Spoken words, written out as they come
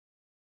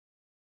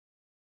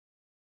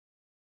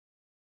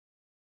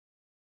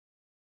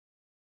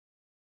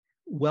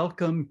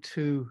Welcome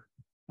to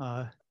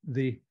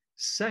the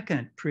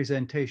second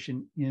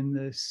presentation in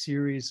the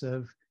series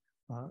of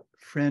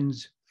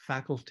Friends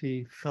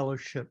Faculty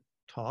Fellowship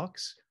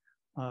talks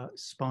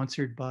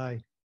sponsored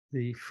by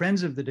the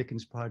Friends of the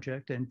Dickens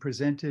Project and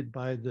presented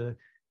by the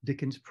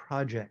Dickens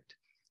Project.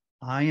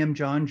 I am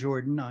John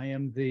Jordan. I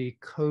am the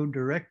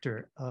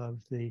co-director of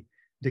the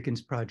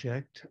Dickens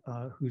Project,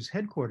 whose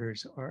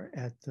headquarters are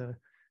at the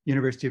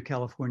University of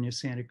California,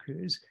 Santa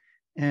Cruz.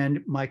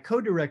 And my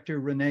co-director,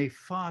 Renee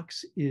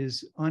Fox,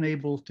 is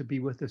unable to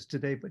be with us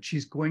today, but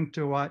she's going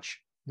to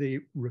watch the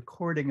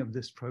recording of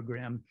this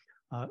program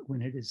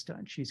when it is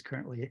done. She's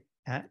currently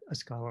at a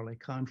scholarly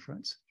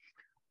conference.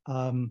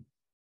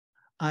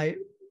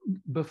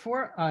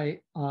 Before I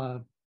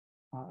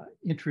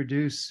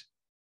introduce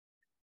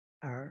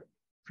our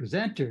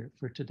presenter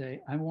for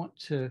today, I want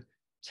to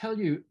tell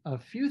you a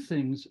few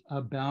things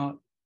about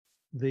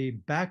the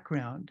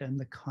background and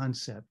the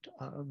concept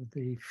of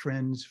the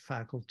Friends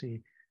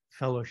Faculty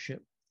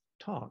Fellowship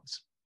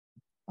talks.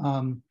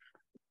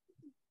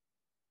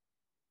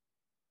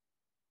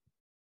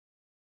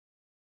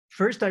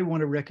 First, I want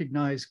to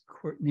recognize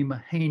Courtney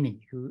Mahaney,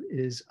 who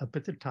is up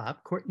at the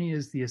top. Courtney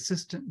is the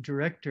assistant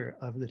director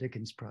of the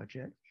Dickens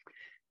Project.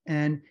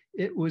 And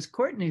it was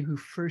Courtney who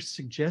first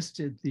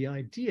suggested the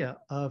idea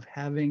of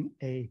having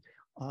a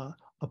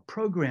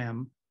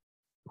program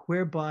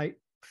whereby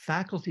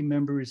faculty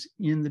members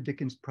in the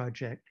Dickens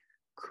Project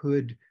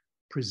could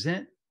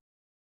present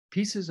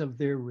pieces of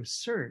their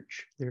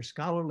research, their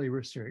scholarly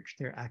research,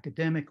 their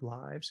academic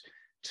lives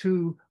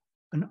to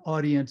an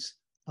audience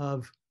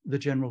of the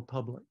general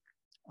public.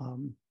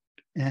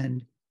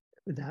 And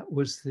that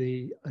was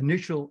the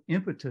initial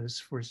impetus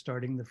for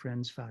starting the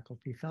Friends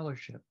Faculty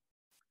Fellowship.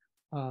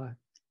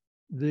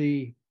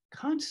 The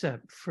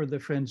concept for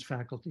the Friends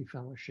Faculty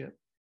Fellowship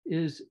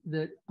is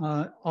that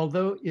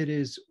although it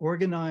is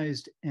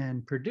organized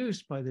and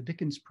produced by the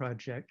Dickens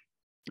Project,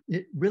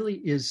 it really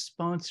is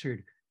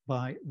sponsored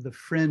by the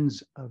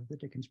Friends of the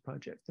Dickens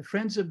Project. The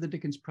Friends of the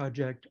Dickens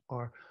Project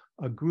are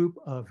a group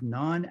of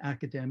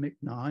non-academic,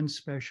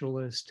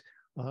 non-specialist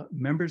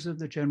members of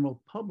the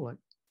general public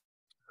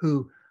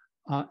who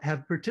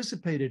have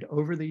participated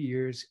over the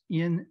years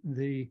in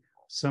the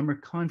summer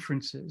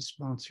conferences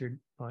sponsored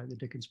by the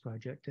Dickens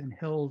Project and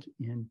held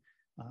in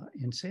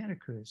Santa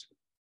Cruz.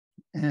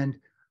 And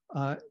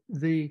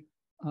the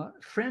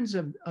Friends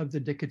of the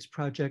Dickens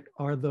Project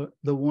are the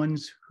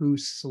ones who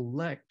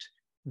select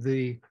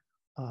the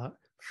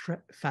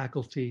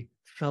faculty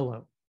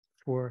fellow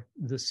for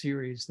the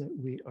series that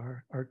we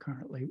are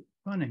currently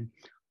running.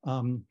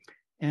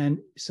 And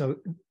so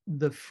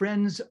the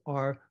Friends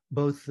are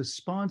both the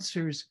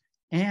sponsors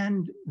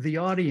and the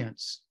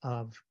audience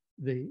of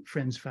the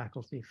Friends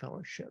Faculty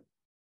Fellowship.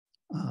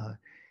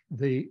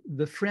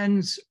 The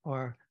Friends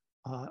are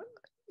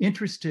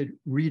interested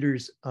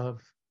readers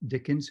of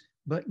Dickens,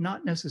 but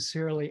not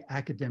necessarily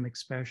academic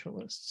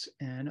specialists.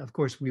 And of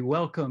course, we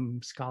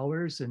welcome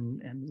scholars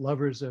and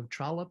lovers of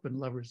Trollope and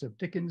lovers of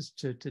Dickens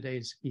to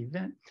today's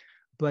event.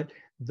 But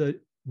the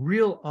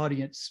real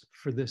audience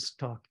for this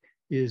talk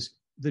is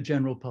the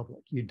general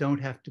public. You don't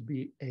have to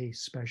be a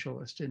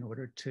specialist in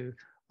order to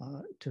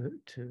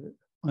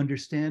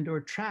understand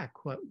or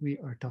track what we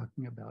are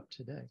talking about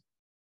today.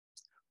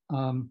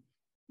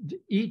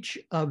 Each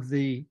of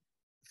the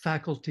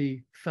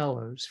faculty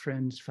fellows,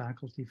 Friends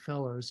Faculty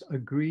Fellows,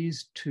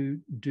 agrees to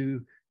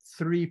do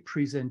 3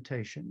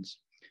 presentations.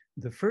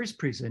 The first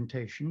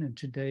presentation, and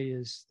today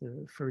is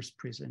the first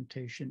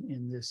presentation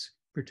in this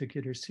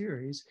particular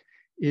series,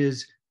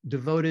 is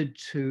devoted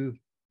to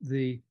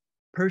the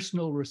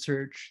personal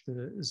research,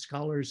 the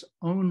scholar's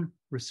own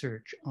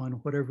research on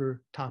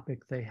whatever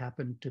topic they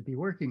happen to be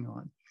working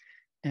on.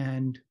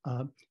 And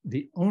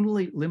the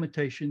only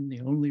limitation,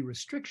 the only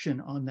restriction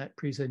on that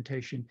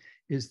presentation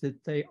is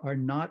that they are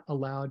not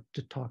allowed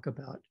to talk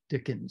about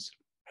Dickens,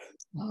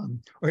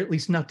 or at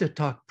least not to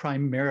talk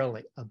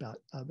primarily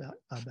about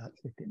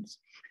Dickens.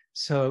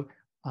 So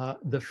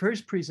the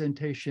first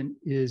presentation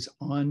is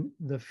on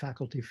the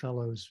faculty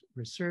fellows'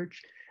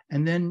 research,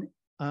 and then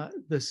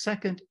the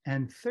second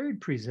and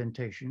third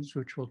presentations,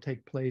 which will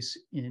take place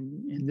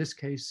in this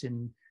case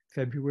in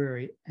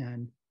February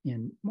and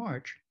in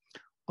March,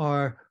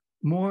 are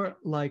more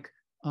like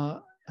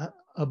a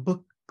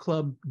book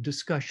club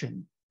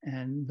discussion.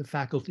 And the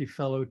faculty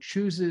fellow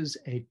chooses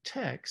a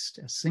text,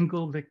 a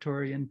single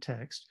Victorian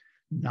text,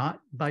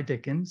 not by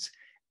Dickens,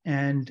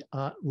 and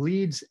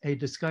leads a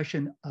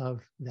discussion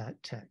of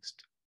that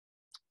text.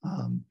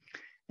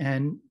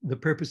 And the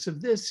purpose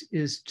of this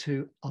is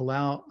to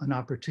allow an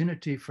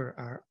opportunity for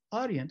our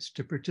audience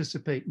to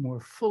participate more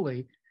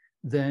fully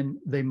than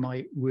they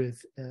might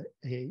with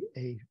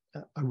a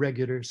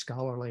regular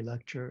scholarly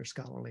lecture or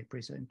scholarly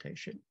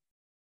presentation.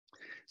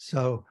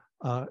 So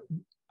the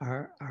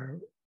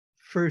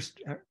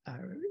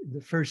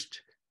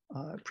first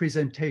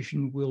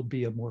presentation will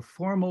be a more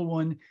formal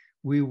one.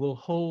 We will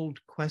hold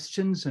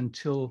questions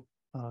until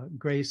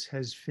Grace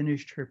has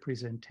finished her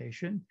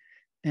presentation.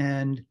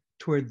 And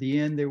toward the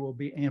end, there will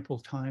be ample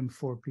time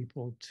for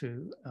people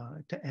to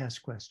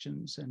ask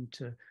questions and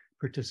to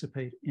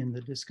participate in the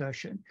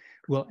discussion.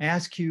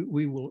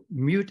 We will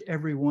mute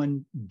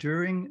everyone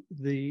during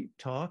the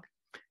talk,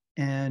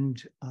 and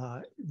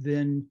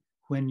then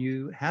when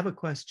you have a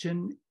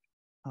question,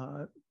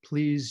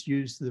 please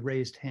use the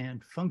raised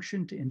hand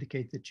function to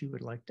indicate that you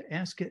would like to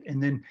ask it,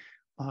 and then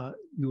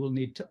you will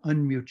need to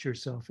unmute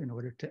yourself in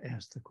order to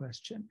ask the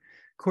question.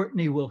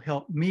 Courtney will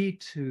help me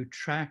to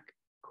track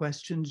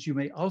questions. You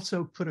may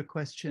also put a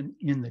question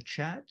in the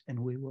chat, and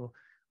we will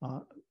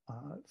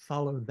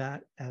follow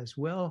that as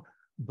well.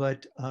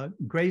 But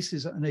Grace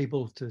is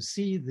unable to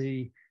see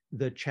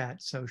the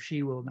chat, so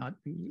she will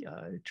not be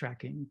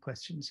tracking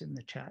questions in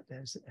the chat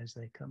as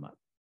they come up.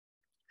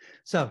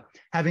 So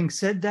having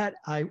said that,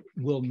 I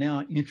will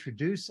now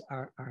introduce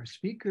our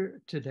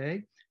speaker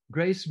today.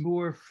 Grace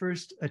Moore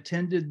first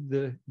attended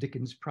the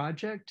Dickens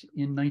Project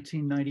in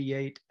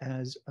 1998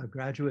 as a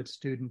graduate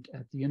student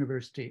at the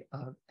University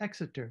of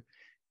Exeter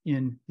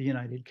in the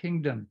United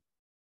Kingdom.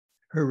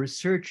 Her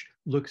research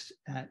looks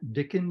at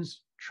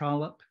Dickens,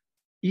 Trollope,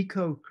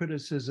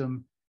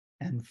 eco-criticism,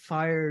 and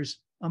fires,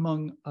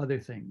 among other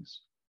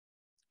things.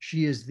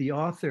 She is the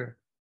author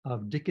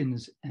of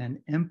Dickens and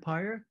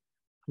Empire,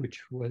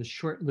 which was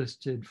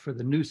shortlisted for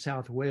the New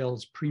South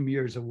Wales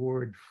Premier's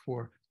Award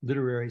for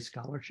Literary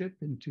Scholarship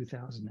in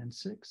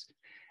 2006.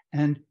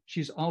 And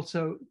she's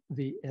also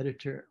the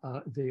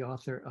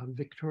author of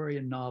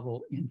Victorian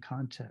novel In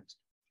Context.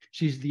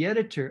 She's the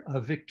editor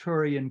of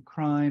Victorian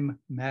Crime,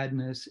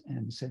 Madness,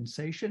 and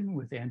Sensation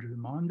with Andrew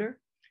Maunder,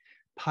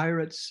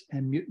 Pirates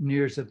and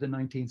Mutineers of the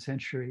 19th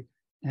Century,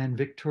 and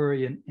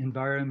Victorian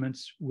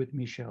Environments with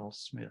Michelle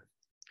Smith.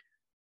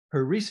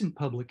 Her recent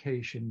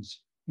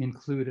publications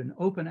include an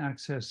open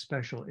access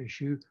special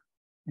issue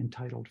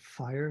entitled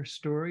Fire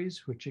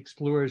Stories, which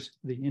explores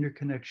the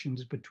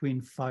interconnections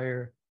between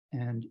fire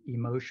and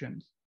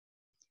emotions.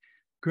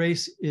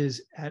 Grace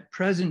is at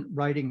present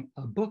writing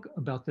a book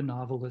about the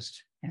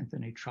novelist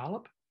Anthony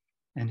Trollope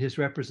and his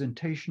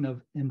representation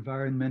of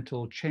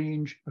environmental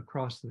change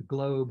across the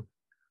globe,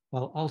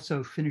 while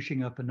also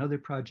finishing up another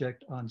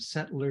project on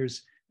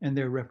settlers and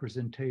their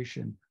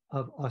representation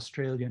of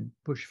Australian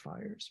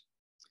bushfires.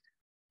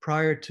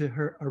 Prior to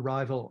her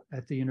arrival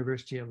at the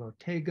University of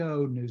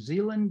Otago, New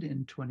Zealand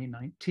in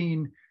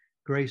 2019,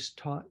 Grace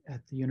taught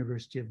at the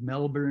University of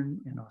Melbourne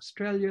in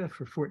Australia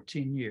for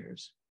 14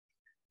 years.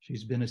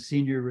 She's been a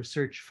senior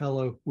research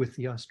fellow with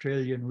the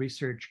Australian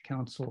Research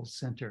Council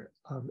Centre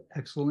of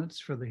Excellence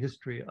for the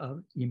History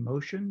of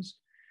Emotions,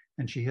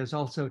 and she has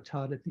also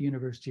taught at the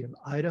University of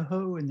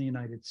Idaho in the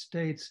United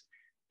States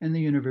and the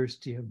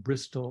University of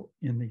Bristol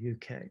in the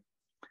UK.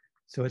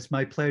 So it's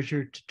my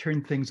pleasure to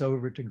turn things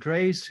over to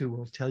Grace, who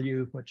will tell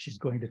you what she's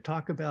going to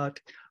talk about.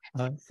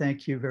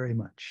 Thank you very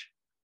much.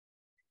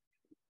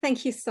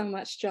 Thank you so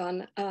much,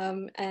 John.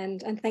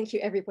 And thank you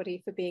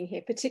everybody for being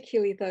here,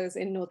 particularly those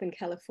in Northern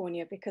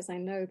California, because I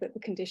know that the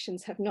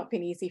conditions have not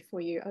been easy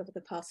for you over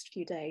the past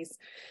few days.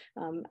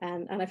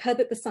 And I've heard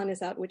that the sun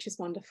is out, which is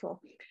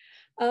wonderful.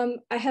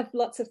 I have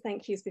lots of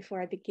thank yous before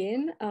I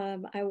begin.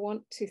 I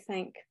want to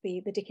thank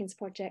the Dickens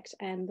Project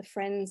and the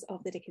friends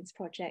of the Dickens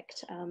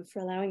Project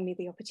for allowing me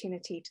the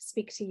opportunity to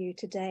speak to you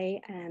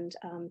today and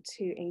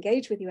to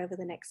engage with you over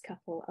the next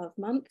couple of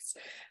months.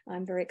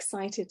 I'm very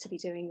excited to be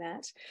doing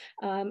that.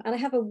 And I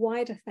have a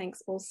wider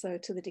thanks also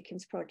to the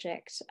Dickens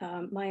Project.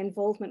 My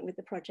involvement with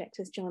the project,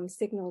 as John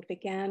signaled,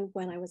 began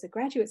when I was a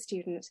graduate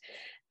student,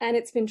 and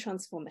it's been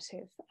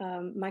transformative.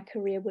 My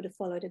career would have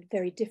followed a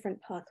very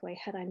different pathway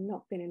had I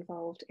not been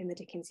involved in the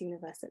Dickens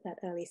universe at that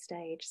early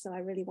stage. So I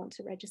really want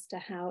to register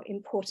how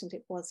important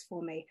it was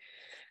for me.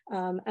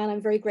 And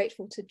I'm very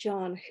grateful to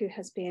John, who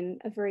has been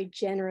a very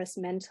generous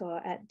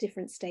mentor at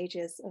different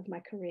stages of my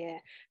career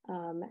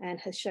and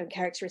has shown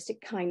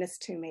characteristic kindness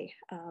to me.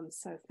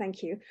 So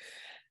thank you.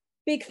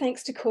 Big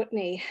thanks to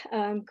Courtney.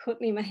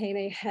 Courtney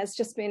Mahaney has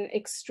just been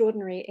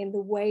extraordinary in the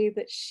way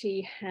that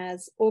she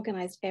has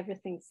organized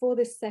everything for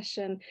this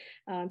session.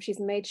 She's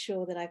made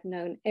sure that I've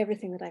known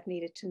everything that I've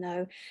needed to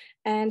know.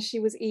 And she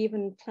was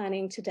even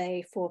planning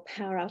today for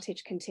power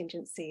outage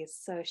contingencies.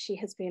 So she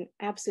has been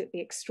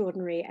absolutely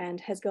extraordinary and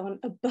has gone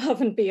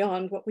above and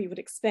beyond what we would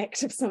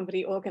expect of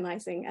somebody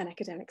organizing an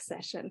academic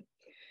session.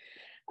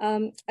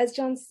 As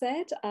John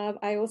said,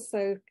 I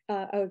also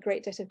owe a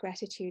great debt of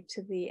gratitude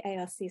to the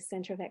ARC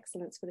Centre of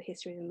Excellence for the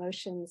History of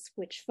Emotions,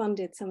 which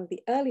funded some of the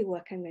early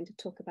work I'm going to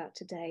talk about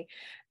today.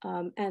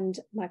 And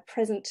my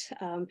present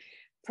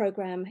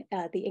program,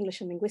 the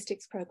English and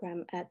Linguistics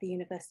program at the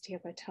University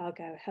of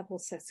Otago, have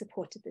also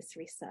supported this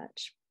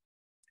research.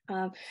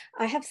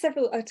 I have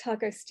several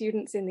Otago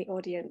students in the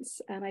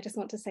audience, and I just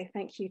want to say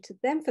thank you to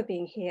them for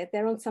being here.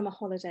 They're on summer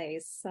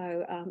holidays,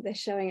 so they're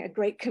showing a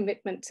great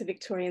commitment to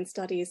Victorian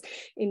studies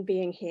in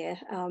being here,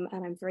 and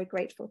I'm very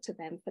grateful to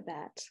them for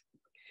that.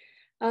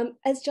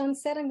 As John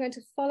said, I'm going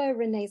to follow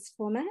Renee's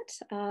format,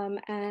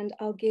 and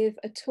I'll give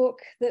a talk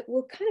that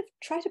will kind of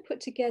try to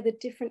put together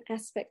different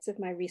aspects of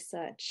my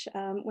research.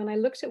 When I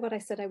looked at what I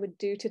said I would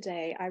do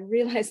today, I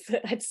realized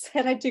that I'd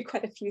said I'd do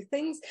quite a few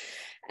things.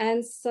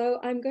 And so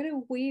I'm going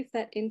to weave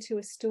that into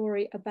a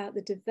story about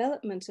the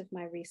development of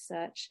my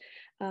research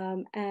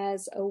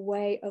as a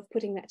way of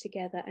putting that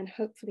together and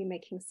hopefully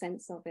making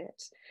sense of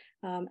it.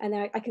 And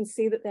I can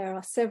see that there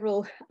are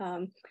several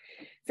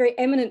very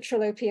eminent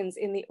Trollopians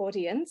in the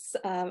audience,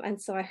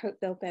 and so I hope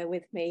they'll bear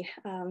with me.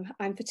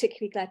 I'm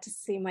particularly glad to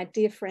see my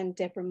dear friend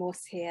Deborah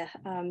Morse here.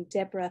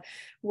 Deborah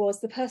was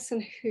the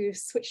person who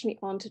switched me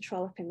on to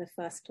Trollope in the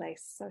first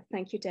place. So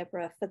thank you,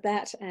 Deborah, for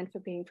that and for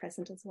being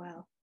present as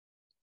well.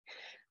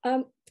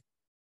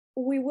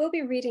 We will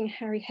be reading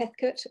Harry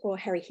Heathcote or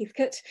Harry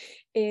Heathcote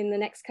in the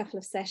next couple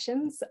of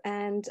sessions,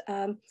 and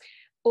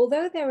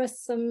although there are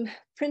some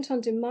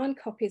print-on-demand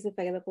copies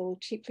available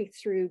cheaply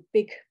through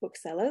big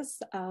booksellers,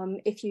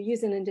 if you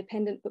use an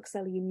independent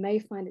bookseller, you may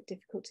find it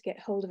difficult to get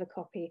hold of a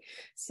copy.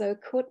 So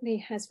Courtney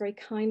has very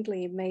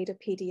kindly made a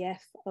PDF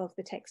of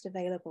the text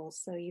available,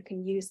 so you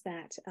can use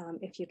that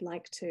if you'd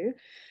like to.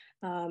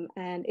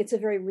 And it's a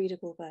very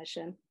readable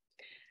version.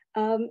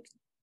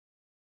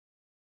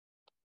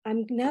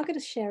 I'm now going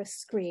to share a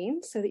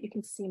screen so that you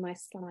can see my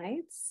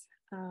slides.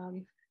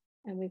 And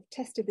we've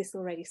tested this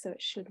already, so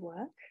it should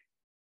work.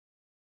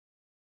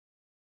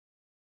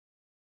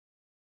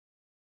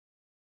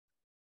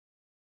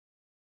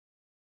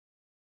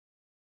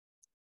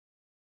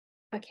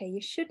 Okay,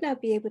 you should now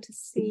be able to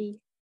see.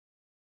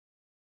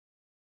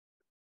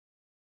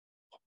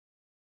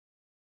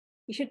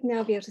 You should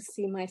now be able to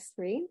see my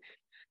screen.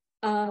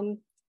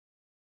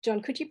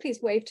 John, could you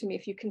please wave to me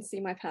if you can see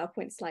my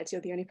PowerPoint slides?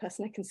 You're the only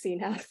person I can see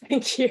now.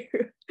 Thank you.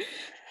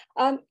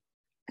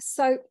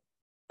 So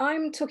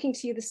I'm talking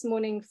to you this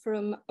morning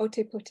from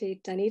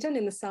Ōtepoti, Dunedin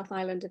in the South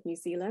Island of New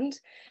Zealand.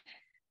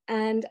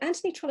 And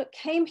Anthony Trollope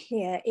came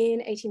here in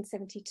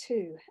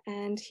 1872,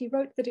 and he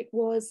wrote that it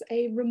was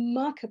a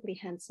remarkably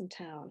handsome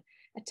town,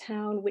 a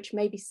town which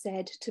may be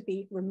said to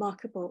be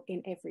remarkable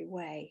in every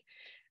way.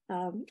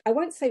 I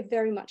won't say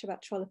very much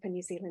about Trollope in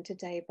New Zealand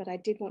today, but I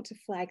did want to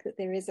flag that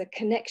there is a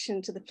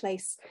connection to the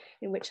place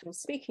in which I'm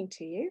speaking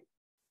to you.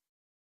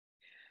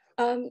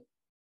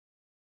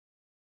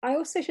 I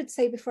also should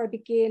say before I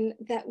begin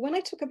that when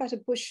I talk about a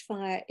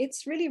bushfire,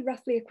 it's really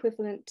roughly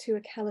equivalent to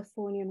a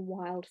Californian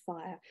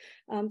wildfire.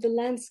 The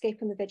landscape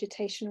and the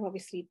vegetation are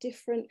obviously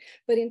different,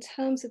 but in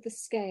terms of the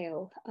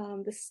scale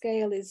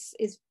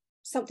is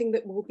something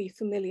that will be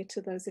familiar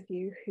to those of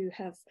you who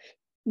have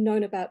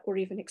known about or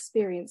even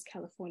experienced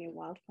California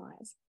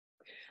wildfires.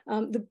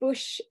 The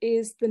bush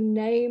is the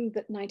name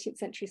that 19th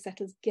century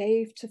settlers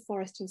gave to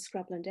forest and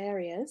scrubland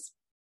areas.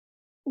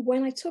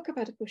 When I talk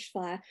about a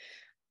bushfire,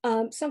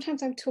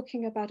 sometimes I'm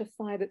talking about a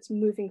fire that's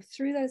moving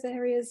through those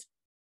areas,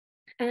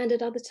 and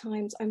at other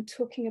times I'm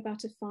talking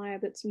about a fire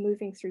that's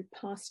moving through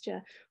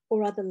pasture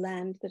or other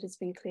land that has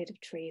been cleared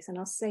of trees. And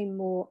I'll say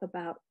more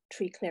about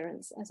tree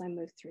clearance as I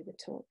move through the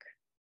talk.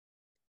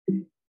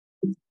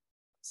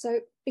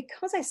 So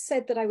because I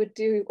said that I would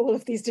do all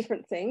of these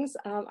different things,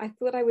 I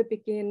thought I would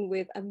begin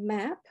with a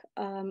map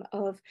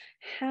of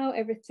how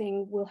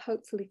everything will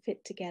hopefully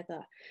fit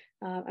together.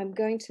 I'm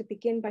going to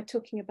begin by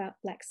talking about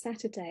Black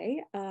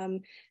Saturday,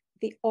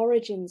 the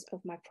origins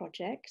of my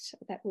project.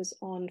 That was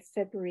on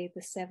February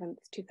the 7th,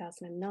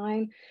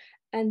 2009.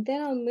 And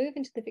then I'll move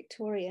into the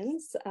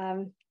Victorians.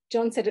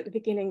 John said at the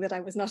beginning that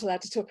I was not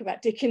allowed to talk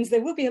about Dickens.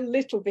 There will be a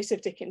little bit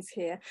of Dickens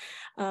here.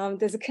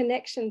 There's a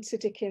connection to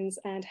Dickens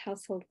and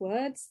household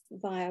words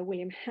via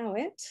William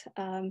Howitt.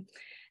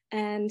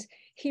 And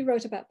he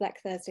wrote about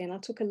Black Thursday, and I'll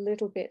talk a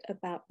little bit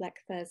about Black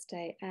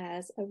Thursday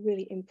as a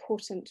really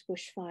important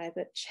bushfire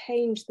that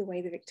changed the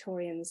way the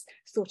Victorians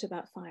thought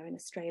about fire in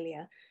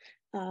Australia.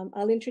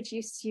 I'll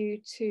introduce you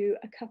to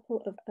a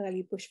couple of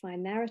early bushfire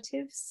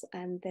narratives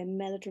and their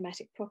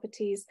melodramatic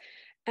properties.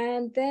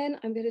 And then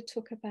I'm going to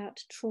talk about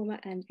trauma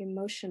and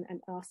emotion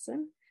and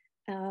arson.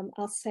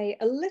 I'll say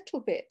a little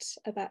bit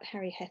about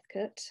Harry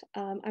Heathcote.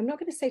 I'm not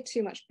going to say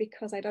too much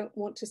because I don't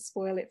want to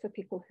spoil it for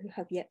people who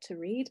have yet to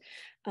read.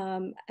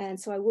 And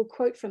so I will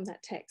quote from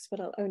that text, but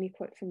I'll only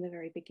quote from the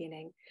very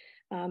beginning.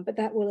 But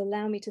that will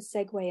allow me to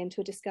segue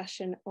into a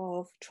discussion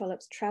of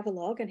Trollope's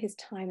travelogue and his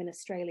time in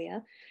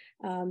Australia,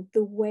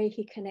 the way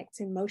he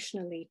connects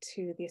emotionally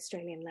to the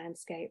Australian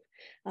landscape.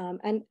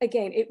 And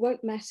again, it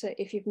won't matter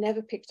if you've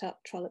never picked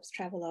up Trollope's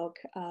travelogue.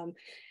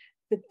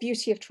 The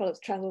beauty of Trollope's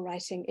travel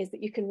writing is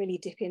that you can really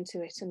dip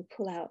into it and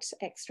pull out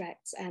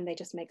extracts, and they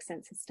just make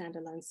sense as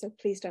standalone. So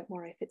please don't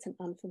worry if it's an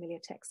unfamiliar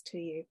text to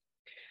you.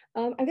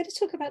 I'm going to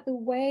talk about the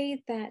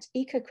way that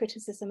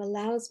eco-criticism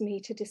allows me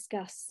to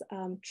discuss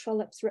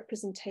Trollope's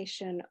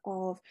representation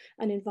of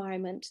an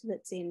environment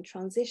that's in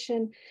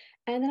transition.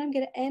 And then I'm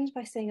going to end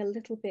by saying a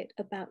little bit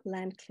about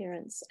land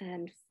clearance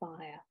and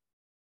fire.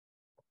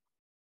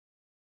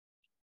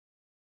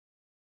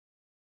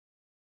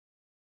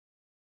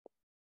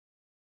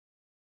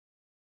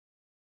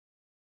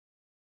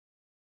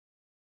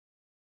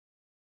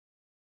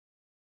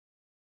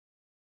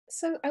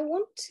 So I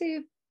want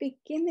to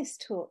begin this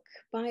talk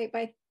by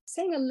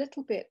saying a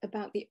little bit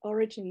about the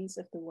origins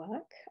of the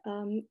work.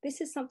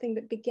 This is something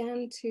that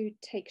began to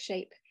take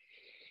shape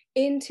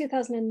in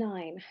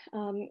 2009.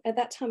 At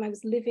that time, I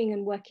was living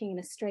and working in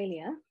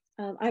Australia.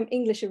 I'm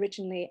English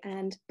originally,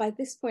 and by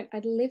this point,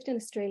 I'd lived in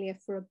Australia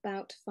for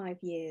about 5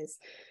 years.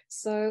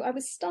 So I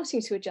was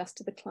starting to adjust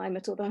to the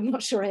climate, although I'm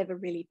not sure I ever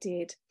really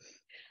did.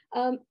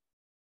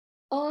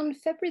 On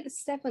February the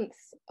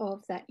 7th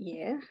of that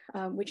year,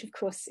 which of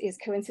course is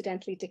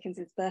coincidentally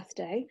Dickens's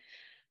birthday,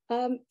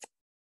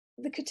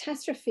 the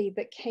catastrophe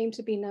that came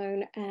to be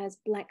known as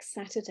Black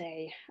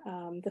Saturday,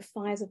 the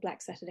fires of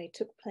Black Saturday,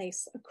 took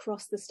place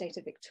across the state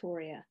of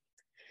Victoria.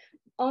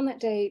 On that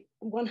day,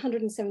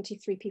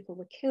 173 people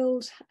were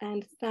killed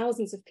and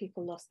thousands of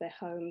people lost their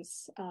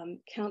homes.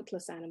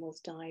 Countless animals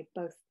died,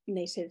 both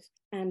native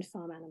and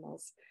farm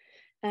animals.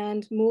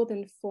 And more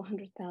than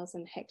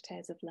 400,000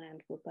 hectares of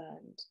land were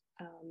burned.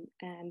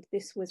 And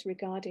this was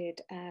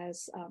regarded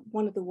as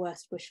one of the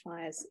worst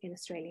bushfires in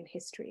Australian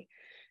history.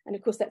 And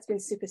of course, that's been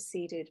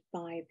superseded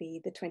by the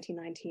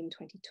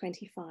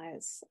 2019-2020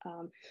 fires.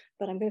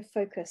 But I'm going to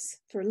focus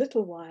for a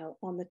little while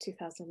on the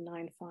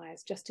 2009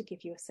 fires, just to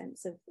give you a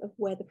sense of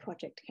where the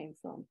project came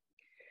from.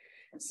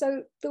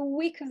 So the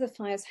week of the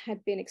fires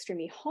had been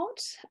extremely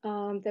hot.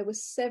 There were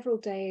several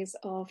days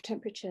of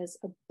temperatures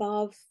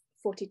above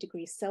 40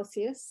 degrees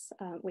Celsius,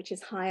 which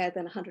is higher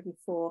than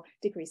 104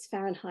 degrees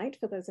Fahrenheit,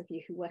 for those of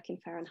you who work in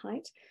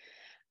Fahrenheit.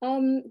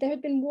 There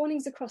had been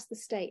warnings across the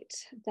state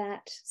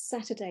that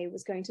Saturday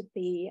was going to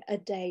be a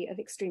day of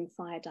extreme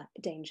fire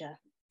danger.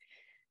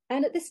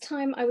 And at this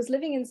time, I was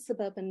living in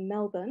suburban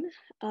Melbourne,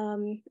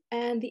 and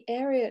the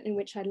area in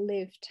which I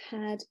lived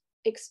had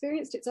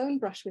experienced its own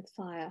brush with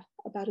fire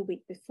about a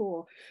week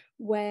before,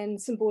 when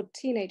some bored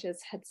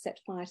teenagers had set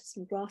fire to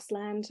some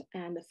grassland,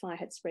 and the fire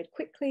had spread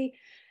quickly,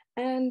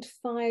 and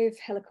 5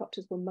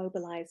 helicopters were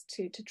mobilized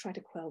to try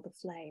to quell the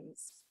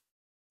flames.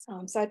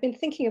 So I'd been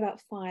thinking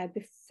about fire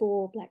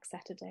before Black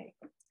Saturday.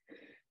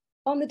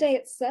 On the day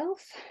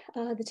itself,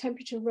 the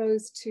temperature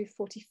rose to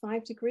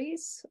 45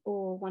 degrees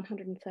or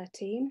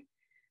 113.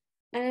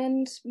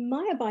 And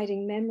my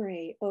abiding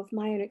memory of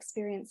my own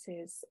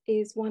experiences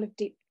is one of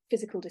deep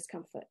physical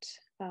discomfort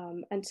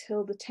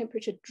until the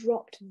temperature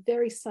dropped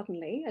very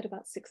suddenly at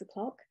about 6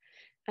 o'clock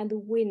and the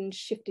wind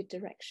shifted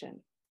direction.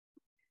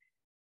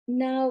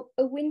 Now,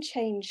 a wind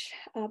change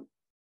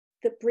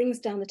that brings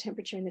down the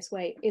temperature in this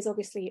way is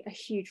obviously a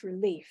huge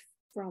relief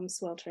from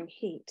sweltering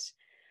heat,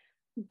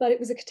 but it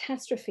was a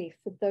catastrophe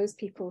for those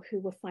people who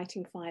were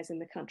fighting fires in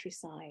the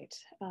countryside.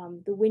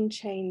 The wind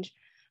change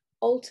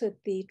altered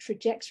the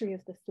trajectory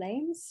of the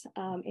flames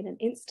in an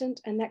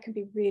instant, and that can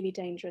be really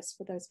dangerous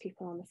for those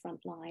people on the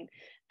front line.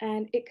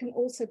 And it can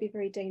also be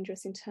very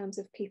dangerous in terms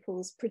of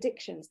people's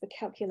predictions, the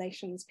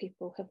calculations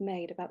people have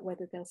made about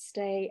whether they'll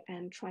stay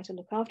and try to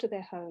look after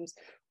their homes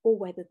or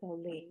whether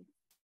they'll leave.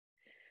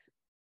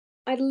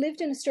 I'd lived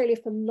in Australia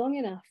for long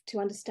enough to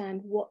understand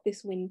what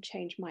this wind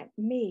change might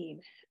mean.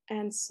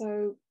 And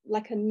so,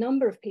 like a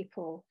number of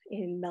people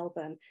in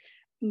Melbourne,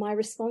 my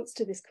response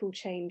to this cool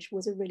change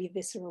was a really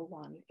visceral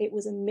one. It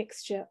was a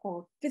mixture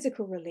of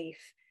physical relief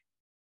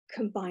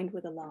combined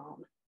with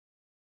alarm.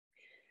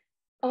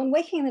 On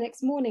waking the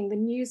next morning, the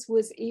news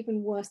was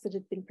even worse than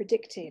had been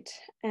predicted.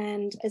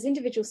 And as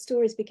individual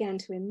stories began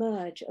to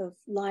emerge of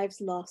lives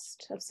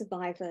lost, of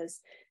survivors,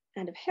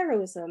 and of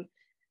heroism,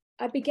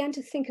 I began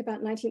to think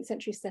about 19th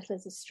century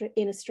settlers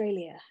in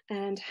Australia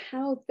and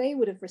how they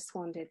would have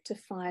responded to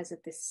fires of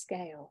this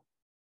scale.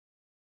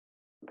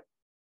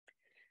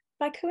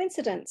 By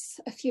coincidence,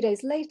 a few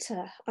days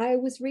later, I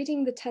was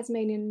reading the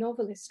Tasmanian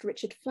novelist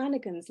Richard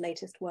Flanagan's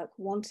latest work,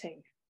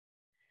 Wanting.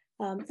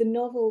 The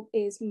novel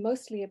is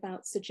mostly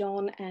about Sir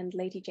John and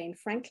Lady Jane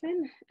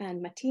Franklin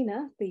and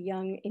Martina, the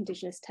young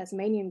Indigenous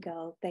Tasmanian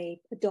girl they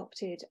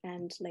adopted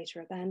and later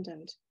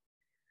abandoned.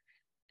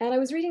 And I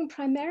was reading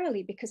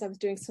primarily because I was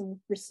doing some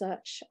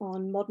research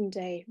on modern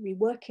day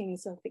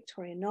reworkings of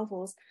Victorian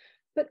novels,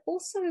 but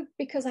also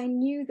because I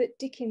knew that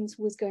Dickens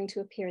was going to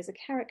appear as a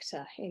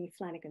character in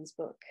Flanagan's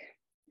book.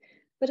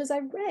 But as I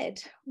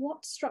read,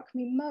 what struck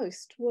me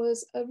most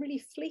was a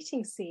really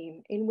fleeting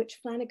scene in which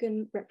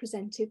Flanagan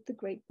represented the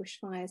great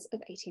bushfires of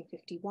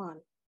 1851.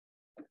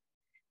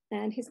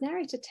 And his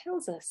narrator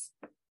tells us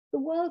the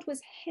world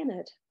was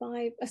hennaed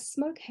by a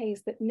smoke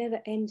haze that never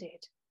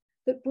ended,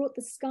 that brought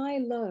the sky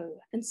low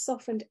and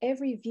softened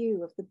every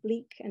view of the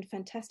bleak and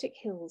fantastic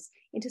hills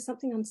into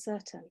something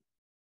uncertain.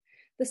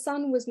 The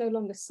sun was no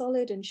longer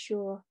solid and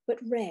sure, but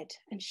red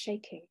and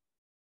shaking.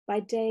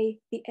 By day,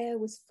 the air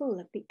was full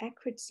of the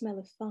acrid smell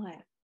of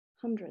fire,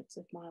 hundreds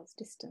of miles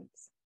distant.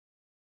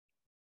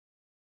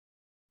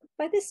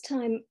 By this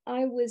time,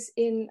 I was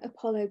in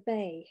Apollo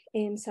Bay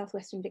in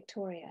southwestern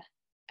Victoria,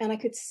 and I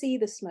could see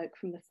the smoke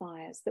from the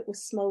fires that were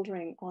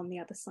smouldering on the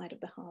other side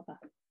of the harbour.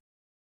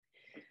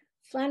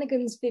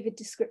 Flanagan's vivid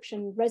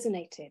description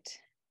resonated,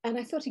 and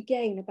I thought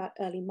again about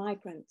early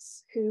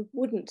migrants who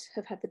wouldn't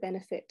have had the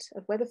benefit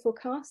of weather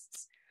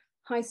forecasts,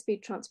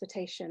 high-speed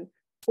transportation,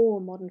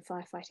 or modern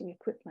firefighting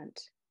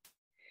equipment.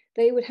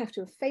 They would have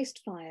to have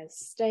faced fires,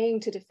 staying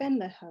to defend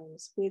their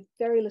homes with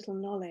very little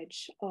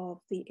knowledge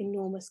of the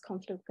enormous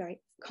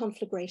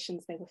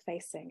conflagrations they were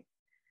facing.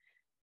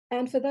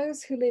 And for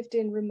those who lived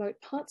in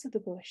remote parts of the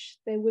bush,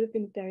 there would have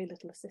been very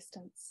little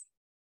assistance.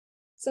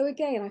 So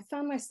again, I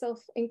found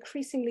myself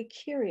increasingly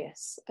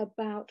curious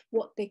about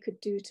what they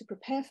could do to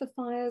prepare for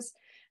fires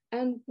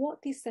and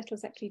what these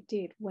settlers actually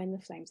did when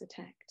the flames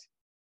attacked.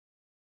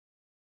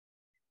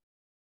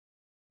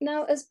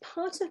 Now, as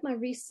part of my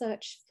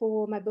research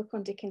for my book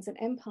on Dickens and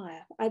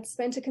Empire, I'd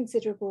spent a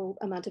considerable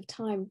amount of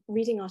time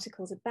reading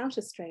articles about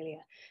Australia.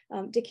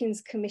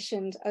 Dickens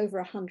commissioned over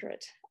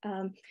 100.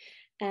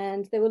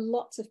 And there were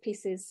lots of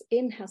pieces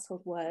in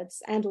Household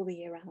Words and All the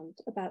Year Round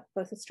about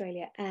both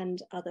Australia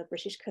and other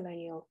British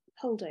colonial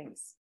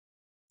holdings.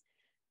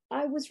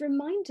 I was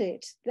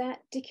reminded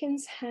that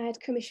Dickens had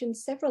commissioned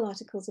several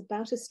articles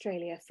about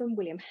Australia from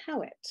William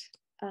Howitt,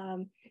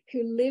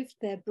 who lived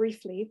there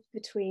briefly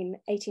between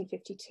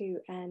 1852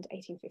 and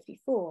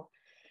 1854.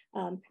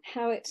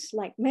 Howitt,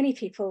 like many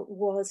people,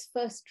 was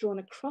first drawn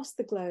across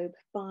the globe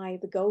by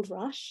the gold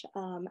rush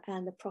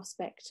and the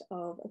prospect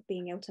of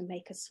being able to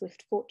make a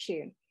swift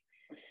fortune.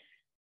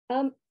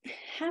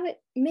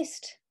 Howitt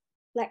missed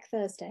Black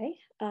Thursday.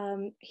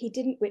 He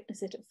didn't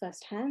witness it at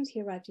first hand.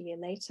 He arrived a year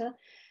later.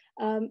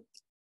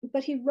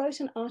 But he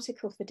wrote an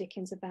article for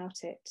Dickens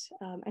about it.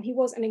 And he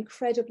was an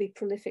incredibly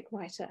prolific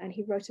writer, and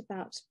he wrote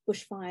about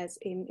bushfires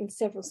in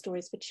several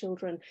stories for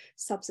children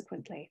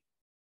subsequently.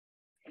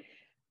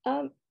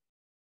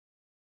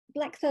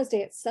 Black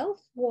Thursday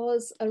itself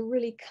was a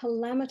really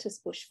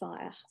calamitous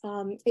bushfire.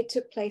 It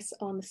took place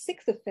on the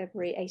 6th of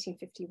February,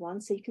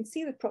 1851. So you can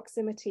see the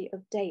proximity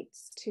of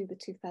dates to the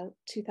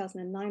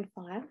 2009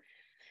 fire.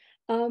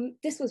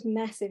 This was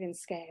massive in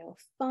scale.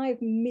 5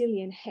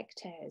 million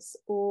hectares,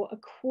 or a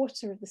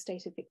quarter of the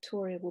state of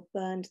Victoria, were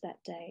burned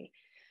that day.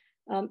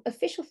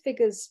 Official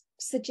figures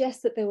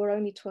suggest that there were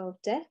only 12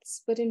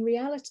 deaths, but in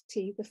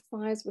reality, the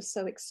fires were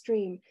so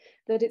extreme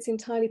that it's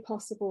entirely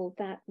possible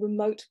that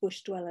remote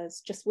bush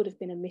dwellers just would have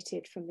been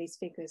omitted from these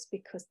figures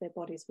because their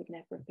bodies would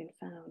never have been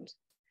found.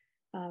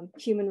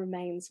 Human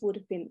remains would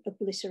have been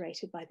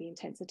obliterated by the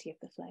intensity of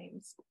the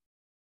flames.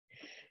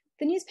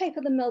 The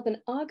newspaper, the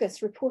Melbourne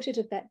Argus, reported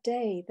of that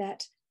day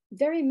that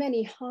very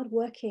many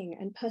hardworking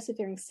and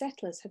persevering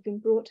settlers have been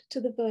brought to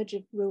the verge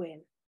of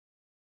ruin.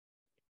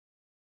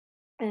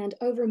 And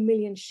over 1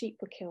 million sheep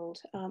were killed,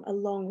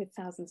 along with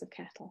thousands of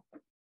cattle.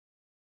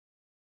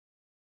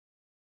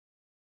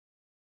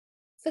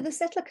 For the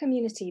settler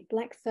community,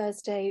 Black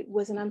Thursday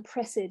was an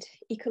unprecedented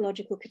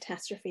ecological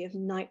catastrophe of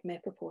nightmare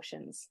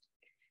proportions.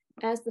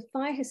 As the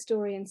fire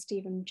historian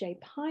Stephen J.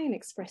 Pine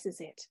expresses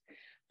it,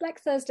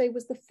 Black Thursday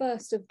was the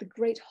first of the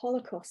great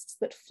holocausts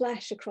that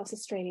flash across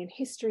Australian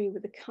history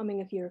with the coming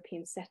of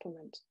European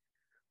settlement.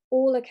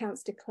 All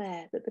accounts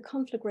declare that the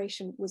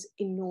conflagration was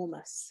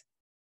enormous.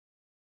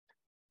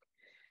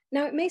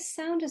 Now, it may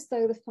sound as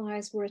though the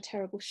fires were a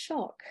terrible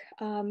shock,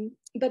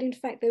 but in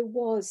fact there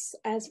was,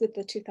 as with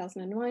the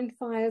 2009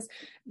 fires,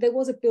 there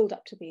was a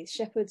build-up to these.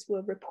 Shepherds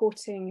were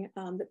reporting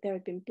that there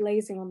had been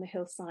blazing on the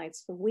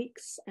hillsides for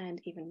weeks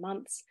and even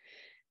months,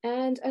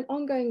 and an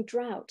ongoing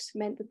drought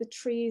meant that the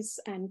trees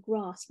and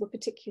grass were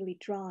particularly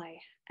dry,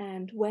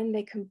 and when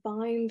they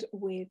combined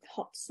with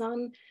hot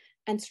sun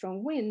and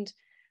strong wind,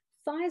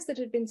 fires that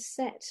had been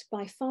set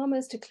by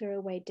farmers to clear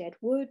away dead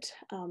wood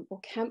or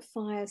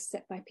campfires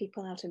set by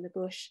people out in the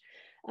bush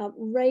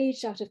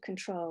raged out of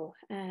control,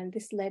 and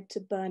this led to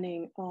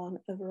burning on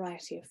a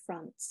variety of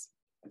fronts.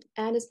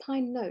 And as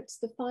Pine notes,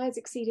 the fires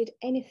exceeded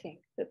anything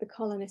that the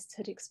colonists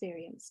had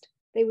experienced.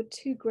 They were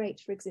too great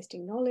for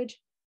existing knowledge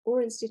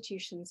or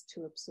institutions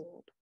to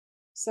absorb.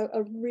 So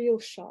a real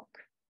shock.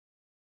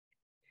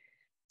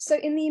 So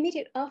in the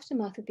immediate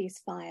aftermath of these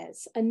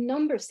fires, a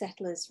number of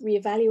settlers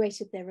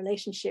reevaluated their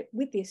relationship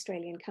with the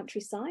Australian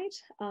countryside.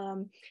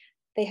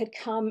 They had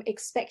come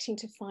expecting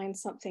to find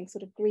something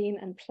sort of green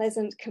and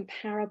pleasant,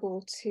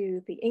 comparable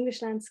to the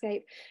English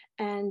landscape,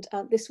 and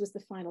this was the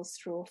final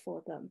straw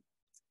for them.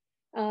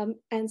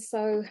 And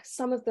so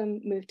some of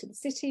them moved to the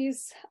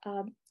cities.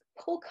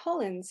 Paul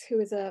Collins, who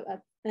is an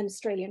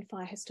Australian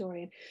fire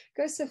historian,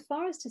 goes so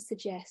far as to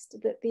suggest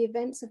that the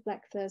events of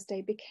Black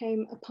Thursday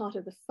became a part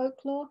of the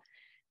folklore.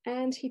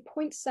 And he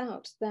points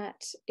out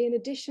that in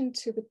addition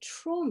to the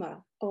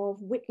trauma of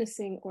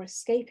witnessing or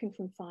escaping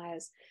from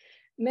fires,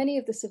 many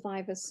of the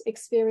survivors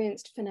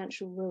experienced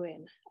financial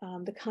ruin,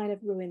 the kind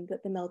of ruin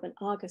that the Melbourne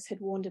Argus had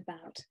warned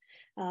about.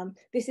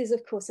 This is,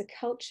 of course, a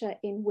culture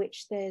in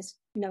which there's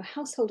no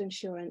household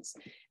insurance,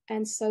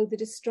 and so the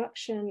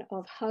destruction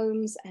of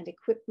homes and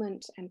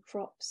equipment and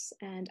crops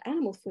and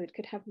animal food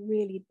could have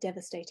really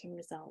devastating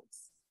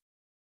results.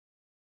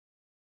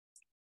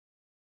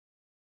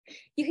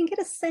 You can get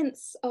a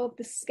sense of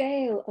the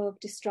scale of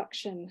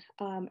destruction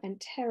and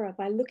terror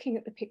by looking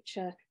at the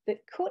picture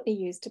that Courtney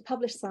used to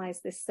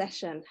publicize this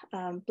session,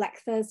 Black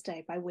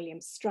Thursday by William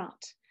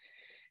Strutt.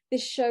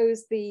 This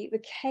shows the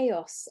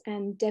chaos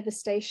and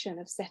devastation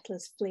of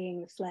settlers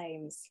fleeing the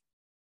flames.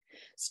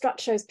 Strutt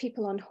shows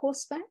people on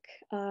horseback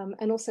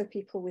and also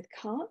people with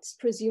carts,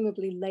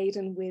 presumably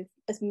laden with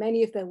as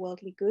many of their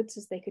worldly goods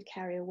as they could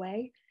carry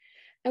away.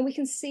 And we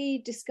can see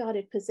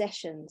discarded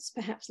possessions,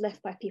 perhaps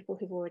left by people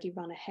who've already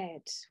run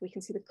ahead. We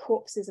can see the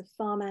corpses of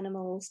farm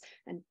animals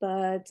and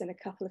birds and a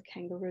couple of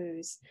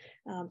kangaroos.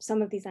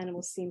 Some of these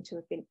animals seem to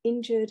have been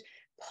injured,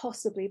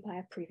 possibly by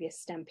a previous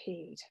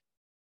stampede.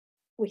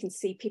 We can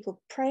see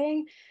people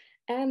praying,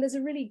 and there's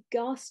a really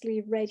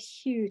ghastly red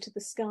hue to the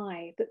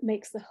sky that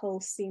makes the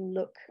whole scene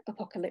look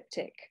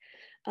apocalyptic.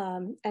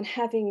 And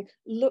having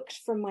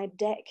looked from my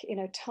deck in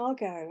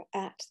Otago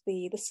at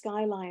the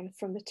skyline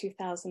from the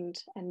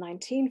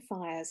 2019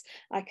 fires,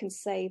 I can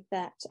say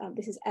that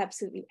this is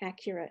absolutely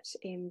accurate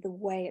in the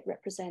way it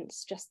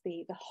represents just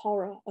the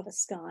horror of a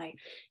sky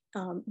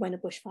when a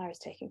bushfire is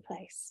taking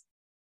place.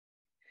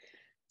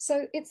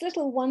 So it's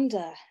little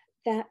wonder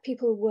that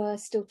people were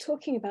still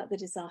talking about the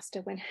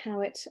disaster when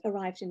Howitt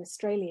arrived in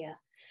Australia.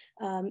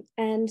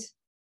 And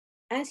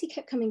as he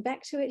kept coming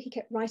back to it, he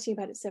kept writing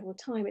about it several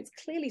times.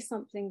 It's clearly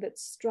something that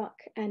struck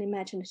an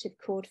imaginative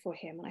chord for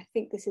him. And I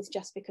think this is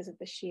just because of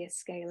the sheer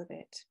scale of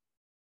it.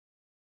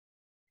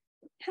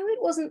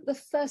 Howitt wasn't the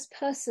first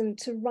person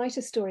to write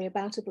a story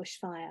about a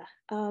bushfire.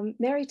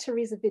 Mary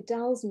Teresa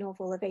Vidal's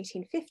novel of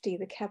 1850,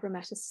 The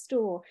Cabramatta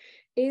Store,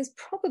 is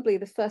probably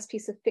the first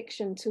piece of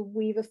fiction to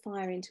weave a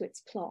fire into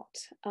its plot.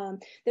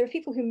 There are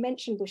people who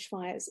mention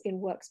bushfires in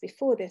works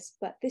before this,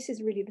 but this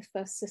is really the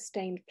first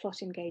sustained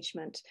plot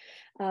engagement.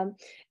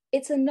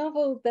 It's a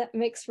novel that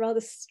makes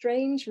rather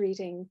strange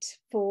reading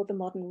for the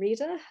modern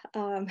reader.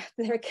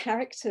 There are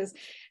characters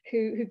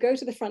who go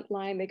to the front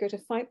line, they go to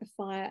fight the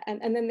fire,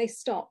 and then they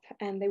stop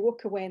and they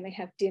walk away and they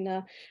have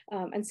dinner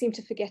and seem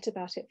to forget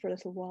about it for a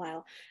little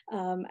while.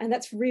 And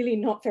that's really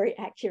not very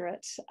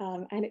accurate.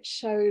 And it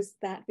shows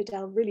that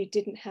Vidal really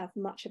didn't have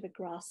much of a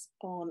grasp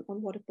on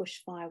what a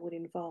bushfire would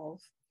involve.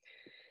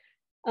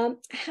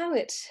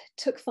 Howitt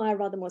took fire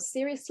rather more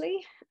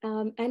seriously,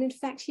 and in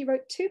fact he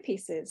wrote two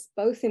pieces,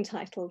 both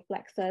entitled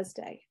Black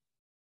Thursday.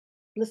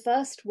 The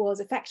first was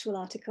a factual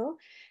article,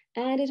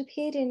 and it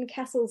appeared in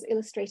Cassell's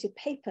illustrated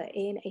paper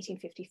in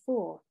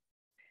 1854.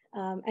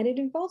 And it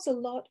involves a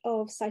lot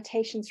of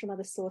citations from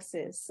other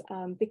sources.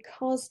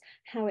 Because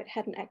Howitt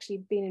hadn't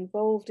actually been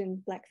involved in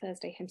Black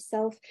Thursday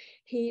himself,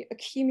 he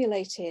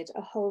accumulated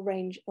a whole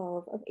range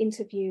of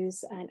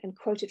interviews and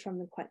quoted from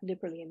them quite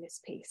liberally in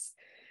this piece.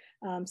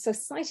 So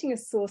citing a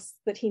source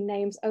that he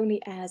names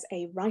only as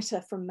a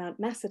writer from Mount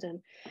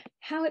Macedon,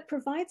 Howitt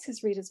provides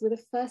his readers with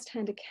a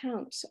first-hand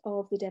account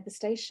of the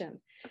devastation,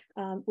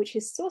 which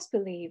his source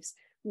believes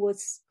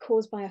was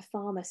caused by a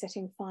farmer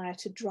setting fire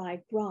to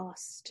dry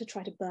grass to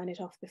try to burn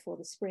it off before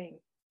the spring.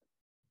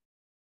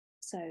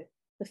 So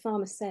the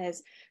farmer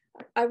says,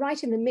 "I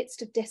write in the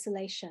midst of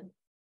desolation.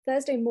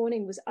 Thursday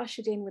morning was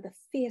ushered in with a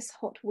fierce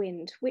hot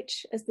wind,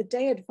 which, as the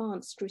day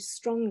advanced, grew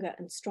stronger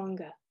and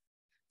stronger.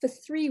 For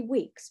 3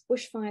 weeks,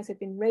 bushfires had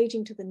been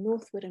raging to the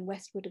northward and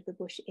westward of the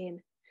Bush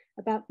Inn.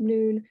 About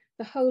noon,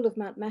 the whole of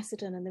Mount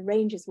Macedon and the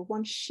ranges were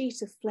one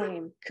sheet of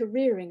flame,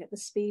 careering at the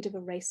speed of a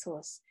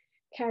racehorse,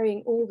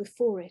 carrying all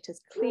before it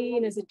as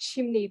clean as a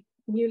chimney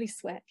newly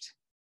swept.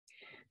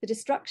 The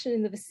destruction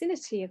in the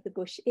vicinity of the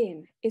Bush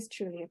Inn is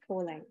truly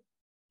appalling."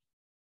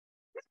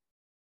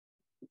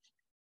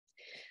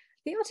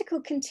 The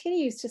article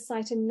continues to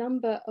cite a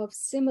number of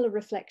similar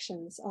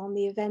reflections on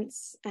the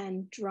events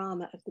and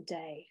drama of the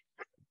day.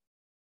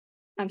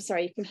 I'm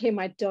sorry, you can hear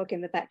my dog in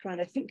the background.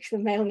 I think the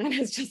mailman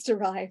has just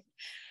arrived.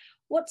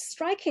 What's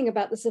striking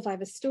about the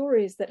survivor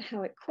stories that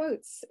Howitt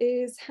quotes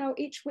is how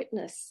each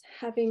witness,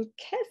 having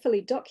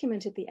carefully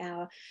documented the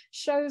hour,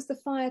 shows the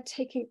fire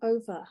taking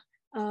over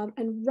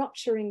and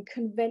rupturing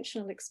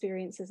conventional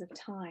experiences of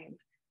time.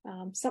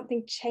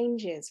 Something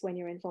changes when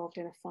you're involved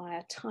in a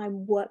fire.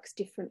 Time works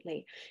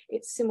differently.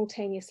 It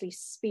simultaneously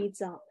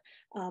speeds up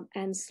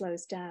and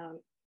slows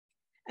down.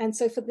 And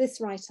so for this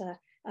writer,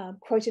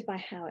 quoted by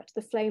Howitt,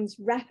 the flames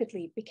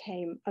rapidly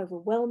became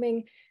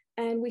overwhelming,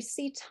 and we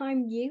see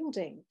time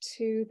yielding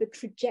to the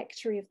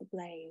trajectory of the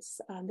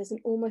blaze. There's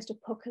an almost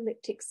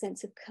apocalyptic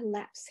sense of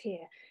collapse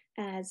here,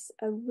 as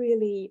a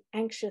really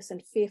anxious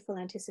and fearful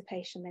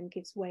anticipation then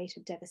gives way to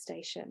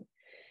devastation.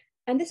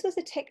 And this was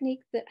a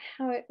technique that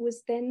Howitt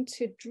was then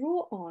to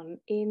draw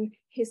on in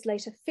his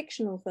later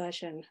fictional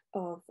version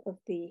of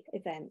the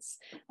events,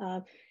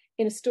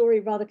 in a story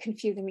rather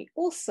confusingly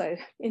also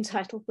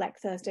entitled Black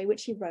Thursday,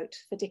 which he wrote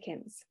for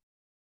Dickens.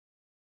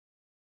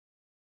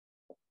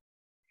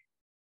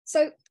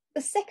 So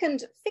the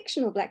second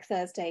fictional Black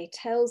Thursday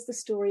tells the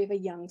story of a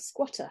young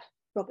squatter,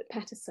 Robert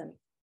Patterson,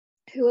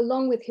 who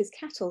along with his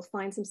cattle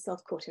finds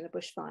himself caught in a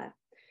bushfire.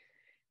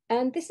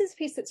 And this is a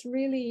piece that's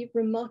really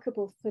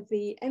remarkable for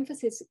the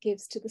emphasis it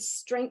gives to the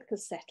strength of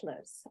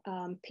settlers,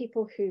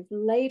 people who've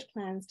laid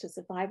plans to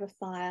survive a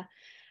fire.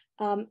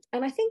 And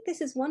I think this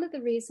is one of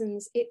the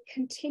reasons it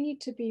continued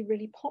to be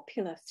really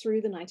popular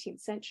through the 19th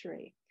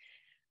century.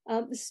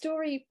 The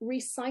story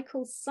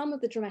recycles some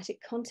of the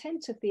dramatic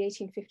content of the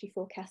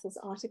 1854 Castles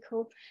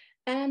article,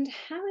 and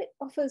how it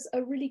offers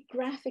a really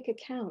graphic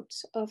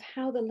account of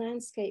how the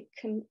landscape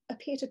can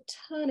appear to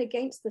turn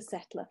against the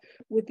settler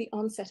with the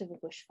onset of a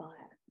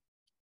bushfire.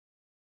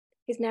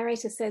 His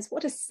narrator says,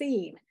 "What a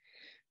scene!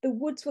 The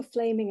woods were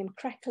flaming and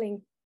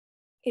crackling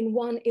in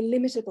one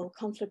illimitable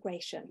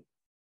conflagration.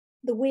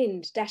 The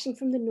wind, dashing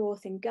from the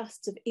north in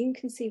gusts of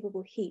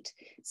inconceivable heat,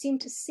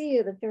 seemed to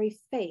sear the very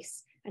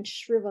face and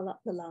shrivel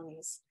up the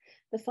lungs.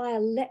 The fire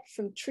leapt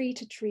from tree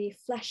to tree,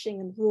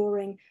 flashing and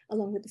roaring,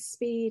 along with the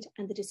speed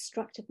and the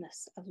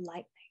destructiveness of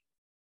lightning."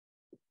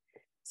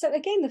 So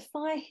again, the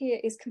fire here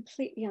is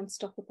completely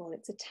unstoppable.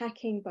 It's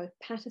attacking both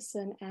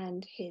Patterson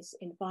and his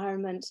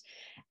environment,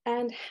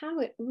 and how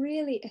it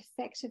really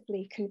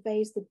effectively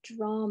conveys the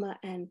drama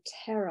and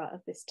terror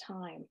of this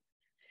time.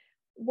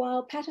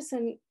 While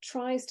Patterson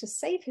tries to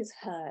save his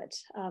herd,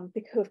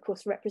 who of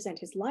course represent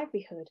his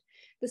livelihood,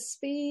 the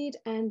speed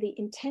and the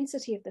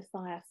intensity of the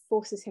fire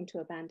forces him to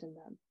abandon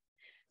them.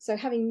 So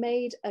having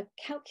made a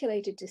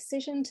calculated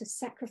decision to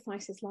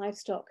sacrifice his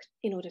livestock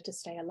in order to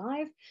stay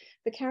alive,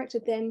 the character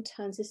then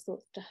turns his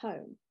thoughts to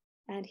home.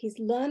 And he's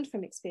learned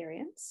from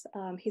experience.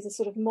 He's a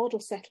sort of model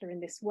settler in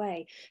this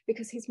way,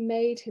 because he's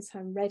made his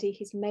home ready.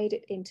 He's made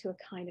it into a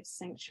kind of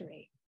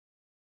sanctuary.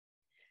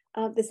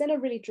 There's then a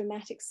really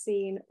dramatic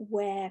scene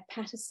where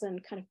Patterson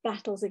kind of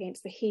battles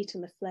against the heat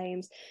and the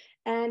flames,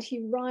 and he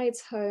rides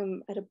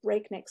home at a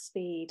breakneck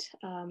speed,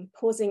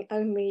 pausing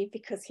only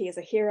because he is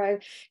a hero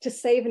to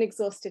save an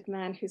exhausted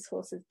man whose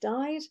horse has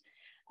died.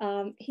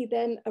 He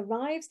then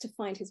arrives to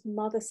find his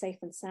mother safe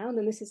and sound,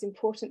 and this is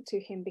important to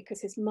him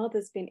because his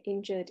mother's been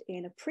injured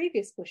in a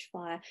previous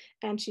bushfire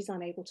and she's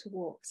unable to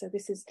walk. So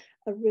this is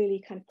a really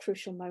kind of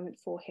crucial moment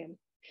for him.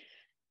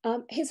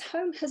 His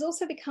home has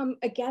also become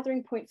a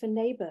gathering point for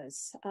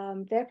neighbours.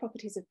 Their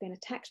properties have been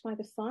attacked by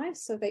the fire,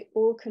 so they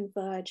all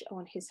converge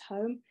on his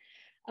home.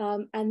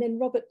 And then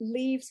Robert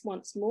leaves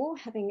once more,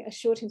 having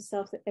assured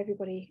himself that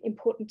everybody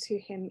important to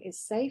him is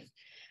safe,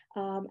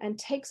 and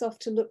takes off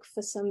to look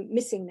for some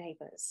missing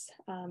neighbours.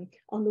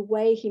 On the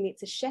way, he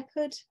meets a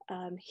shepherd.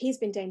 He's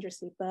been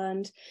dangerously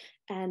burned,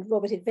 and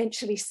Robert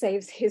eventually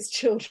saves his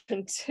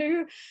children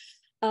too.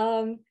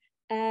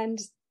 And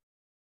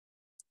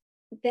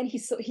then he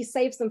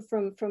saves them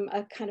from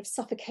a kind of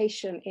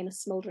suffocation in a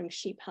smouldering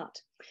sheep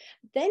hut.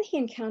 Then he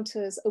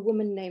encounters a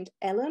woman named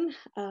Ellen.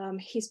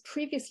 He's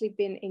previously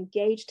been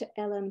engaged to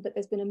Ellen, but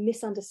there's been a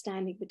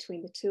misunderstanding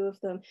between the two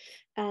of them,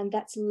 and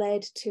that's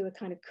led to a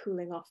kind of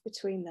cooling off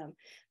between them.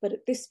 But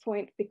at this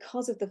point,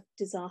 because of the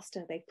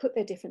disaster, they put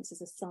their differences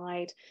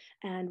aside,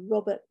 and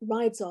Robert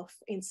rides off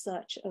in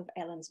search of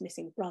Ellen's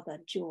missing brother,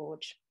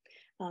 George.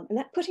 And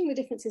that putting the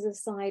differences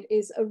aside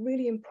is a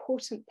really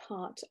important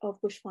part of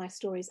bushfire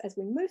stories as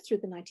we move through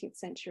the 19th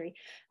century.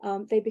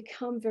 They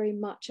become very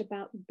much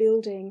about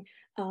building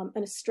an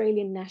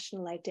Australian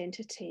national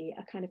identity,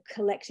 a kind of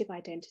collective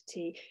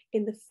identity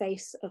in the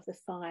face of the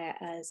fire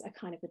as a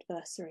kind of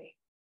adversary.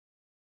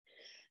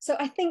 So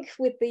I think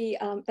with the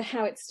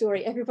Howitt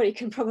story, everybody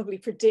can probably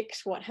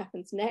predict what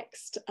happens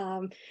next.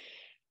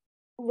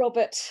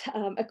 Robert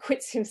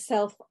acquits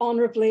himself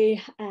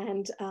honorably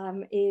and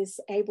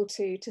is able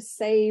to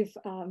save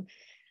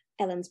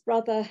Ellen's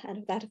brother,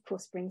 and that of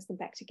course brings them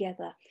back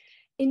together.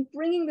 In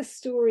bringing the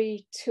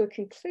story to a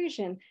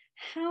conclusion,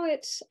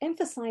 Howitt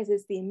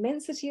emphasizes the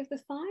immensity of the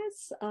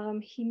fires.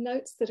 He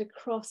notes that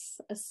across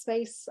a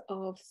space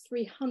of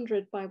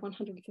 300 by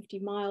 150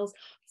 miles,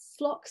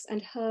 flocks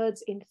and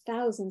herds in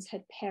thousands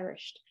had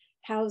perished.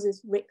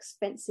 Houses, ricks,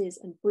 fences,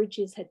 and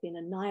bridges had been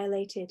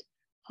annihilated.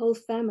 Whole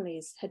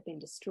families had been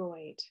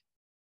destroyed.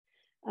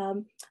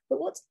 But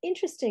what's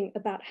interesting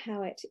about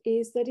Howitt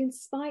is that in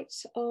spite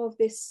of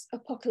this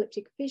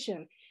apocalyptic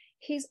vision,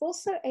 he's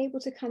also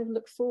able to kind of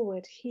look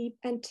forward. He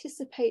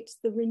anticipates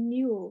the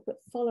renewal that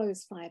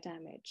follows fire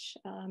damage.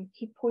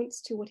 He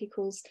points to what he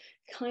calls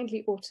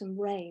kindly autumn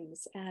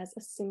rains as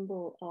a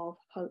symbol of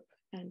hope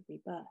and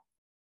rebirth.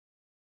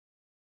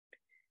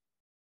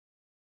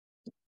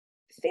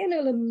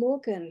 Fionnuala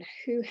Morgan,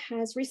 who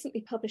has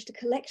recently published a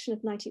collection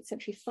of 19th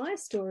century fire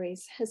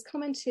stories, has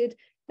commented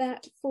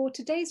that for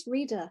today's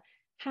reader,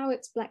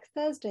 Howitt's Black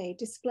Thursday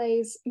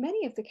displays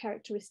many of the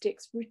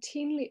characteristics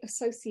routinely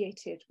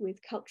associated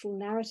with cultural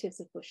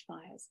narratives of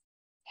bushfires: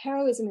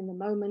 heroism in the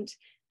moment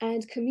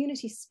and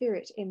community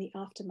spirit in the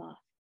aftermath,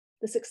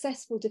 the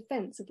successful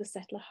defense of the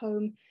settler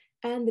home,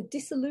 and the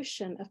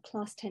dissolution of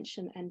class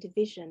tension and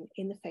division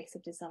in the face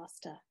of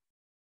disaster.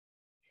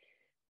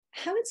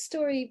 Howitt's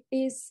story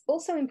is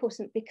also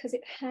important because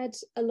it had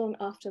a long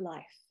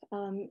afterlife.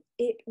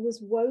 It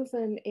was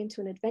woven into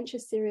an adventure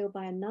serial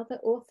by another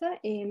author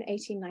in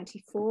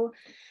 1894,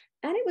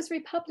 and it was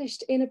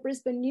republished in a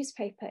Brisbane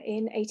newspaper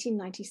in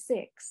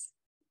 1896.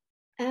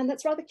 And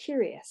that's rather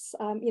curious.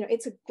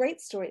 It's a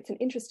great story, it's an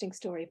interesting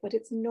story, but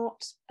it's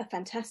not a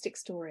fantastic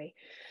story.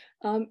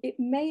 It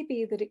may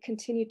be that it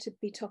continued to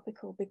be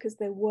topical because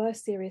there were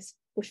serious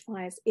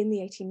bushfires in the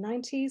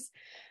 1890s,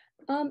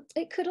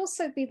 It could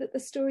also be that the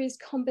story's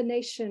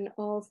combination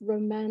of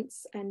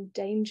romance and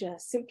danger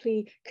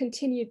simply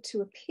continued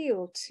to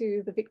appeal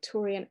to the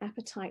Victorian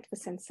appetite for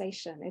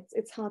sensation.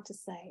 It's hard to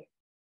say.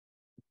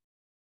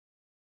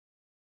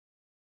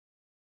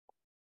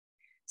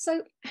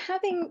 So,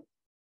 having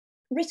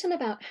written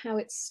about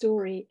Howitt's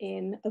story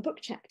in a book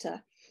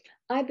chapter,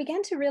 I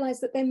began to realize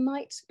that there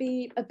might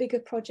be a bigger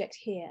project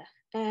here.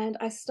 And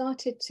I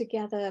started to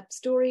gather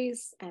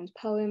stories and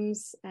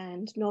poems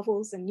and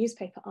novels and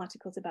newspaper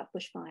articles about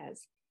bushfires.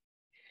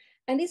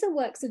 And these are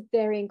works of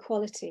varying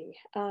quality.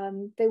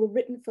 They were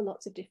written for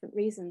lots of different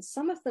reasons.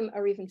 Some of them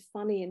are even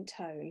funny in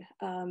tone,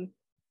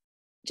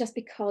 just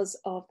because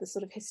of the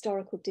sort of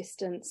historical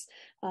distance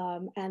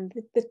and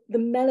the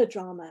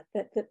melodrama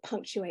that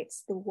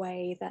punctuates the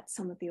way that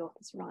some of the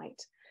authors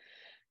write.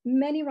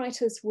 Many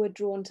writers were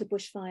drawn to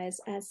bushfires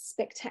as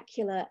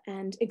spectacular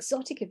and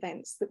exotic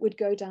events that would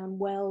go down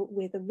well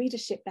with a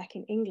readership back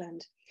in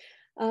England.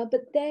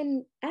 But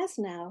then, as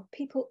now,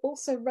 people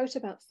also wrote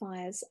about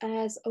fires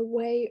as a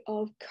way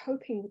of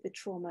coping with the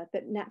trauma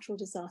that natural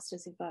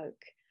disasters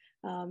evoke,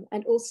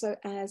 and also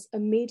as a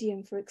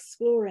medium for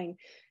exploring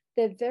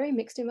their very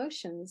mixed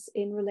emotions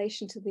in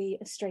relation to the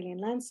Australian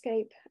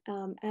landscape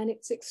and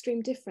its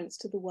extreme difference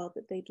to the world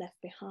that they'd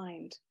left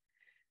behind.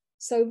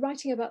 So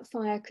writing about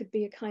fire could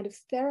be a kind of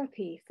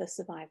therapy for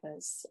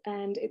survivors,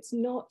 and it's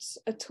not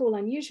at all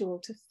unusual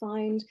to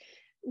find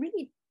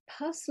really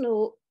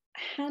personal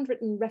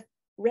handwritten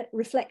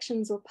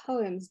reflections or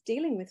poems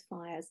dealing with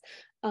fires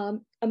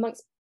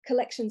amongst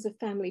collections of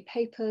family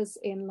papers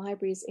in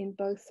libraries in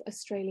both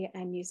Australia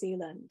and New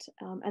Zealand.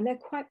 And they're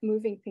quite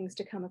moving things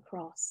to come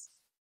across.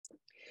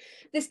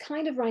 This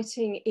kind of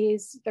writing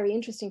is very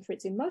interesting for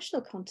its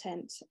emotional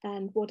content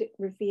and what it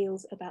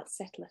reveals about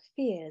settler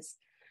fears.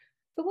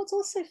 But what's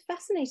also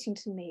fascinating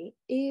to me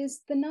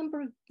is the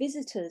number of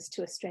visitors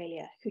to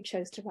Australia who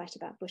chose to write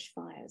about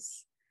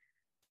bushfires.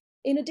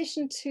 In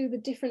addition to the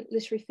different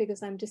literary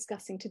figures I'm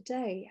discussing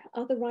today,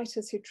 other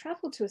writers who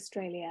travelled to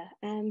Australia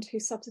and who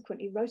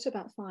subsequently wrote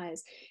about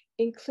fires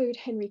include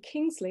Henry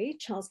Kingsley,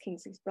 Charles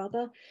Kingsley's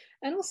brother,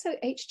 and also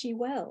H.G.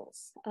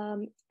 Wells.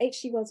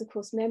 H.G. Wells, of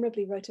course,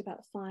 memorably wrote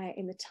about fire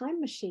in The Time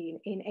Machine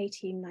in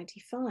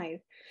 1895,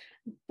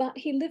 but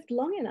he lived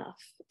long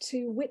enough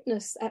to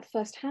witness at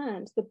first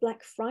hand the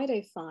Black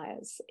Friday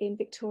fires in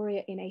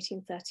Victoria in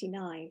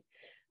 1939.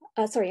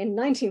 In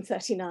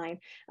 1939,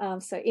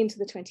 so into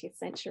the 20th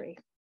century.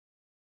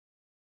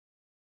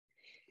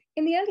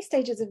 In the early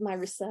stages of my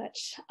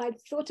research, I'd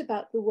thought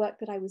about the work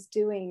that I was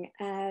doing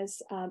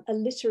as a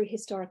literary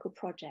historical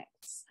project.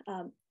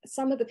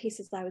 Some of the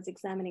pieces I was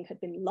examining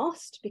had been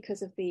lost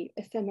because of the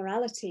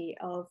ephemerality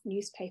of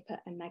newspaper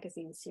and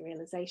magazine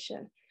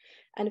serialization.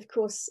 And of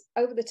course,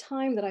 over the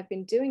time that I've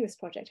been doing this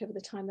project, over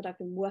the time that I've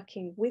been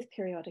working with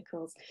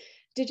periodicals,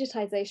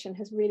 digitization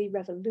has really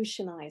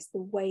revolutionized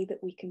the way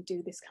that we can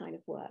do this kind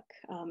of work.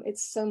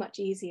 It's so much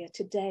easier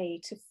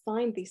today to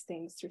find these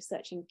things through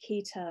searching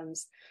key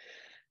terms.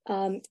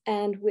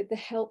 And with the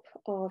help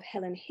of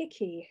Helen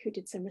Hickey, who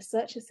did some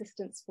research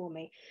assistance for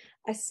me,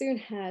 I soon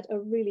had a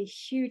really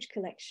huge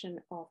collection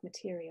of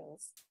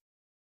materials.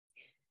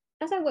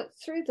 As I worked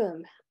through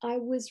them, I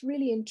was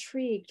really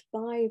intrigued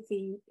by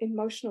the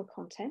emotional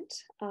content,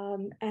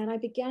 and I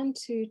began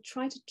to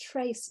try to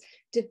trace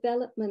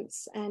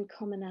developments and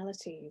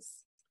commonalities.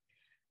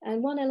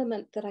 And one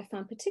element that I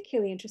found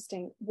particularly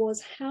interesting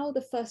was how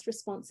the first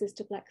responses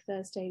to Black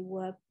Thursday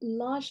were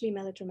largely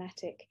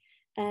melodramatic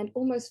and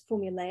almost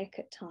formulaic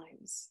at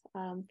times.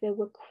 There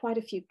were quite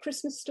a few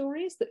Christmas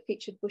stories that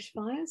featured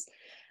bushfires,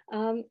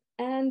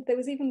 and there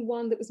was even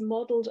one that was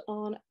modelled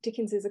on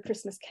Dickens's A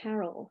Christmas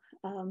Carol.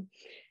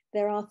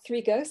 There are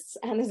 3 ghosts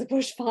and there's a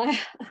bushfire.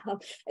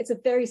 It's a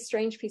very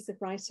strange piece of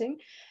writing,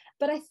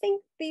 but I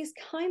think these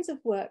kinds of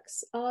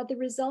works are the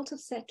result of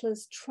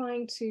settlers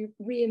trying to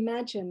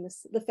reimagine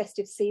the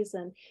festive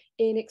season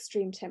in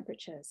extreme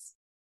temperatures.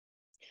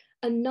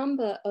 A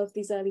number of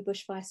these early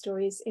bushfire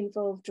stories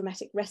involve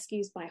dramatic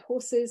rescues by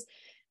horses,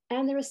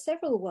 and there are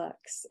several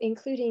works,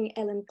 including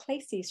Ellen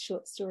Clacy's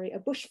short story, A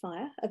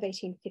Bushfire of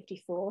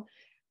 1854,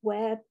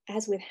 where,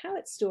 as with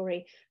Howitt's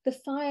story, the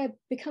fire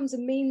becomes a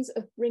means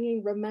of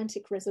bringing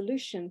romantic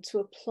resolution to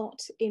a plot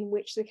in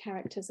which the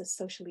characters are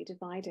socially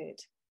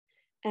divided.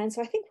 And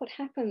so I think what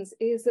happens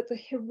is that the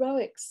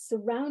heroics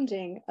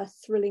surrounding a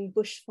thrilling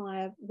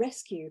bushfire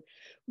rescue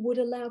would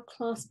allow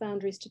class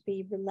boundaries to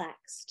be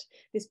relaxed.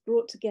 This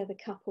brought together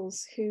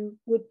couples who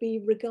would be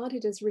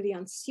regarded as really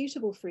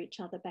unsuitable for each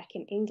other back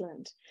in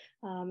England,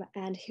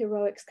 and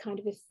heroics kind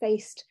of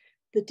effaced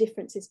the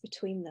differences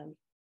between them.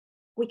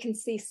 We can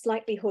see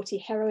slightly haughty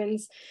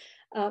heroines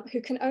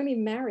who can only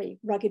marry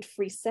rugged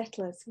free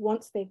settlers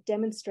once they've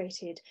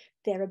demonstrated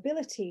their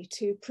ability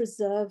to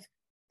preserve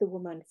the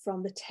woman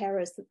from the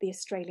terrors that the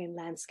Australian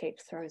landscape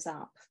throws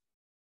up.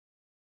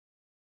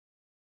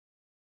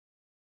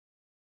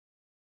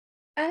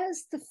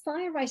 As the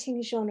fire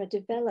writing genre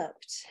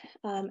developed,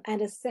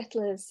 and as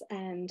settlers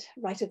and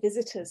writer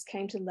visitors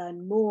came to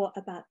learn more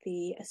about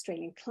the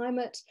Australian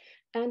climate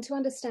and to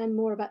understand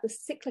more about the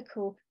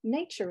cyclical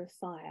nature of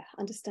fire,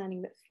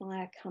 understanding that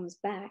fire comes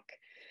back,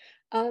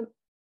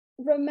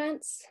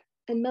 romance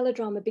and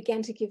melodrama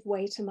began to give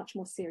way to much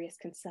more serious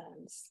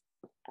concerns.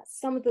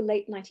 Some of the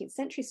late 19th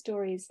century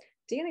stories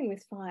dealing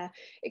with fire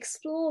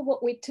explore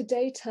what we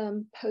today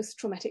term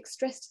post-traumatic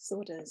stress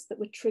disorders that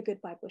were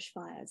triggered by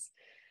bushfires.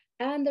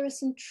 And there are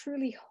some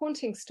truly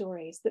haunting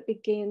stories that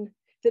begin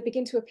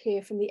to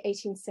appear from the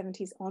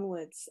 1870s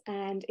onwards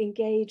and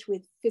engage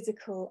with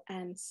physical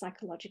and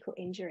psychological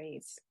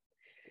injuries.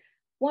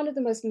 One of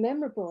the most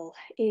memorable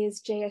is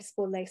J.S.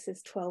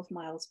 Borlase's 12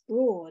 Miles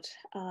Broad.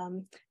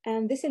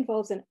 And this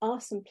involves an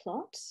arson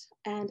plot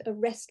and a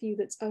rescue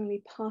that's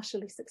only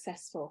partially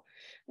successful.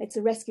 It's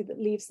a rescue that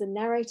leaves the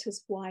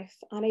narrator's wife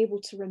unable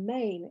to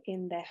remain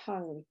in their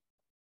home.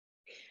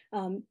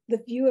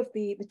 The view of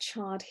the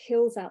charred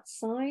hills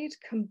outside,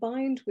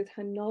 combined with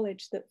her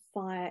knowledge that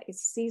fire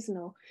is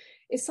seasonal,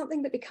 is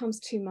something that becomes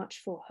too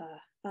much for her.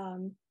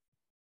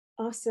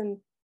 Arson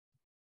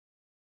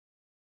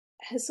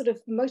has sort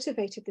of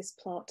motivated this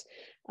plot.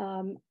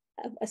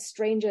 A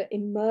stranger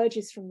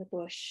emerges from the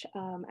bush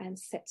and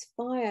sets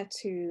fire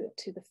to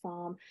the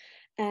farm.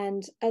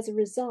 And as a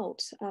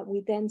result,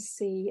 we then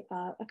see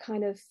a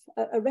kind of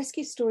a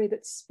rescue story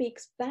that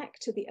speaks back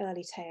to the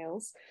early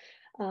tales,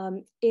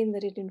 in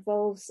that it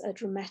involves a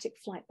dramatic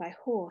flight by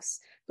horse.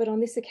 But on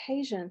this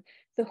occasion,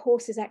 the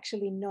horse is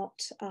actually not,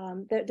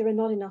 there are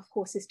not enough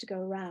horses to go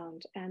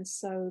around. And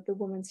so the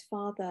woman's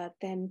father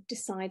then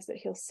decides that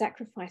he'll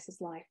sacrifice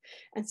his life.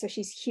 And so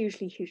she's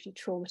hugely, hugely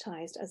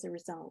traumatized as a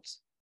result.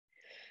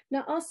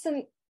 Now,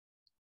 arson,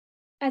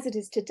 as it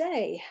is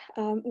today,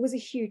 was a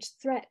huge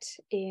threat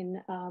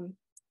in the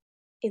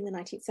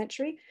 19th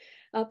century.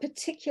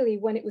 Particularly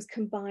when it was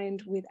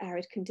combined with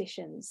arid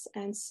conditions.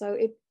 And so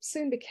it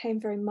soon became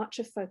very much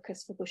a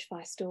focus for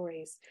bushfire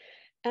stories.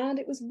 And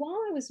it was while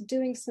I was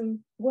doing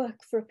some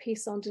work for a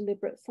piece on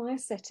deliberate fire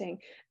setting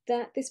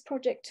that this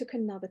project took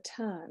another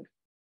turn.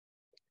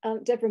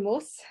 Deborah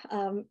Morse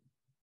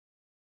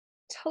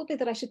told me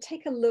that I should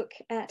take a look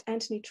at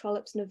Anthony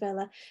Trollope's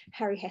novella,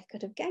 Harry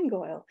Heathcote of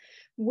Gangoil,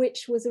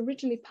 which was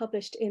originally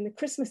published in the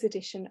Christmas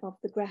edition of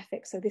the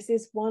Graphic. So this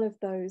is one of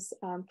those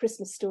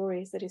Christmas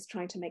stories that is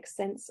trying to make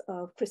sense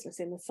of Christmas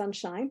in the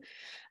sunshine.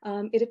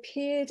 It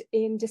appeared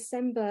in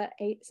December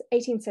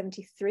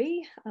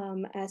 1873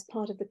 as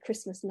part of the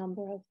Christmas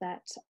number of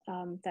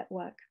that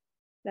work,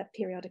 that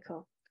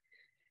periodical.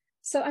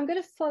 So I'm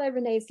going to follow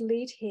Renee's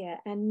lead here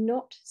and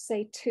not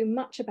say too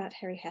much about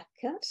Harry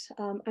Heathcote.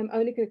 I'm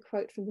only going to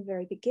quote from the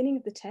very beginning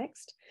of the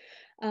text.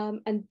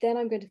 And then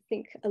I'm going to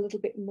think a little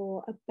bit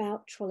more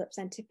about Trollope's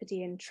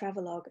Antipodean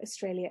travelogue,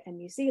 Australia and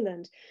New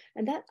Zealand.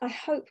 And that, I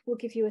hope, will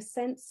give you a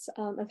sense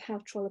of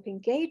how Trollope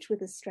engaged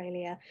with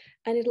Australia.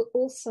 And it'll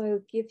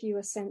also give you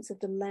a sense of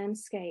the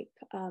landscape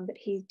that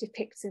he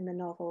depicts in the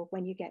novel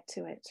when you get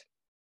to it.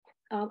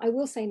 I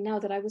will say now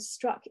that I was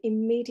struck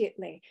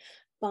immediately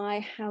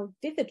by how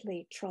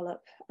vividly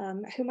Trollope,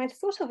 whom I'd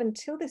thought of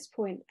until this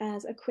point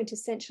as a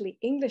quintessentially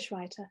English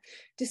writer,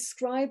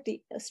 described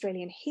the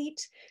Australian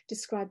heat,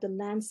 described the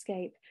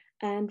landscape,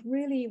 and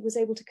really was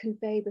able to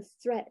convey the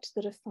threat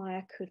that a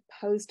fire could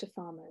pose to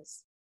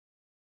farmers.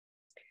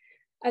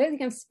 I don't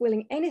think I'm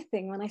spoiling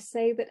anything when I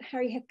say that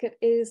Harry Heathcote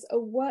is a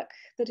work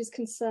that is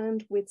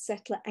concerned with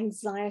settler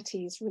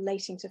anxieties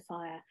relating to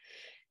fire.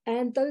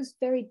 And those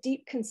very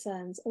deep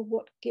concerns are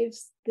what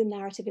gives the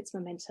narrative its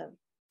momentum.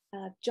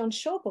 John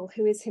Shawball,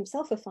 who is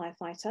himself a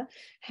firefighter,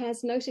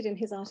 has noted in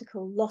his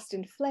article Lost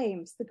in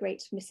Flames, the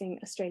great missing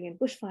Australian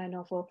bushfire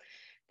novel,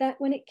 that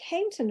when it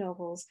came to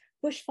novels,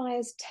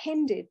 bushfires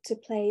tended to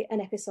play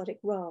an episodic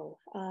role.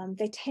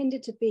 They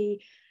tended to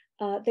be,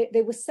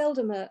 they were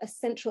seldom a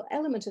central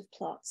element of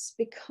plots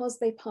because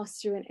they passed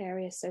through an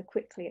area so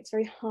quickly. It's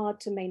very hard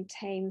to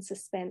maintain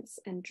suspense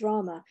and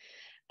drama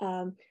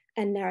and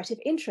narrative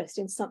interest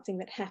in something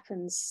that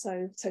happens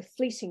so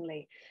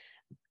fleetingly.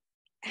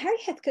 Harry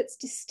Heathcote's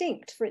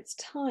distinct for its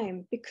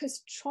time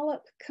because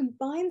Trollope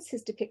combines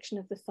his depiction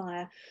of the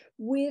fire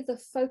with a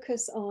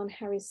focus on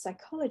Harry's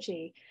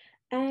psychology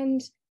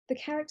and the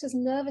character's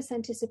nervous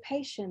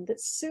anticipation that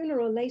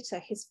sooner or later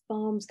his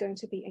farm's going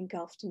to be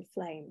engulfed in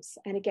flames.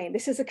 And again,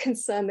 this is a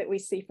concern that we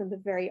see from the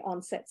very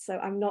onset, so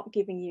I'm not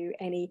giving you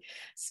any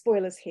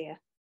spoilers here.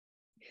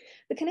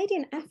 The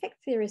Canadian affect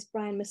theorist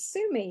Brian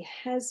Masumi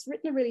has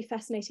written a really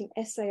fascinating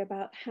essay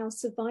about how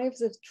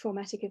survivors of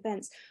traumatic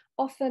events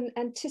often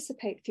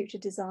anticipate future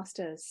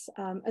disasters,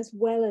 as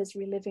well as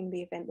reliving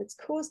the event that's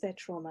caused their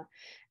trauma.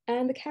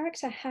 And the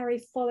character Harry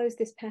follows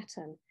this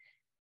pattern.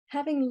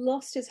 Having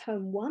lost his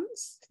home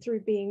once through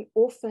being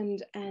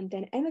orphaned and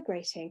then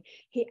emigrating,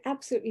 he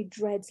absolutely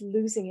dreads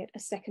losing it a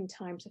second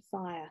time to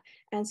fire.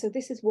 And so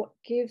this is what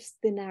gives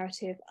the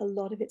narrative a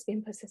lot of its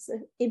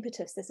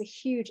impetus. There's a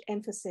huge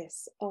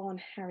emphasis on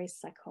Harry's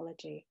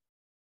psychology.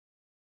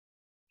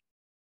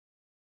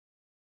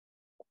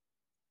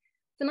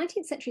 The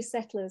 19th century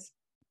settlers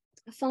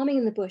farming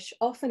in the bush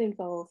often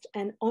involved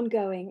an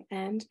ongoing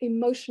and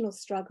emotional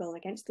struggle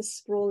against the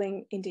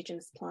sprawling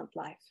indigenous plant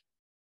life.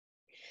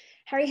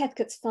 Harry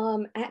Heathcote's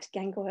farm at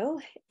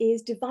Gangoil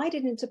is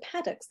divided into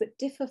paddocks that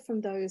differ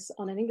from those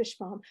on an English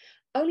farm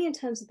only in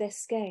terms of their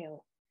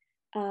scale.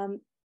 And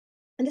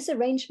this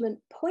arrangement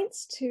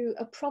points to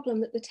a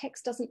problem that the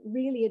text doesn't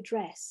really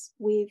address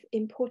with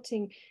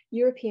importing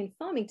European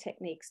farming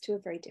techniques to a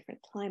very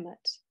different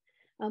climate.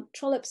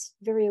 Trollope's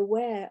very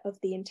aware of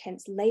the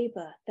intense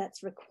labor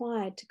that's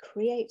required to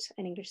create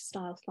an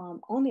English-style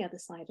farm on the other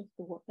side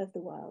of the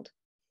world.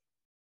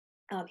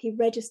 He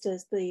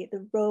registers the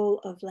role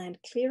of land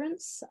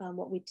clearance,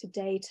 what we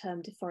today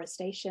term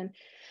deforestation,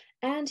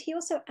 and he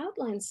also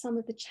outlines some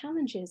of the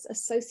challenges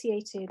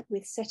associated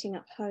with setting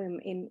up home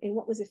in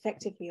what was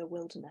effectively a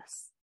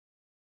wilderness.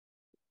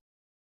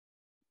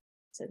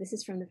 So this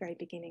is from the very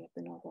beginning of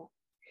the novel.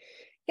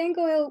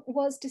 Gangoil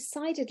was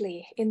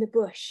decidedly in the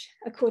bush,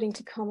 according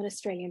to common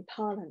Australian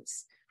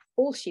parlance.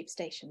 All sheep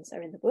stations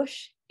are in the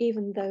bush,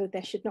 even though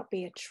there should not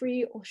be a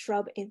tree or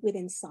shrub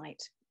within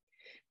sight.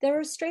 There are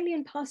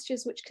Australian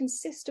pastures which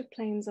consist of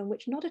plains on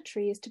which not a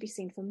tree is to be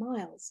seen for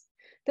miles,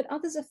 but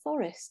others are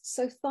forests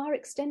so far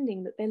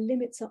extending that their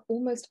limits are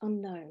almost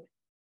unknown.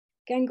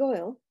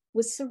 Gangoil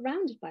was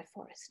surrounded by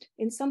forest,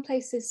 in some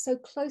places so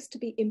close to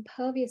be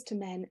impervious to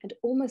men and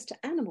almost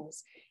to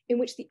animals, in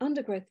which the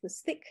undergrowth was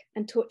thick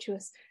and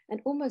tortuous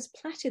and almost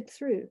plaited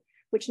through,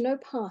 which no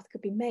path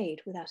could be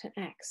made without an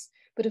axe,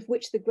 but of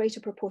which the greater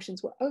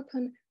proportions were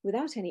open,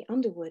 without any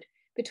underwood,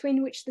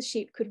 between which the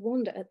sheep could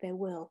wander at their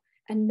will,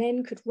 and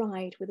men could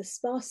ride with a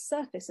sparse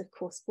surface of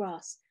coarse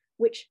grass,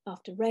 which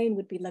after rain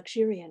would be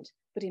luxuriant,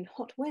 but in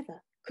hot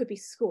weather could be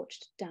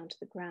scorched down to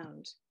the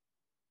ground.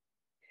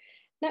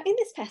 Now in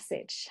this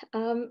passage,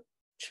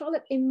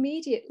 Trollope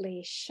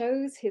immediately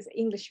shows his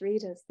English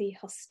readers the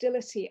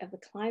hostility of the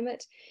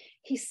climate.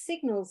 He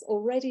signals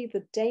already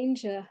the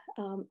danger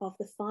of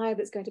the fire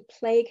that's going to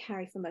plague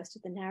Harry for most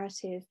of the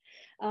narrative.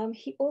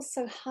 He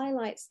also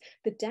highlights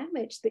the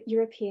damage that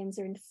Europeans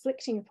are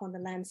inflicting upon the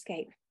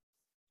landscape.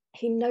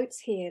 He notes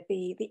here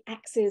the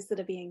axes that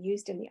are being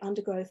used in the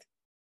undergrowth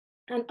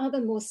and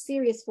other more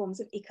serious forms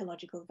of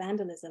ecological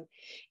vandalism,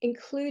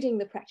 including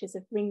the practice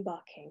of ring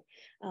barking.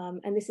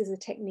 And this is a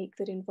technique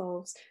that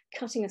involves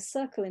cutting a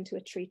circle into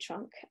a tree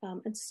trunk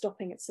and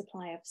stopping its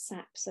supply of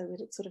sap so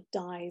that it sort of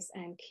dies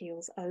and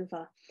keels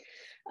over.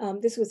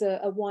 This was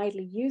a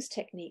widely used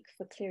technique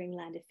for clearing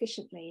land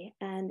efficiently,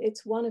 and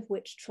it's one of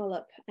which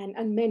Trollope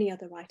and many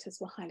other writers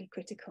were highly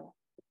critical.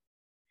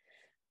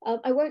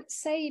 I won't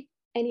say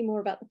any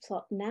more about the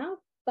plot now,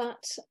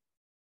 but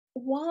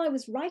while I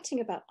was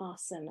writing about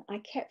arson, I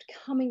kept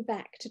coming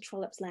back to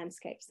Trollope's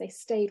landscapes. They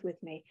stayed with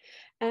me.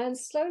 And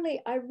slowly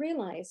I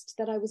realized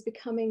that I was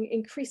becoming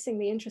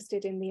increasingly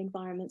interested in the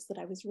environments that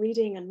I was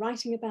reading and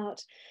writing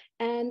about.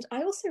 And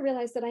I also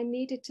realized that I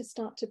needed to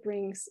start to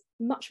bring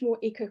much more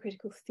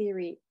eco-critical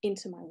theory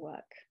into my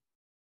work.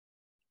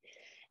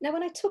 Now,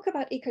 when I talk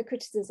about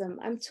eco-criticism,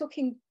 I'm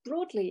talking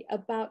broadly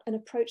about an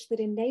approach that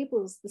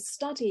enables the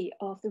study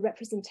of the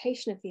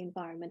representation of the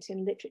environment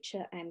in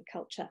literature and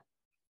culture.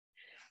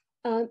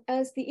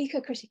 As the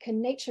eco-critic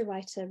and nature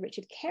writer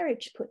Richard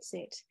Kerridge puts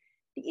it,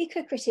 the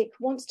eco-critic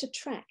wants to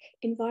track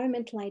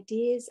environmental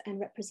ideas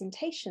and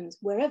representations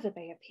wherever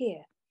they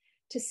appear,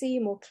 to see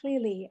more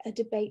clearly a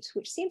debate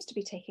which seems to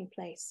be taking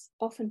place,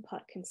 often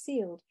part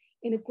concealed,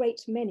 in a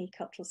great many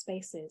cultural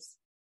spaces.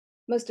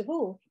 Most of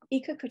all,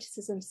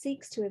 eco-criticism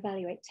seeks to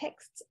evaluate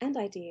texts and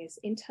ideas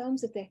in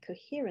terms of their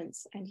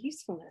coherence and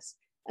usefulness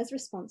as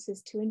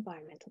responses to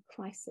environmental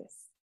crisis.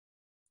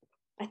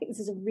 I think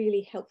this is a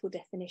really helpful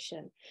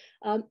definition.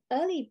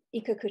 Early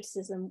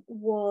eco-criticism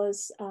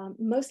was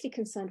mostly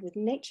concerned with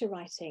nature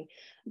writing,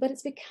 but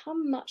it's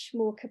become much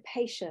more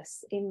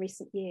capacious in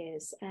recent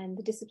years, and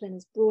the discipline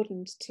has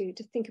broadened to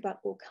think about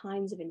all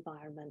kinds of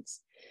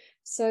environments.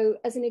 So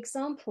as an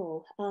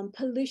example,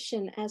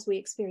 pollution as we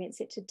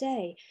experience it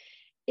today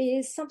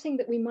is something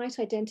that we might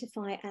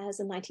identify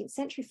as a 19th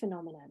century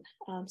phenomenon,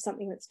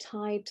 something that's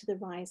tied to the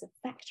rise of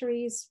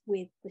factories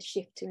with the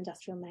shift to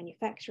industrial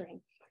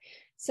manufacturing.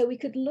 So we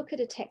could look at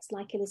a text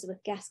like Elizabeth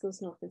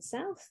Gaskell's North and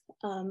South.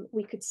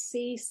 We could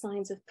see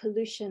signs of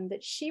pollution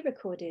that she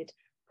recorded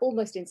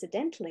almost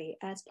incidentally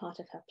as part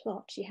of her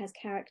plot. She has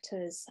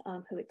characters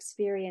who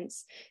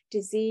experience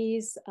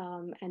disease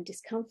and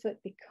discomfort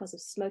because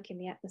of smoke in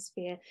the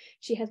atmosphere.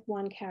 She has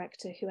one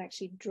character who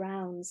actually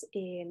drowns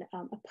in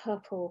a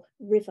purple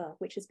river,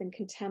 which has been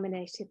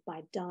contaminated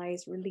by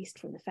dyes released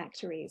from the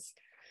factories.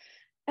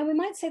 And we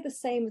might say the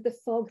same of the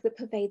fog that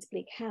pervades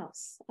Bleak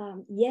House.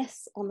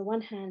 Yes, on the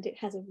one hand, it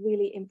has a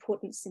really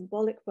important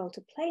symbolic role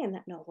to play in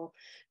that novel,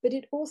 but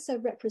it also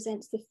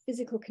represents the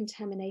physical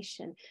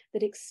contamination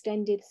that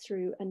extended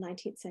through a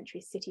 19th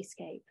century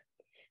cityscape.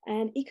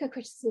 And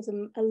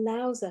eco-criticism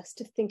allows us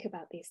to think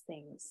about these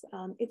things.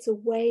 It's a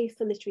way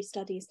for literary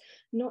studies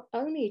not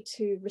only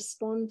to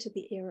respond to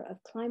the era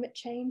of climate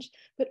change,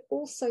 but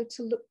also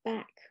to look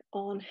back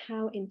on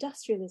how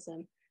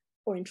industrialism,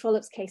 or in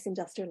Trollope's case,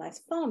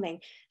 industrialized farming,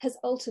 has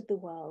altered the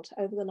world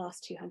over the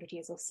last 200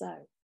 years or so.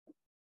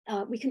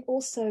 We can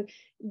also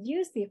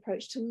use the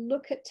approach to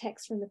look at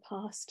texts from the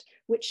past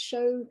which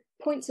show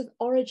points of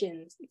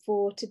origin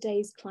for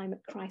today's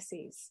climate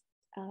crises.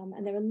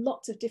 And there are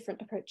lots of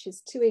different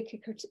approaches to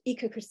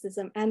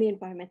eco-criticism and the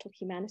environmental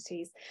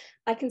humanities.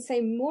 I can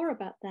say more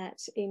about that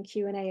in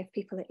Q&A if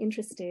people are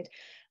interested,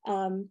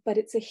 but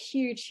it's a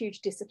huge, huge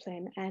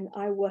discipline, and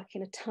I work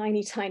in a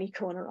tiny, tiny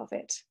corner of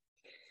it.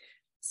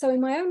 So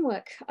in my own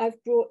work,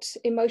 I've brought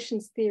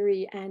emotions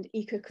theory and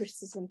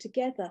eco-criticism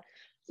together,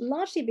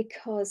 largely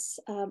because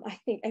I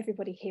think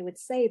everybody here would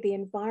say the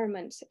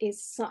environment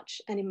is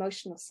such an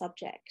emotional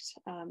subject.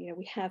 You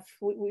know,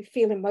 we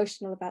feel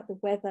emotional about the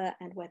weather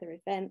and weather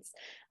events.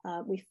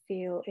 We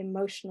feel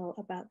emotional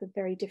about the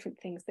very different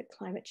things that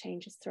climate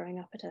change is throwing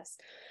up at us.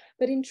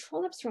 But in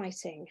Trollope's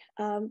writing,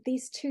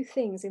 these two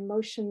things,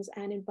 emotions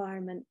and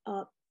environment,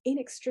 are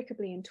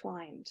inextricably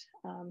entwined.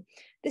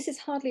 This is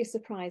hardly a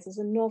surprise. As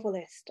a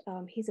novelist,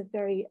 he's a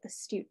very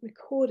astute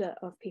recorder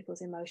of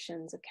people's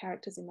emotions, of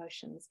characters'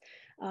 emotions.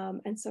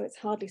 And so it's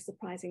hardly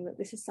surprising that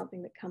this is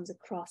something that comes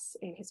across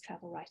in his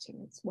travel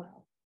writing as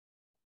well.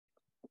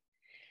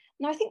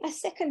 Now, I think my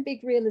second big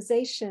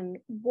realization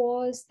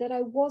was that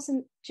I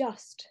wasn't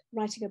just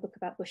writing a book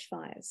about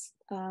bushfires.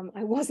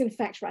 I was, in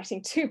fact,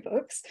 writing two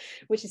books,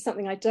 which is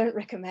something I don't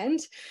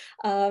recommend.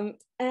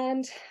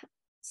 And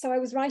so I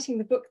was writing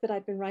the book that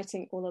I'd been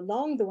writing all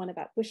along, the one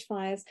about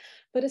bushfires,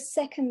 but a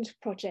second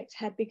project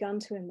had begun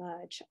to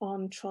emerge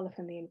on Trollope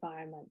and the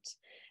environment.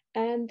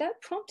 And that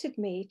prompted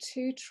me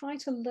to try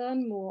to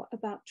learn more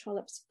about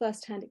Trollope's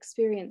firsthand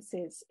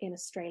experiences in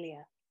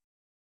Australia.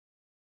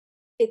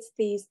 It's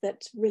these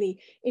that really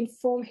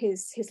inform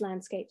his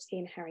landscapes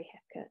in Harry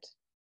Heathcote.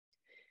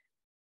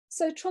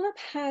 So Trollope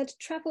had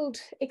travelled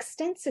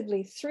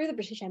extensively through the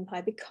British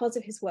Empire because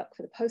of his work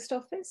for the Post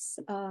Office.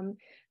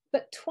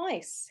 But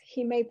twice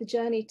he made the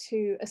journey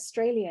to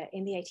Australia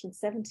in the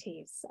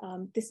 1870s,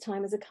 this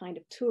time as a kind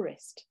of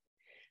tourist.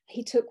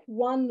 He took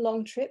one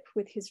long trip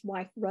with his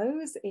wife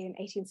Rose in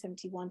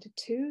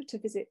 1871-2 to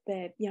visit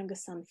their younger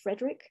son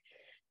Frederick,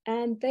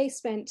 and they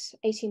spent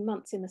 18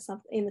 months in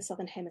the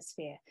Southern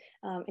Hemisphere.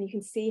 And you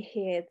can see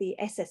here the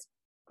SS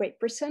Great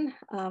Britain,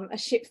 a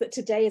ship that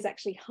today is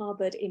actually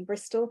harboured in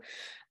Bristol.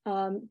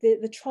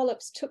 The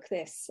Trollopes took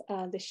this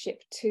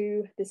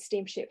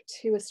steamship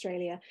to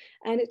Australia,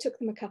 and it took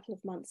them a couple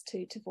of months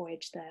to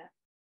voyage there.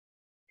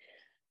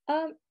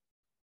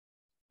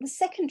 The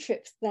second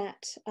trip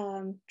that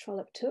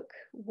Trollope took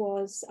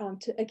was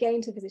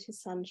to visit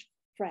his son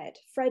Fred.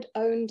 Fred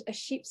owned a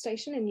sheep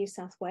station in New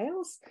South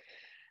Wales.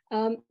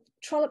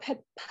 Trollope had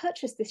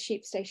purchased this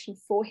sheep station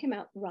for him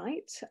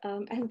outright,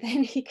 and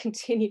then he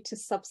continued to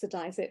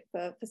subsidise it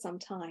for some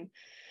time.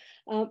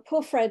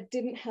 Poor Fred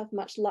didn't have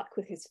much luck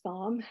with his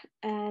farm,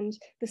 and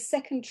the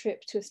second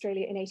trip to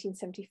Australia in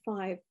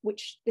 1875,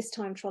 which this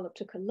time Trollope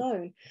took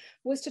alone,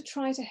 was to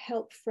try to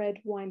help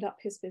Fred wind up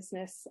his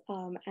business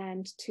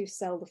and to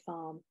sell the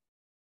farm.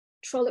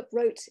 Trollope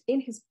wrote in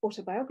his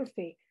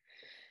autobiography,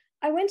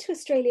 "I went to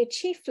Australia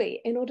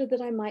chiefly in order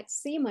that I might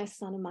see my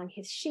son among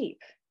his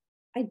sheep.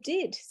 I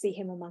did see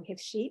him among his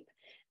sheep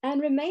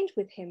and remained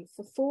with him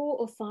for 4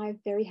 or 5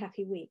 very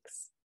happy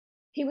weeks.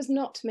 He was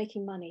not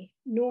making money,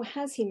 nor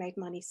has he made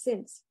money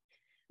since.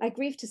 I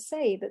grieve to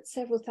say that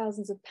several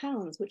thousands of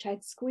pounds which I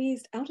had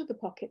squeezed out of the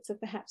pockets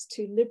of perhaps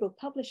 2 liberal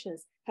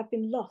publishers have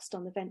been lost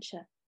on the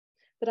venture.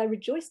 But I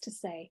rejoice to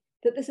say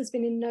that this has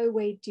been in no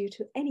way due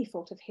to any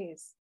fault of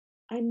his.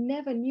 I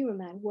never knew a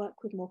man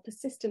work with more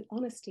persistent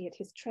honesty at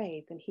his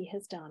trade than he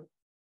has done."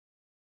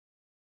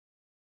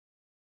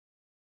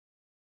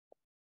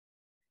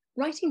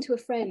 Writing to a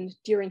friend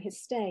during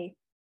his stay,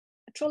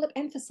 Trollope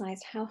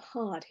emphasised how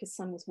hard his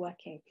son was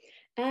working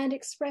and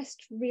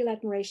expressed real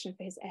admiration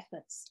for his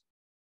efforts.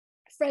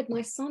 "Fred,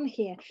 my son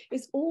here,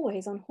 is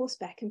always on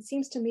horseback and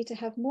seems to me to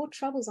have more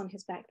troubles on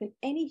his back than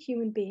any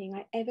human being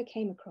I ever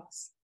came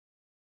across."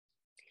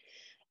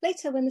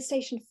 Later, when the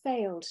station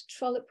failed,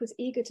 Trollope was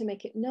eager to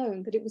make it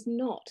known that it was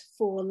not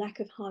for lack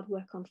of hard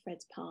work on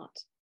Fred's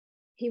part.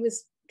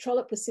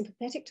 Trollope was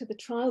sympathetic to the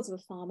trials of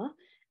a farmer,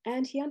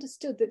 and he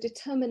understood that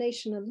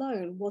determination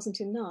alone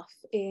wasn't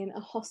enough in a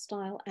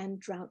hostile and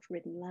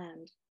drought-ridden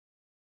land.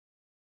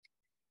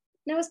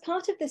 Now, as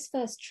part of this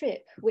first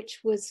trip,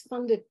 which was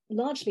funded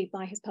largely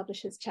by his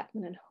publishers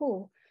Chapman and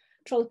Hall,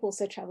 Trollope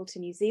also travelled to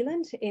New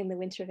Zealand in the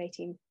winter of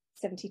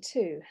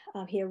 1872.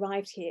 He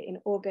arrived here in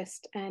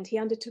August, and he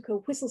undertook a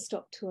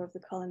whistle-stop tour of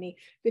the colony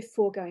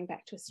before going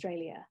back to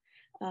Australia.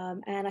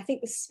 And I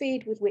think the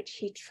speed with which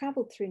he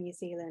travelled through New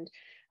Zealand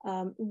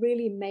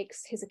really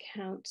makes his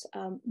account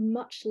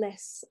much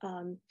less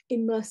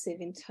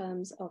immersive in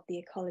terms of the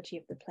ecology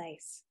of the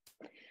place.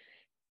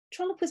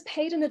 Trollope was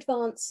paid an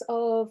advance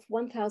of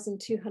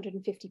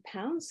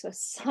 £1,250, so a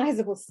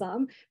sizable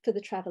sum, for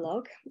the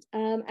travelogue,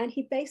 and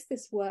he based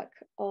this work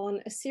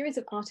on a series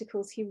of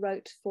articles he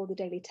wrote for the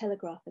Daily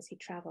Telegraph as he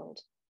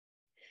travelled.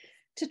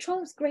 To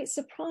Trollope's great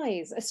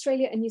surprise,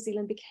 Australia and New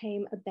Zealand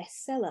became a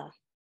bestseller.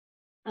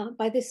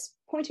 By this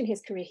point in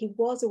his career, he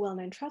was a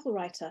well-known travel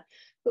writer,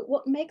 but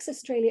what makes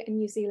Australia and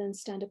New Zealand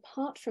stand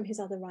apart from his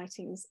other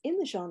writings in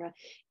the genre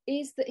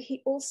is that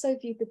he also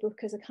viewed the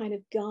book as a kind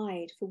of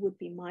guide for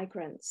would-be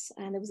migrants,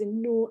 and there was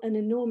an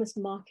enormous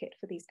market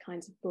for these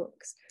kinds of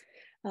books.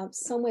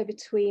 Somewhere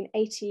between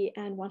 80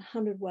 and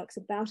 100 works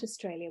about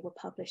Australia were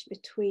published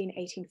between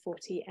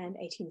 1840 and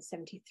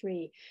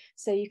 1873.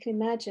 So you can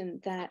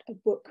imagine that a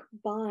book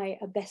by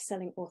a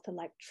best-selling author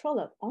like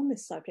Trollope on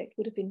this subject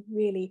would have been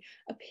really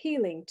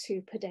appealing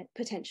to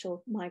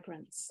potential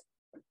migrants.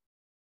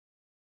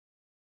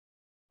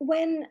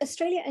 When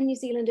Australia and New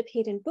Zealand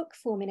appeared in book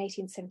form in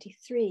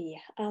 1873,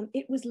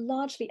 it was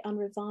largely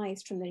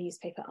unrevised from the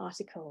newspaper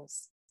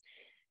articles.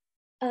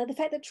 The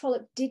fact that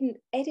Trollope didn't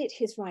edit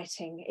his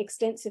writing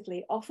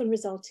extensively often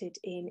resulted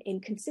in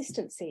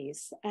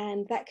inconsistencies,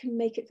 and that can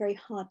make it very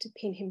hard to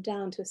pin him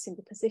down to a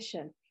single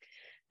position.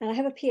 And I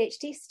have a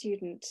PhD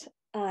student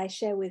I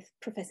share with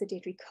Professor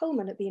Deirdre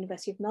Coleman at the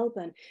University of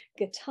Melbourne,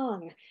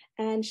 Gatang,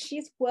 and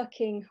she's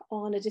working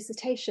on a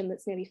dissertation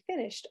that's nearly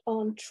finished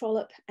on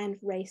Trollope and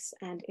race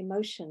and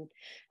emotion.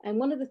 And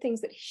one of the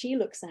things that she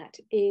looks at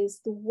is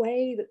the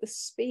way that the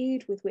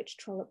speed with which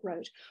Trollope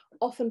wrote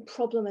often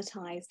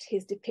problematized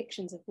his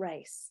depictions of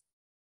race.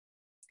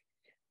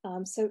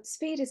 So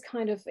speed is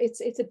kind of,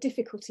 it's a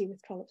difficulty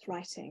with Trollope's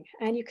writing.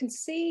 And you can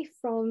see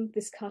from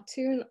this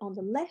cartoon on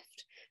the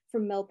left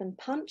from Melbourne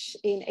Punch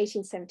in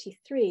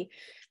 1873,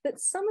 that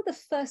some of the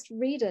first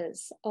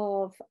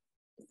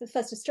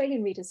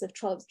Australian readers of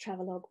Trollope's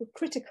travelogue were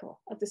critical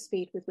of the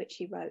speed with which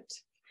he wrote.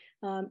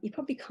 You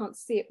probably can't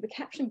see it, but the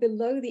caption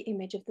below the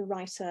image of the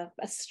writer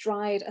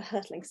astride a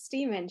hurtling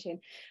steam engine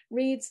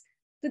reads,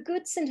 "The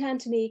good St.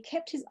 Anthony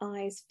kept his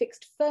eyes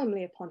fixed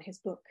firmly upon his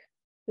book,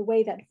 the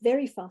way that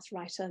very fast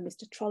writer,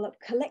 Mr. Trollope,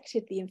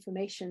 collected the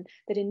information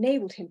that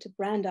enabled him to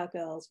brand our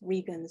girls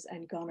Regans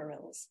and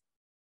Gonerills."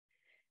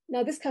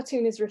 Now, this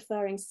cartoon is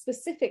referring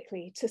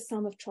specifically to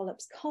some of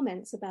Trollope's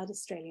comments about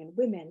Australian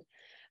women,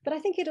 but I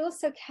think it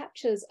also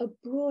captures a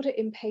broader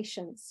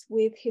impatience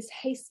with his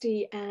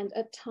hasty and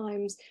at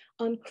times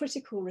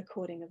uncritical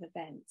recording of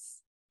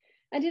events.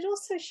 And it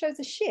also shows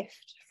a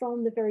shift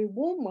from the very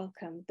warm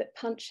welcome that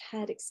Punch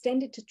had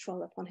extended to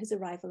Trollope on his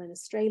arrival in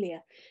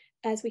Australia,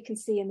 as we can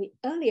see in the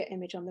earlier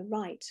image on the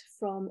right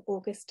from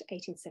August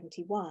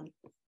 1871.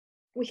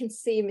 We can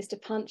see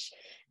Mr. Punch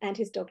and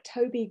his dog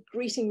Toby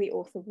greeting the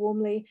author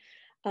warmly.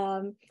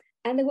 And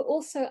there were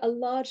also a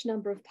large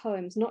number of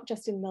poems, not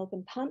just in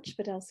Melbourne Punch,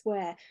 but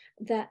elsewhere,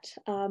 that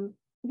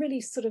really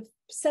sort of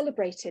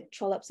celebrated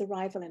Trollope's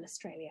arrival in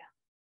Australia.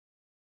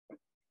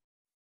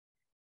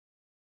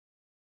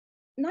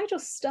 Nigel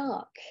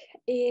Stark,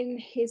 in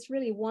his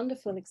really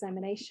wonderful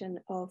examination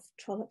of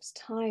Trollope's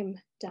time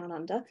down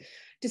under,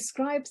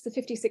 describes the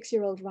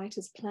 56-year-old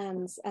writer's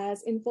plans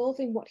as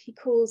involving what he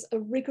calls a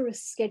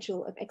rigorous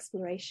schedule of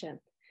exploration.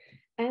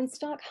 And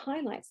Stark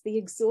highlights the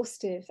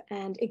exhaustive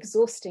and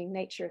exhausting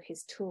nature of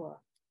his tour.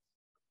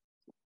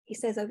 He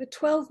says, over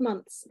 12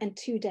 months and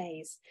 2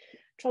 days,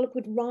 Trollope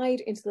would ride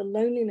into the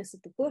loneliness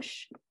of the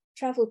bush,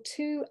 travel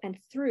to and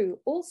through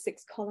all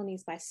 6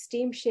 colonies by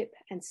steamship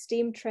and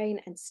steam train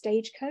and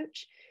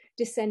stagecoach,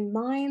 descend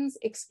mines,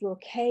 explore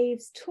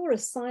caves, tour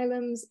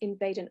asylums,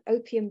 invade an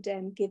opium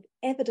den, give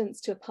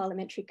evidence to a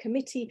parliamentary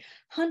committee,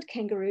 hunt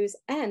kangaroos,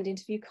 and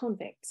interview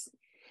convicts.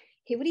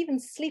 He would even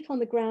sleep on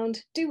the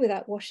ground, do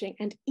without washing,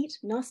 and eat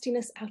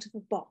nastiness out of a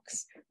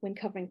box when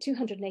covering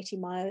 280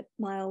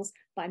 miles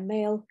by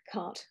mail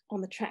cart on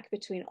the track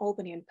between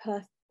Albany and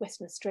Perth,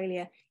 Western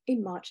Australia,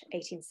 in March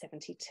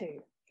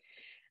 1872.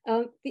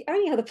 The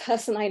only other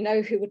person I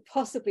know who would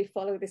possibly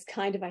follow this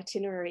kind of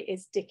itinerary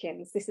is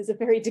Dickens. This is a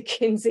very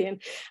Dickensian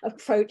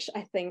approach,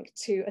 I think,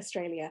 to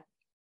Australia.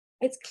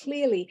 It's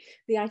clearly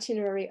the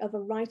itinerary of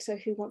a writer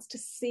who wants to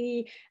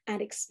see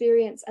and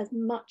experience as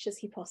much as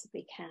he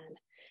possibly can.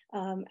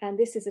 And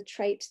this is a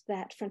trait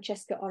that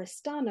Francesca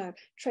Oristano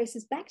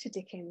traces back to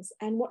Dickens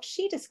and what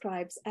she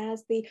describes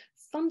as the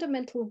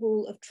fundamental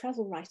rule of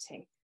travel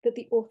writing, that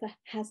the author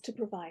has to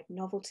provide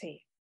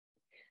novelty.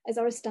 As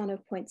Oristano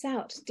points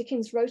out,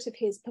 Dickens wrote of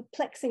his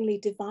perplexingly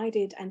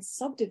divided and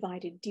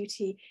subdivided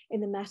duty in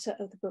the matter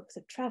of the books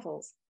of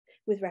travels,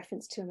 with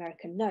reference to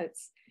American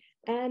Notes.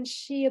 And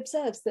she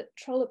observes that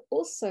Trollope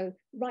also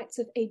writes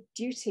of a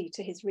duty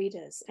to his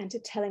readers and to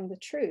telling the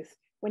truth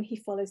when he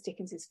follows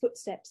Dickens's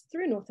footsteps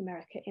through North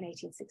America in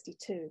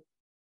 1862.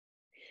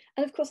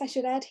 And of course, I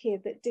should add here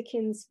that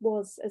Dickens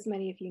was, as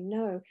many of you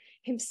know,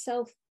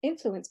 himself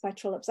influenced by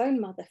Trollope's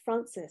own mother,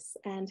 Frances,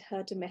 and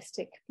her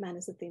Domestic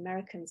Manners of the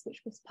Americans,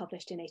 which was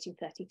published in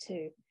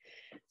 1832.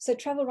 So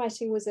travel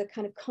writing was a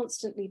kind of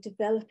constantly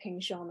developing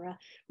genre,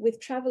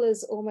 with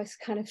travelers almost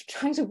kind of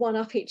trying to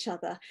one-up each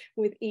other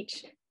with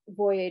each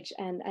voyage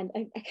and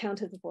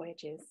account of the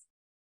voyages.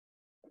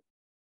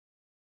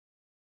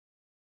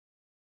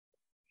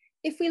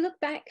 If we look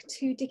back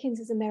to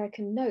Dickens's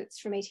American Notes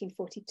from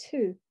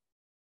 1842,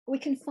 we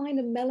can find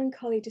a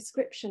melancholy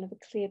description of a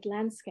cleared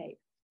landscape,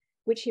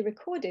 which he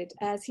recorded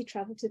as he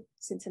traveled to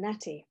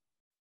Cincinnati.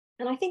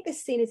 And I think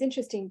this scene is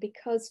interesting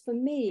because for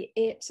me,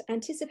 it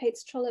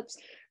anticipates Trollope's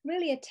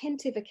really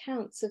attentive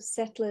accounts of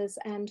settlers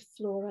and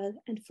flora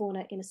and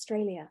fauna in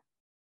Australia.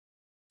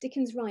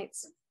 Dickens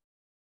writes,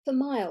 "For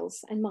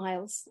miles and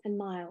miles and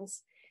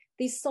miles,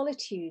 these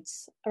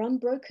solitudes are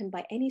unbroken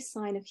by any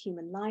sign of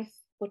human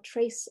life or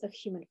trace of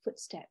human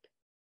footstep.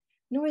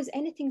 Nor is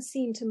anything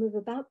seen to move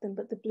about them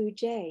but the blue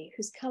jay,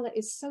 whose colour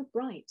is so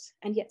bright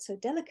and yet so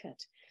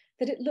delicate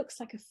that it looks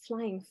like a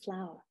flying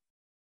flower.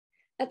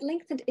 At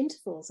lengthened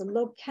intervals, a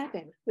log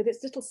cabin with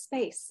its little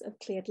space of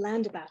cleared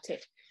land about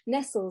it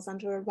nestles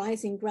under a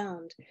rising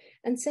ground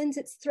and sends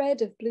its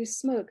thread of blue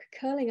smoke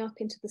curling up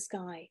into the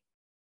sky.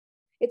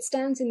 It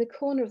stands in the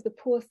corner of the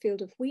poor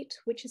field of wheat,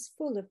 which is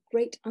full of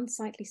great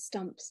unsightly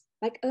stumps,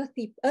 like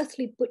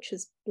earthly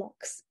butcher's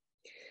blocks.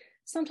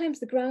 Sometimes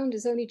the ground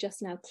is only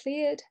just now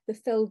cleared, the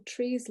felled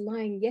trees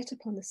lying yet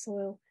upon the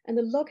soil, and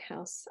the log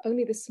house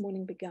only this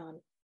morning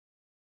begun.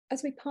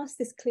 As we pass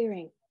this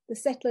clearing, the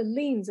settler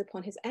leans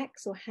upon his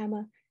axe or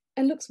hammer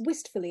and looks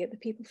wistfully at the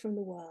people from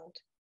the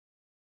world.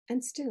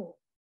 And still,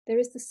 there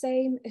is the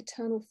same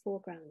eternal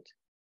foreground.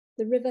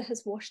 The river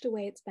has washed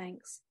away its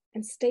banks,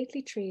 and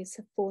stately trees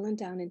have fallen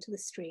down into the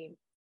stream.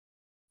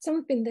 Some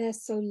have been there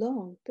so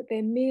long that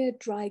they're mere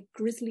dry,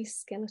 grisly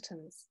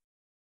skeletons.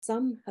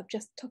 Some have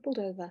just toppled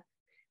over,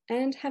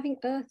 and having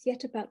earth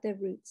yet about their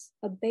roots,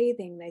 are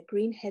bathing their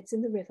green heads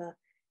in the river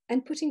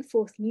and putting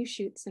forth new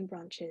shoots and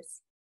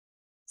branches.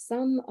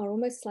 Some are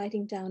almost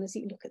sliding down as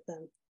you look at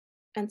them,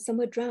 and some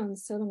were drowned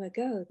so long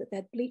ago that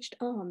their bleached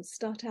arms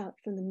start out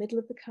from the middle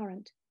of the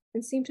current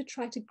and seem to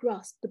try to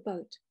grasp the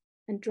boat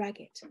and drag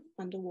it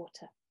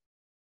underwater."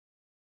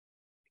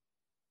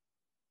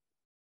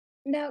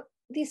 Now,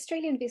 the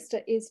Australian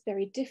vista is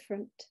very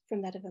different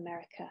from that of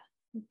America,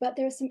 but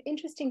there are some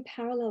interesting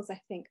parallels,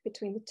 I think,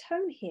 between the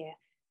tone here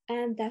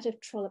and that of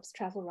Trollope's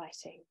travel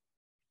writing.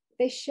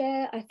 They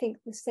share, I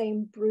think, the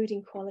same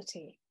brooding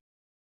quality.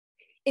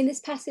 In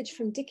this passage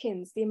from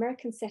Dickens, the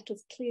American settler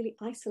is clearly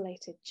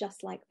isolated,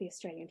 just like the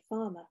Australian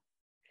farmer.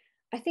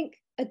 I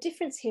think a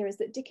difference here is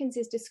that Dickens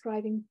is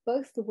describing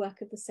both the work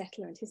of the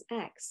settler and his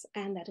axe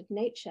and that of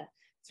nature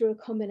through a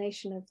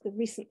combination of the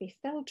recently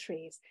felled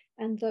trees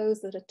and those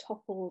that are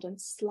toppled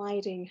and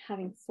sliding,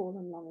 having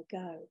fallen long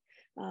ago.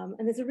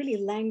 And there's a really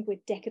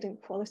languid,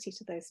 decadent quality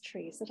to those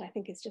trees that I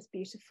think is just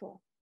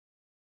beautiful.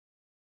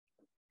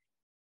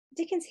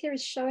 Dickens here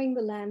is showing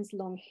the land's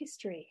long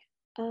history,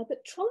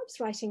 but Trollope's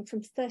writing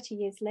from 30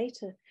 years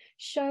later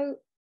show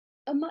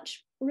a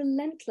much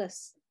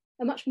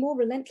more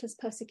relentless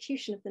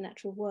persecution of the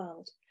natural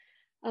world.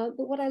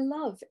 But what I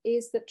love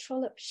is that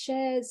Trollope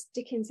shares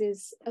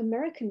Dickens's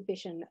American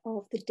vision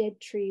of the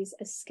dead trees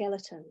as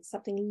skeletons,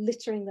 something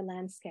littering the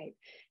landscape.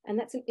 And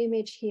that's an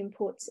image he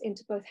imports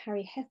into both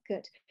Harry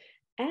Heathcote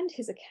and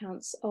his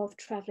accounts of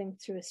traveling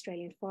through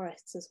Australian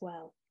forests as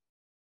well.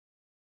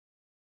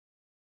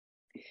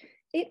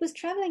 It was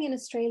traveling in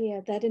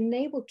Australia that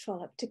enabled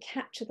Trollope to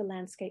capture the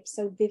landscape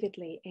so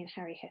vividly in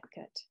Harry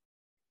Heathcote.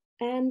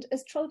 And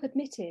as Trollope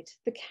admitted,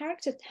 the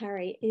character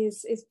Harry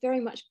is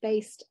very much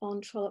based on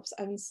Trollope's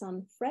own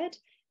son, Fred,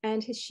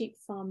 and his sheep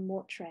farm,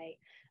 Mortray.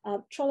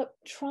 Trollope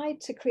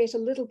tried to create a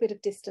little bit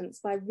of distance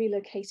by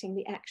relocating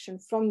the action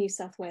from New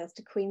South Wales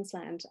to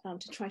Queensland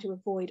to try to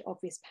avoid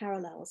obvious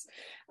parallels.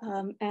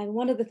 And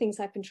one of the things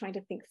I've been trying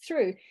to think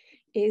through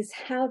is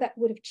how that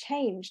would have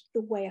changed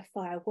the way a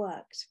fire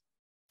worked.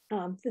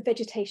 The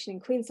vegetation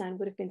in Queensland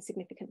would have been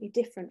significantly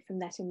different from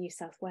that in New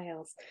South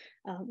Wales,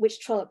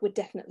 which Trollope would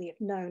definitely have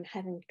known,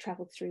 having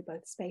travelled through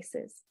both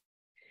spaces.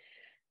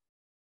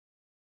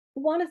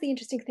 One of the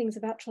interesting things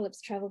about Trollope's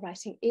travel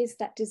writing is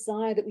that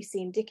desire that we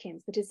see in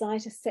Dickens, the desire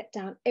to set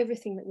down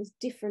everything that was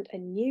different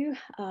and new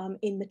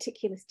in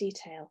meticulous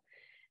detail.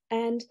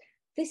 And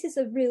this is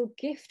a real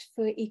gift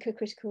for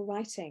eco-critical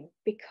writing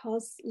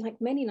because,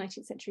 like many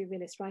 19th century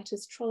realist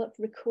writers, Trollope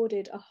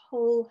recorded a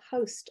whole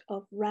host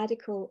of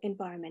radical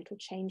environmental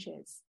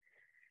changes.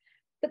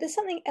 But there's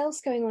something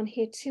else going on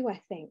here too,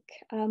 I think.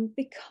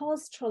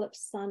 Because Trollope's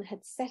son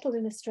had settled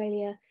in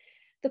Australia,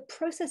 the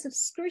process of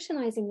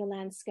scrutinizing the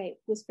landscape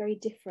was very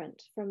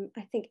different from,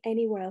 I think,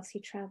 anywhere else he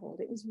traveled.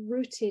 It was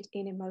rooted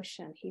in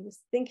emotion. He was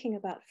thinking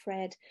about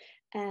Fred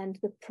and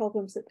the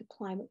problems that the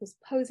climate was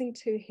posing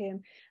to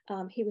him.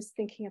 He was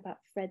thinking about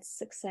Fred's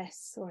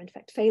success, or in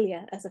fact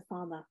failure, as a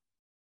farmer.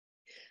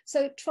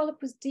 So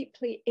Trollope was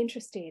deeply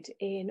interested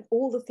in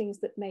all the things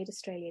that made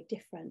Australia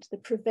different, the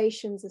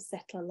privations of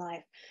settler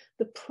life,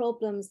 the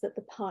problems that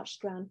the parched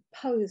ground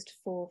posed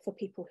for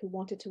people who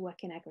wanted to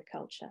work in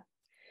agriculture.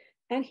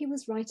 And he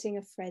was writing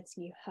of Fred's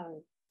new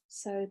home.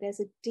 So there's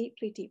a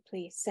deeply,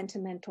 deeply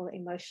sentimental,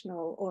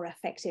 emotional, or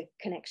affective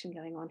connection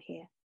going on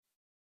here.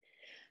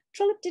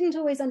 Trollope didn't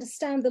always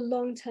understand the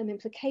long-term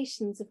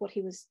implications of what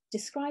he was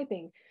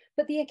describing,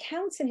 but the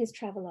accounts in his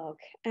travelogue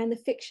and the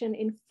fiction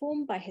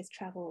informed by his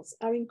travels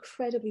are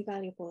incredibly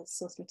valuable as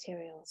source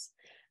materials.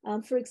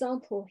 For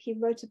example, he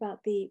wrote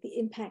about the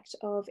impact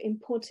of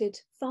imported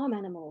farm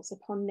animals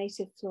upon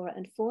native flora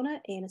and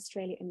fauna in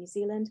Australia and New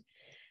Zealand.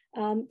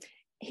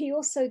 He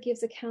also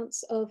gives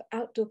accounts of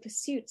outdoor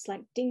pursuits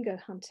like dingo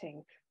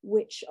hunting,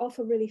 which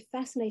offer really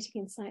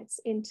fascinating insights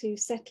into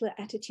settler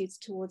attitudes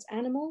towards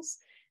animals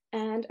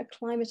and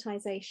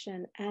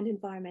acclimatization and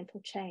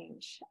environmental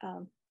change.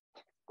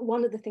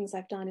 One of the things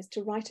I've done is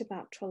to write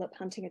about Trollope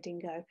hunting a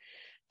dingo,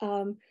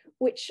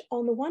 which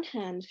on the one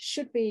hand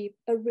should be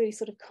a really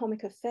sort of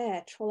comic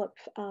affair. Trollope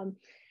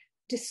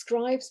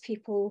describes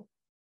people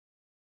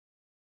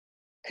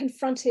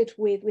confronted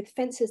with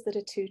fences that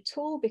are too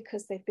tall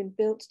because they've been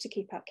built to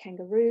keep out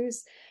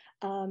kangaroos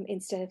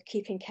instead of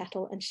keeping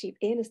cattle and sheep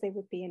in as they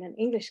would be in an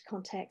English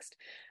context.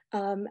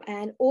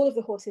 And all of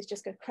the horses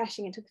just go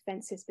crashing into the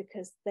fences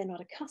because they're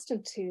not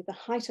accustomed to the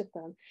height of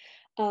them.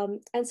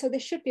 And so there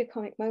should be a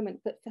comic moment,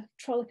 but for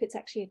Trollope, it's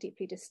actually a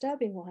deeply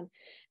disturbing one.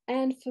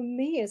 And for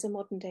me as a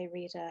modern day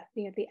reader,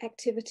 the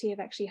activity of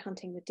actually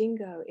hunting the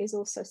dingo is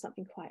also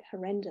something quite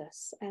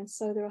horrendous. And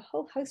so there are a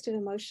whole host of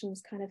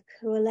emotions kind of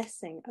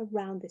coalescing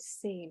around this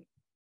scene.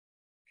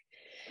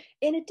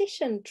 In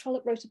addition,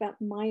 Trollope wrote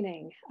about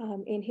mining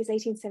in his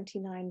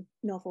 1879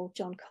 novel,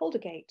 John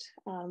Caldergate,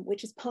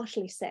 which is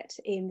partially set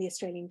in the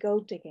Australian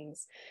gold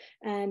diggings.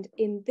 And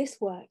in this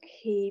work,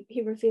 he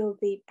revealed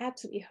the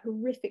absolutely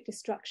horrific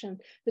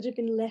destruction that had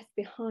been left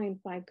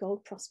behind by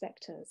gold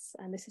prospectors.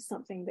 And this is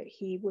something that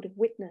he would have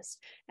witnessed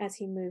as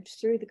he moved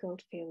through the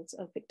goldfields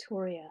of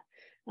Victoria.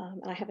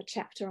 And I have a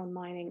chapter on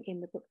mining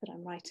in the book that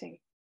I'm writing.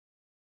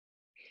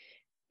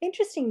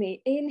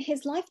 Interestingly, in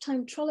his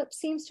lifetime, Trollope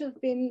seems to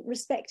have been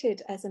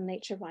respected as a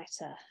nature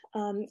writer.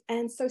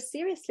 And so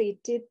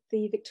seriously did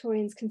the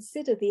Victorians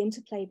consider the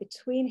interplay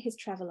between his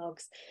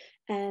travelogues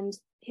and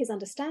his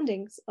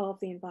understandings of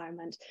the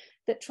environment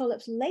that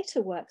Trollope's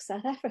later work,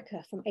 South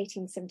Africa from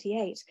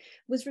 1878,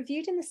 was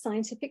reviewed in the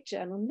scientific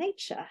journal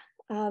Nature,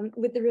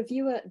 with the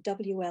reviewer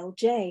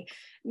W.L.J.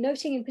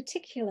 noting in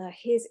particular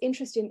his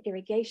interest in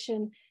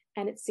irrigation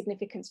and its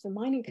significance for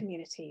mining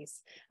communities,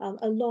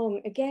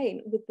 along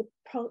again with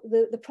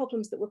the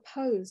problems that were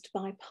posed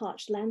by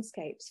parched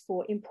landscapes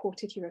for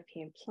imported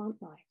European plant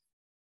life.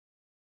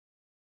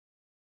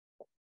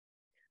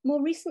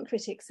 More recent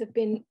critics have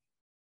been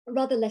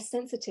rather less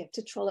sensitive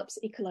to Trollope's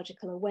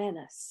ecological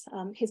awareness.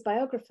 His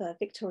biographer,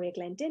 Victoria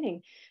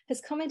Glendinning, has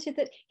commented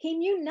that he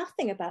knew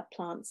nothing about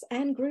plants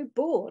and grew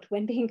bored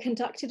when being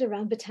conducted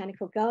around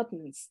botanical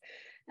gardens.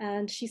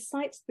 And she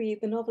cites the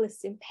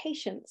novelist's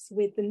impatience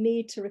with the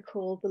need to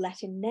recall the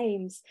Latin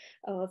names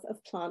of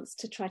plants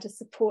to try to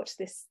support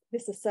this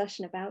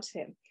assertion about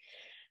him.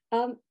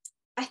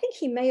 I think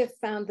he may have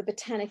found the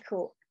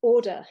botanical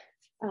order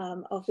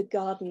of the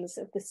gardens,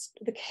 of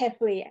the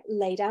carefully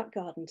laid out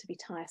garden to be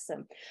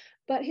tiresome.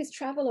 But his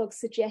travelogue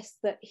suggests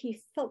that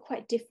he felt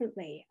quite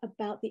differently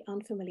about the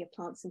unfamiliar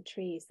plants and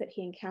trees that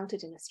he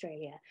encountered in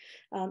Australia,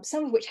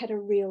 some of which had a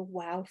real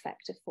wow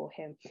factor for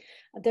him.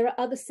 There are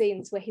other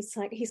scenes where he's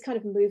kind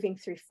of moving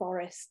through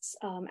forests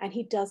and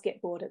he does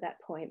get bored at that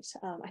point.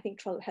 I think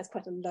Trollope has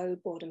quite a low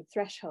boredom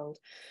threshold.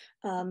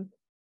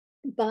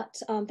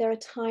 But there are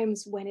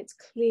times when it's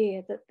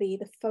clear that the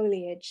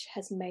foliage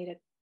has made a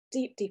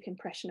deep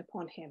impression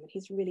upon him, and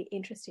he's really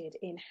interested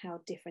in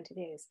how different it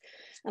is.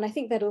 And I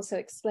think that also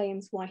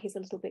explains why he's a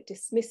little bit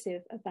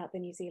dismissive about the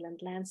New Zealand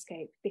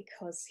landscape,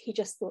 because he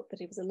just thought that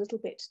it was a little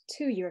bit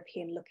too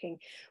European looking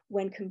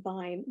when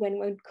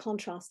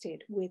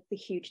contrasted with the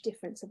huge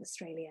difference of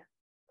Australia.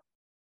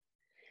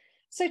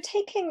 So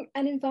taking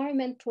an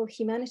environmental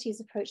humanities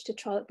approach to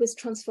Trollope was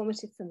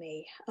transformative for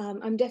me.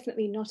 I'm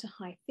definitely not a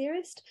high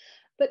theorist,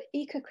 but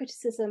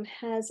eco-criticism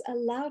has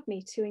allowed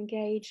me to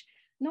engage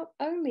not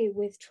only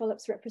with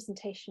Trollope's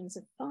representations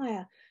of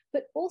fire,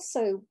 but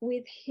also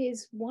with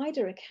his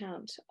wider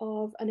account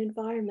of an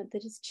environment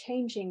that is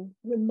changing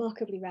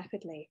remarkably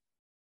rapidly.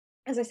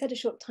 As I said a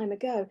short time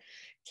ago,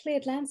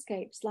 cleared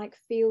landscapes like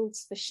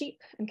fields for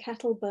sheep and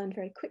cattle burn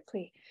very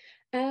quickly,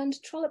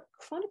 and Trollope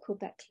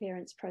chronicled that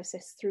clearance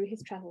process through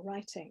his travel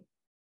writing.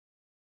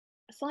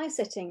 Fire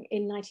setting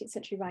in 19th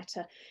century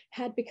writer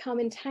had become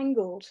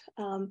entangled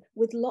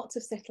with lots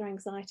of settler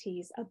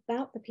anxieties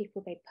about the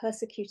people they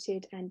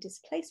persecuted and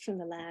displaced from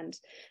the land.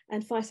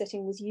 And fire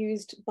setting was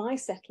used by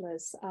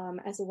settlers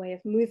as a way of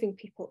moving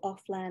people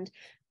off land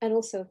and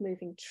also of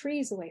moving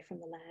trees away from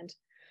the land.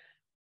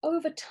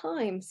 Over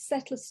time,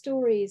 settler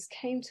stories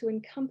came to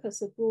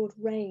encompass a broad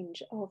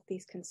range of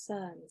these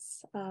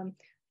concerns.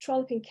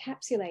 Trollope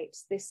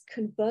encapsulates this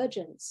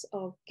convergence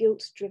of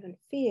guilt-driven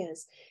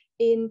fears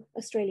in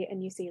Australia and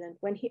New Zealand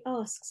when he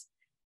asks,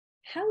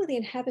 how are the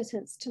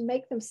inhabitants to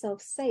make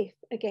themselves safe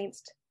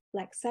against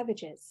black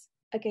savages,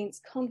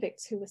 against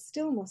convicts who were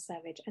still more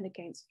savage, and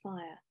against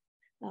fire?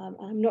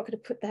 I'm not going to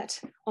put that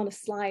on a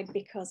slide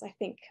because I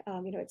think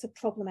it's a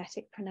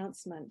problematic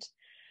pronouncement.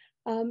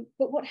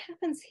 But what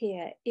happens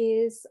here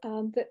is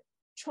that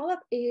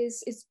Trollope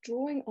is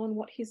drawing on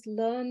what he's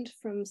learned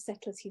from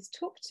settlers he's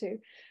talked to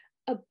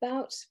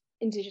about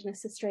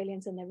Indigenous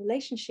Australians and their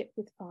relationship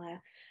with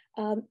fire.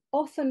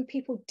 Often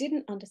people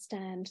didn't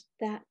understand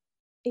that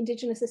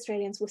Indigenous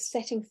Australians were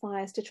setting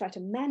fires to try to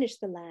manage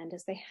the land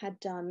as they had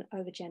done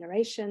over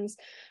generations.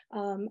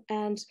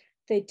 And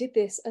they did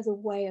this as a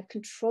way of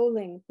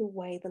controlling the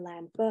way the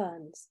land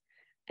burns.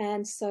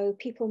 And so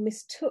people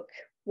mistook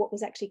what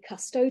was actually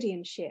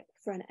custodianship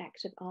for an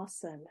act of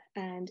arson.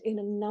 And in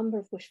a number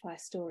of bushfire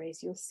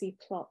stories, you'll see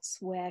plots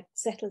where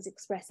settlers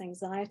express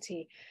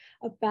anxiety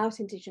about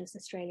Indigenous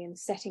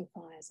Australians setting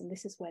fires. And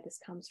this is where this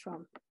comes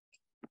from.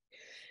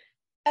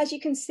 As you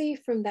can see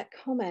from that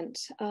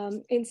comment,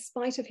 in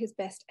spite of his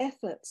best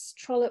efforts,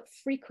 Trollope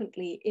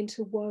frequently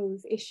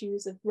interwove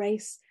issues of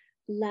race,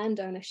 land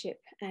ownership,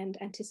 and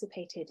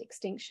anticipated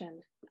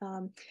extinction.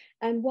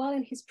 And while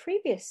in his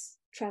previous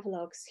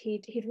travelogues,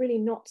 he'd really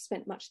not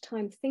spent much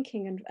time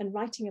thinking and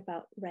writing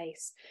about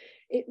race,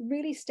 it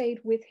really stayed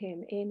with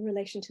him in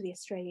relation to the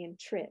Australian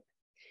trip.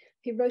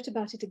 He wrote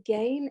about it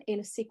again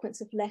in a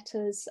sequence of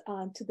letters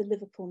to the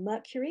Liverpool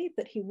Mercury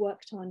that he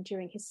worked on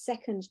during his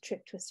second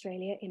trip to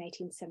Australia in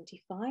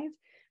 1875.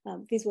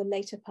 These were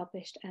later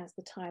published as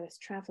The Tireless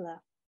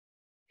Traveller.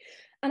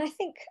 And I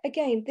think,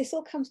 again, this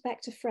all comes back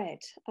to Fred.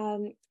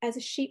 As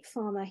a sheep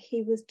farmer,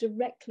 he was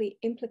directly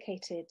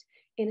implicated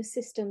in a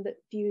system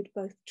that viewed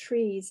both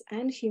trees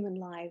and human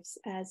lives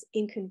as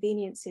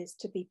inconveniences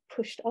to be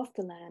pushed off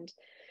the land.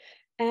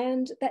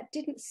 And that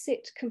didn't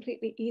sit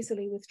completely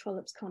easily with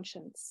Trollope's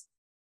conscience.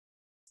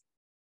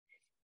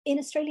 In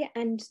Australia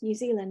and New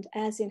Zealand,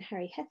 as in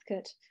Harry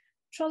Heathcote,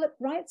 Trollope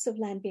writes of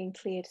land being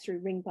cleared through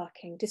ring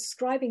barking,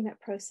 describing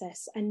that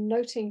process and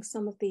noting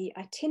some of the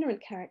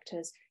itinerant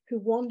characters who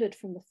wandered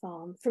from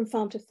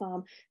farm to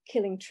farm,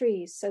 killing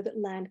trees so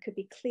that land could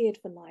be cleared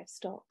for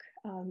livestock.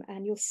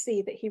 And you'll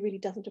see that he really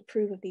doesn't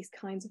approve of these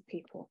kinds of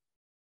people.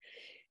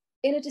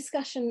 In a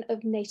discussion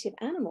of native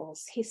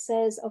animals, he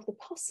says of the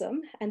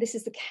possum, and this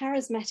is the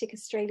charismatic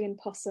Australian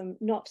possum,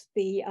 not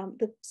the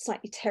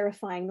slightly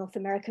terrifying North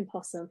American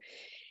possum.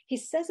 He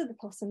says of the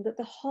possum that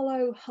the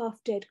hollow,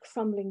 half-dead,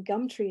 crumbling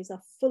gum trees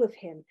are full of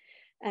him.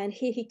 And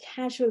here he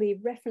casually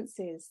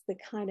references the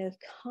kind of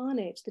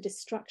carnage, the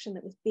destruction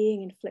that was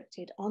being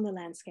inflicted on the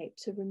landscape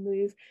to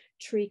remove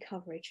tree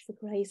coverage for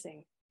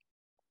grazing.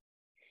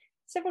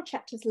 Several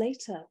chapters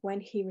later,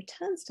 when he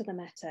returns to the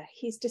matter,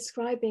 he's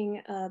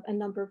describing a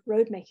number of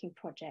road-making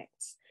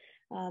projects.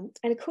 And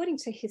according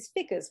to his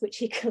figures, which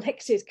he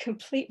collected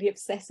completely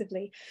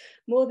obsessively,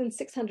 more than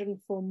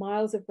 604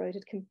 miles of road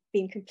had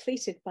been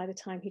completed by the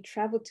time he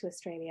traveled to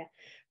Australia,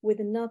 with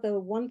another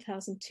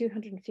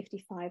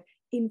 1,255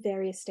 in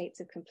various states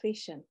of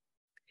completion.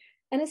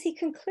 And as he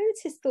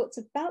concludes his thoughts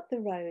about the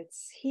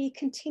roads, he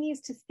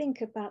continues to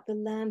think about the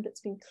land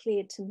that's been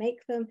cleared to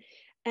make them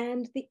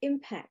and the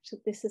impact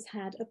that this has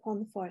had upon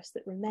the forests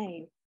that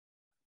remain.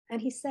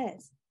 And he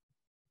says,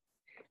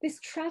 "This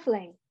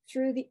travelling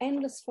through the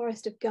endless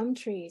forest of gum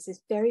trees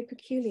is very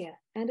peculiar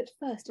and at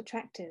first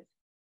attractive.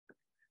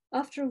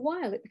 After a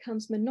while, it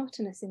becomes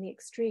monotonous in the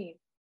extreme.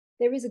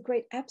 There is a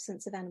great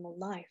absence of animal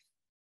life.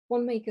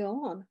 One may go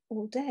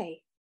all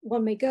day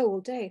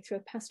through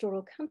a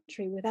pastoral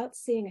country without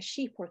seeing a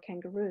sheep or a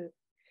kangaroo.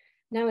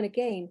 Now and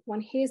again,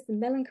 one hears the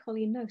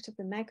melancholy note of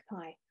the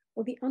magpie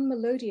or the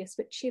unmelodious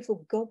but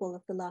cheerful gobble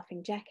of the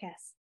laughing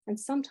jackass, and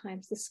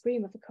sometimes the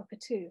scream of a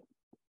cockatoo.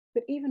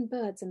 But even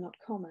birds are not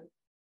common."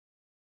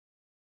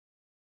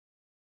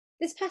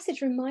 This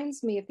passage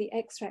reminds me of the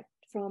extract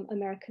from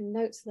American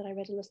Notes that I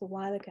read a little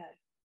while ago.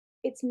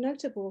 It's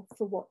notable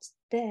for what's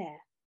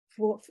there,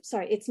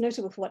 it's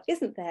notable for what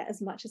isn't there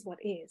as much as what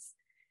is.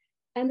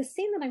 And the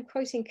scene that I'm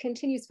quoting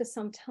continues for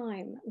some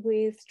time,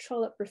 with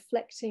Trollope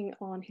reflecting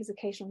on his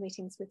occasional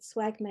meetings with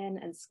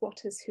swagmen and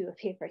squatters who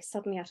appear very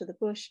suddenly out of the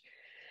bush.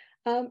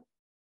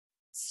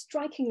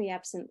 Strikingly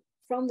absent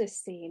from this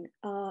scene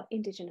are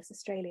Indigenous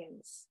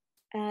Australians.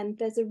 And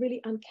there's a really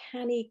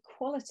uncanny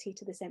quality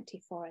to this empty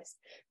forest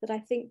that I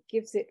think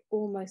gives it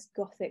almost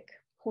Gothic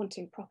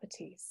haunting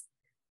properties.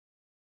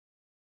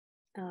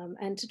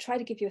 And to try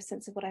to give you a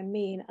sense of what I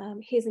mean,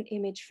 here's an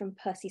image from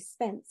Percy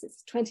Spence.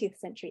 It's a 20th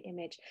century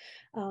image,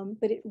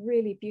 but it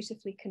really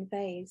beautifully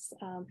conveys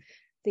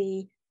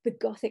the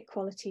Gothic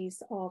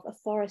qualities of a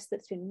forest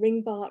that's been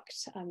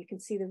ring-barked. You can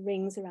see the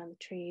rings around the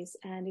trees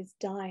and is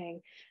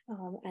dying.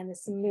 And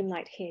there's some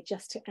moonlight here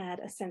just to add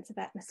a sense of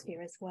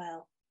atmosphere as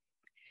well.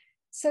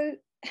 So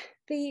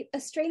the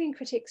Australian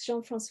critics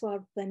Jean-Francois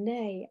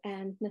Bernet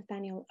and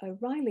Nathaniel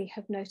O'Reilly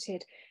have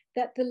noted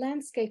that the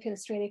landscape in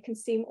Australia can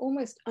seem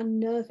almost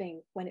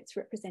unnerving when it's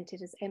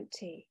represented as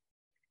empty.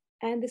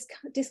 And this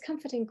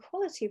discomforting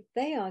quality,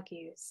 they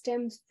argue,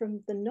 stems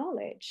from the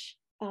knowledge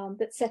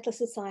that settler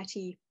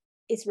society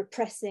is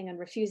repressing and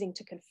refusing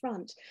to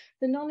confront,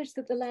 the knowledge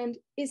that the land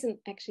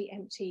isn't actually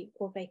empty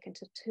or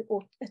vacant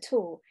at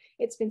all.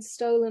 It's been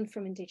stolen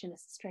from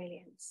Indigenous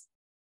Australians.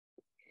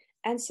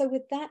 And so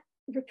with that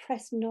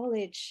repressed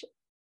knowledge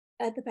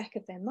at the back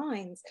of their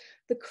minds,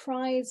 the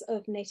cries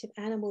of native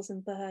animals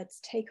and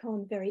birds take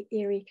on very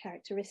eerie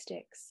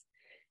characteristics.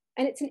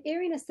 And it's an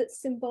eeriness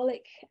that's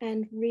symbolic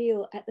and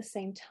real at the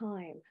same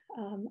time.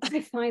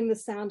 I find the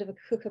sound of a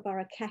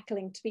kookaburra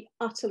cackling to be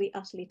utterly,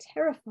 utterly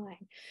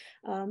terrifying.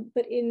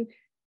 But in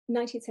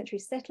 19th century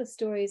settler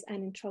stories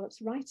and in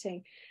Trollope's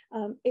writing,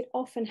 it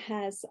often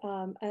has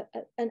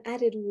an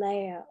added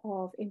layer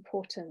of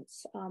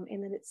importance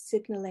in that it's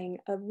signaling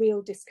a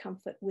real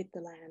discomfort with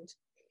the land.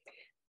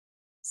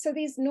 So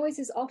these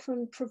noises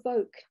often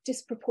provoke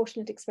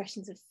disproportionate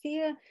expressions of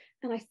fear,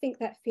 and I think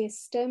that fear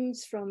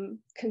stems from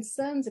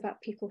concerns about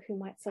people who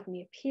might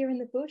suddenly appear in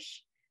the bush.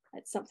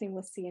 That's something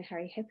we'll see in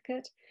Harry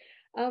Heathcote.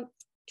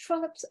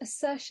 Trollope's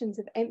assertions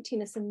of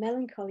emptiness and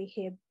melancholy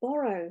here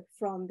borrow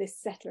from this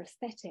settler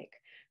aesthetic,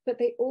 but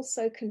they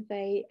also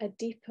convey a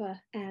deeper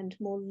and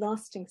more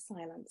lasting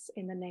silence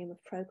in the name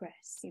of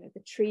progress. You know,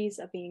 the trees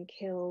are being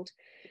killed,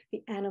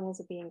 the animals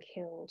are being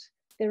killed.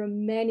 There are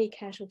many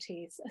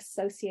casualties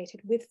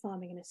associated with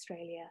farming in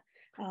Australia.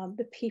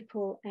 The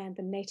people and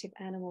the native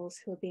animals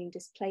who are being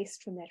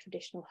displaced from their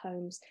traditional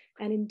homes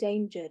and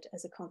endangered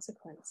as a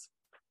consequence.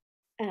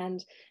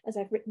 And as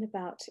I've written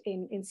about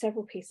in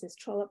several pieces,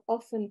 Trollope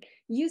often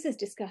uses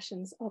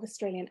discussions of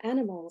Australian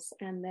animals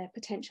and their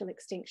potential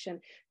extinction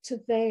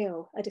to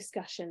veil a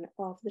discussion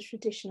of the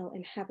traditional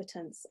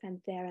inhabitants and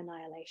their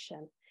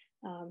annihilation.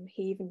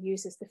 He even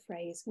uses the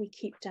phrase, "we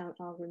keep down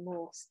our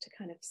remorse," to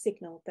kind of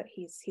signal that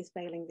he's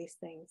veiling these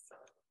things.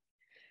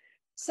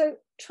 So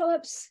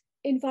Trollope's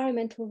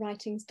environmental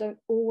writings don't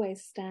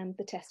always stand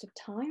the test of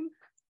time,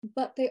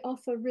 but they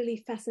offer really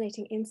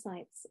fascinating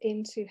insights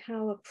into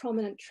how a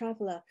prominent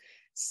traveller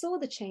saw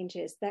the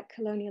changes that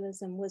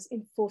colonialism was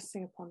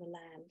enforcing upon the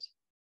land.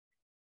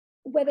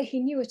 Whether he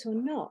knew it or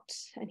not,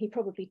 and he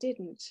probably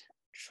didn't,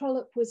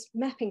 Trollope was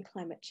mapping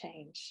climate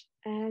change,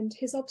 and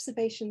his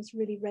observations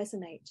really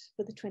resonate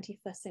for the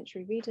 21st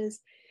century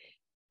readers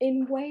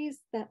in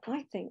ways that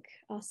I think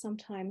are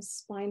sometimes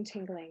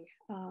spine-tingling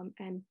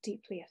and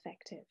deeply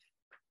effective.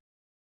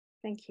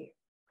 Thank you.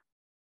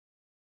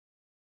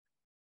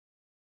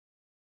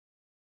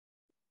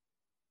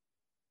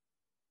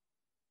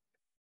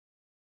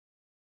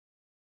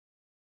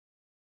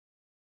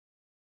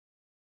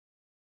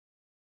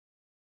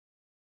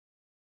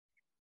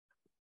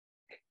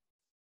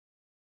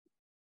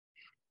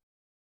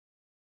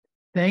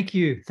 Thank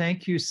you.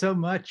 Thank you so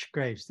much,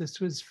 Grace. This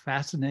was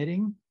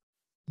fascinating,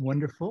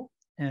 wonderful,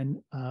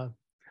 and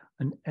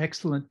an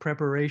excellent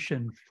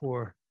preparation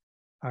for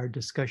our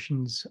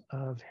discussions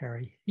of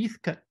Harry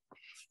Heathcote.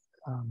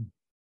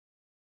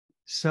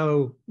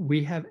 So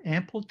we have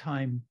ample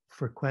time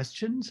for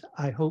questions.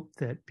 I hope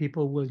that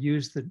people will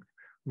use the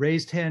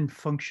raised hand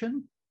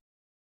function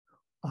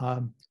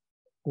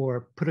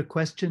or put a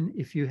question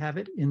if you have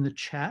it in the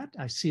chat.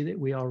 I see that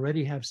we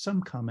already have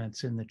some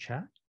comments in the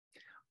chat.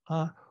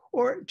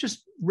 Or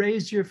just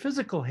raise your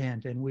physical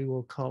hand and we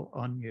will call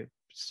on you.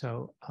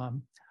 So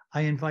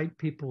I invite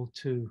people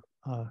to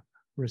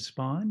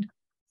respond.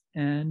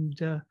 And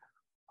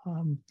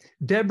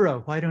Deborah,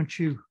 why don't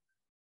you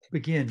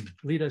begin?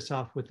 Lead us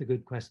off with a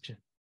good question.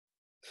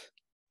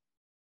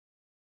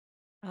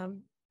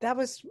 That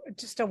was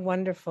just a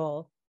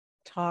wonderful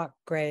talk,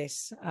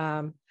 Grace,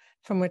 from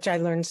which I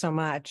learned so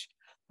much.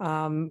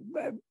 You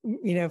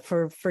know,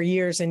 for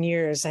years and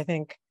years, I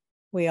think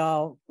we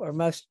all, or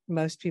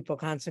most people,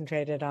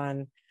 concentrated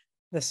on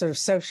the sort of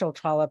social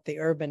Trollope, the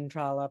urban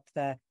Trollope,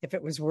 if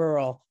it was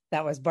rural,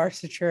 that was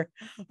Barsetshire.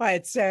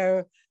 Right.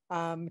 So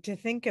to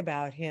think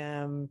about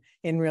him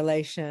in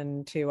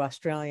relation to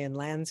Australian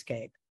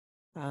landscape,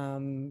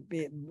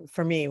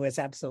 for me, was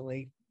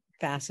absolutely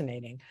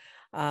fascinating.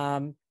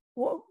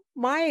 Well,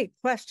 my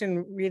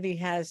question really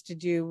has to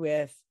do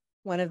with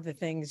one of the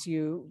things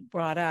you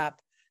brought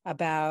up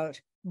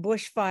about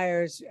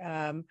bushfires,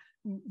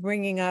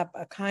 bringing up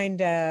a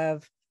kind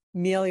of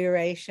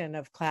amelioration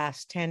of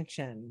class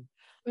tension,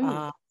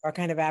 or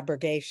kind of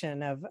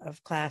abrogation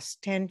of class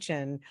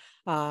tension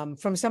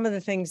from some of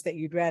the things that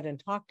you'd read and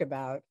talked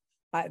about.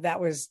 That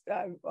was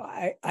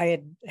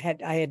I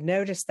had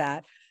noticed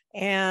that,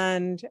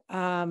 and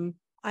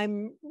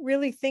I'm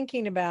really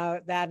thinking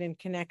about that in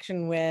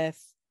connection with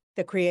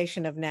the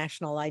creation of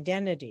national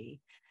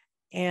identity,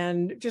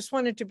 and just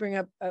wanted to bring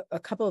up a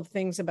couple of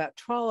things about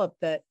Trollope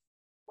that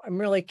I'm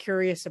really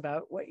curious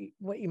about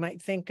what you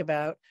might think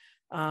about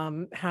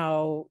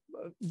how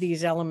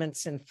these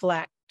elements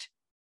inflect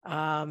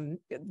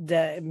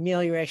the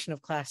amelioration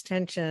of class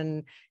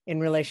tension in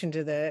relation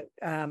to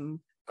the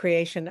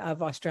creation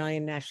of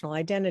Australian national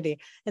identity.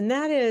 And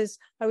that is,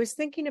 I was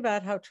thinking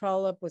about how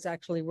Trollope was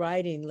actually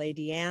writing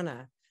Lady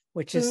Anna,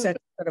 which is such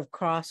a sort of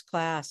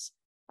cross-class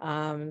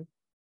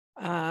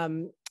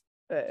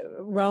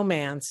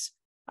romance,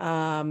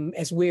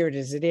 as weird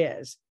as it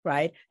is,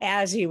 right?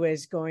 As he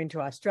was going to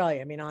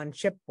Australia, I mean, on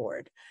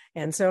shipboard.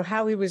 And so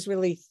how he was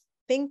really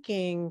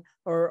thinking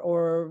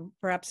or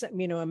perhaps,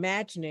 you know,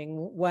 imagining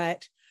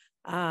what,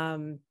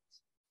 you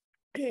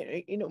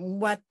know,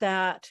 what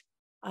that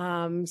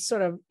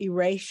sort of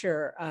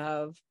erasure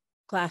of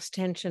class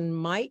tension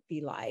might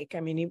be like.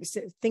 I mean, he was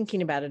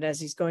thinking about it as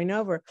he's going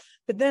over.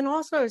 But then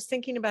also I was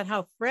thinking about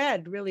how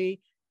Fred really,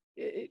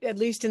 at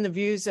least in the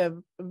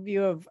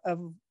view of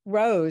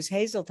Rose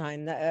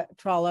Hazeltine,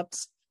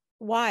 Trollope's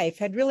wife,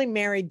 had really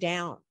married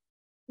down.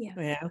 Yeah.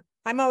 You know?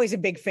 I'm always a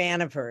big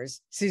fan of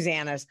hers,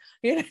 Susanna's,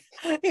 but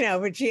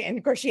and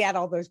of course she had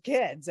all those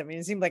kids. I mean,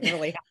 it seemed like a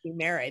really happy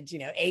marriage,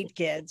 8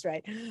 kids,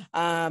 right?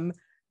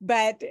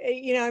 But,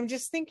 I'm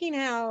just thinking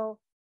how,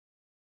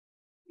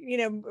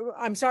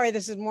 I'm sorry,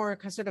 this is more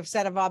a sort of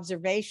set of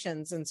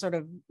observations and sort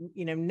of,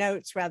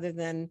 notes rather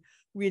than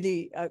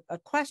really a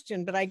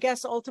question, but I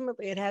guess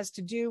ultimately it has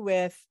to do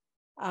with,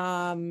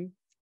 sort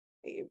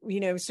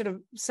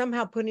of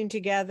somehow putting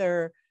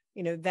together,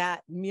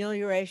 that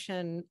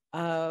amelioration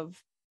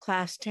of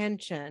class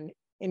tension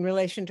in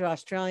relation to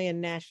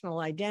Australian national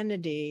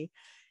identity,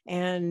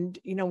 and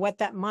what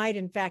that might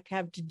in fact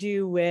have to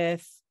do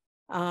with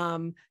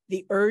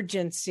the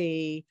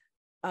urgency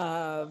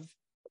of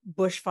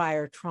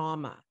bushfire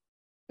trauma.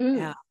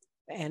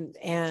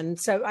 And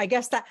so I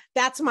guess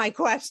that's my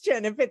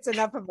question, if it's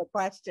enough of a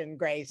question,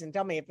 Grace, and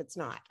tell me if it's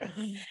not.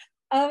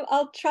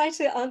 I'll try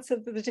to answer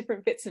the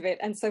different bits of it,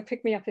 and so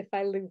pick me up if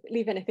I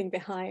leave anything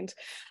behind.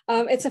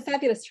 It's a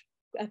fabulous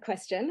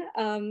question,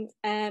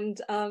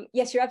 and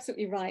yes, you're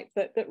absolutely right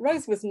that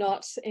Rose was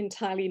not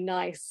entirely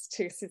nice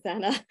to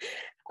Susanna,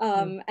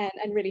 and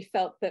really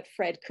felt that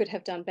Fred could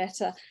have done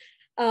better.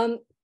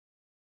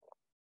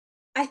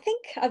 I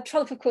think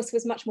Trollope, of course,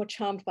 was much more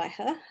charmed by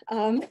her.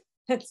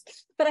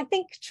 But I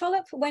think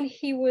Trollope, when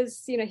he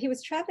was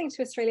traveling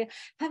to Australia,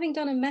 having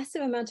done a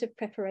massive amount of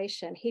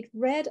preparation, he'd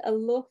read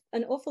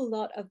an awful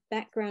lot of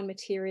background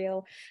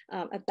material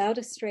about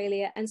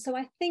Australia. And so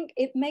I think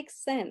it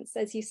makes sense,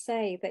 as you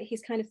say, that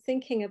he's kind of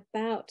thinking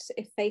about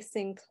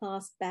effacing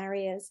class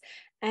barriers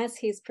as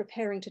he's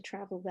preparing to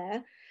travel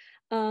there.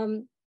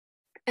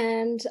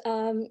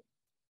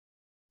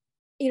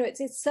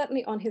 It's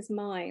certainly on his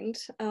mind.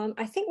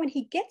 I think when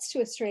he gets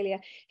to Australia,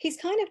 he's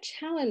kind of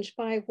challenged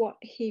by what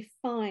he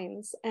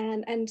finds,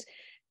 and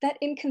that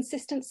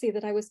inconsistency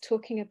that I was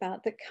talking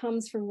about that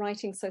comes from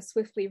writing so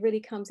swiftly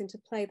really comes into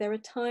play. There are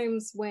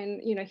times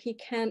when,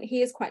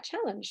 he is quite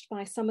challenged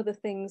by some of the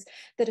things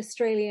that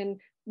Australian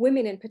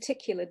women in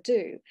particular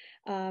do,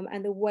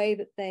 and the way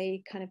that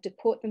they kind of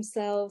deport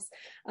themselves.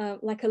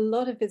 Like a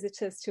lot of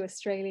visitors to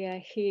Australia,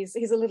 he's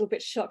a little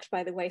bit shocked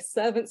by the way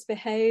servants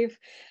behave.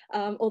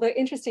 Although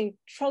interesting,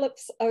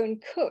 Trollope's own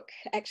cook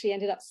actually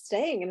ended up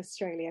staying in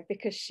Australia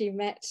because she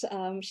met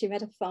a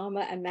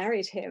farmer and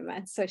married him,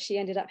 and so she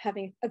ended up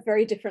having a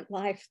very different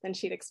life than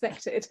she'd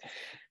expected.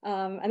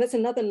 And that's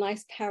another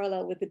nice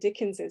parallel with the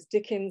Dickenses.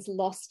 Dickens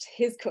lost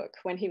his cook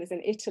when he was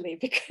in Italy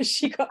because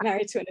she got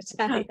married to an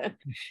Italian.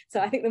 So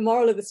I think the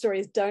moral of the story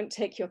is don't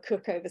take your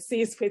cook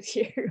overseas with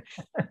you.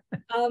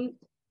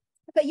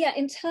 But yeah,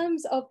 in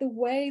terms of the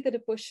way that a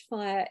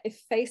bushfire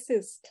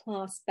effaces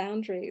class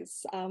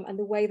boundaries, and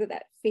the way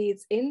that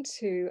feeds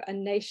into a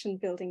nation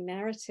building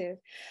narrative,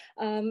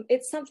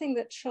 it's something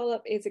that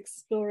Trollope is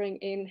exploring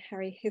in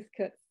Harry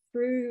Heathcote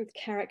through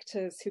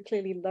characters who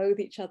clearly loathe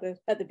each other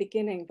at the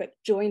beginning, but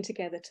join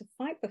together to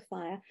fight the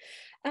fire.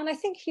 And I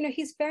think,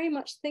 he's very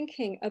much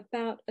thinking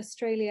about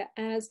Australia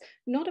as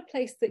not a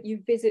place that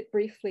you visit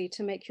briefly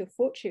to make your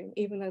fortune,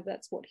 even though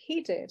that's what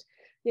he did.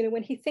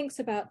 When he thinks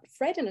about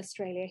Fred in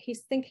Australia,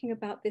 he's thinking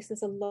about this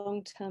as a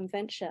long-term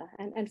venture.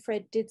 And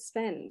Fred did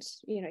spend,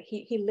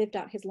 he lived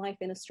out his life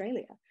in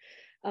Australia.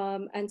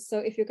 And so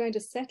if you're going to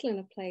settle in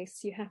a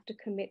place, you have to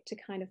commit to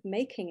kind of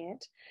making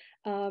it.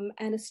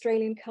 And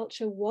Australian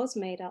culture was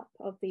made up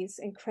of these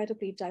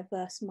incredibly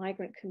diverse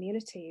migrant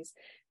communities.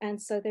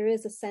 And so there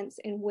is a sense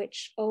in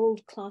which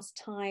old class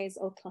ties,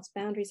 old class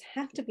boundaries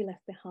have to be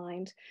left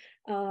behind.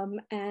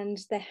 And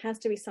there has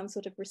to be some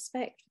sort of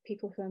respect for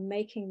people who are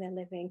making their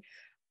living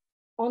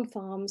on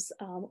farms,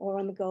 or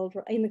in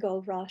the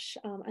gold rush,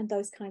 and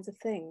those kinds of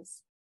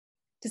things.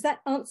 Does that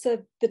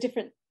answer the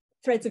different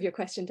threads of your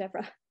question,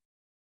 Deborah?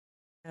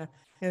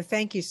 No,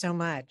 thank you so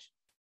much.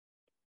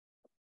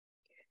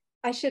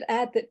 I should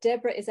add that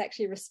Deborah is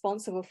actually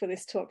responsible for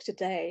this talk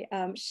today.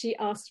 She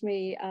asked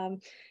me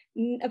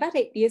about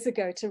 8 years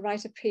ago to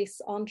write a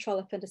piece on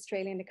Trollope and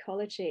Australian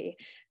ecology,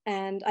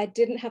 and I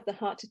didn't have the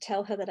heart to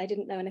tell her that I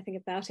didn't know anything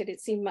about it.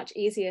 It seemed much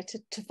easier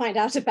to find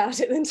out about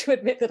it than to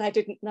admit that I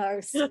didn't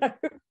know. So.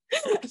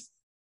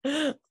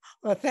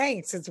 Well,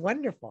 thanks. It's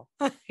wonderful.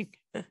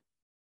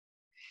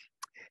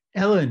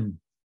 Ellen.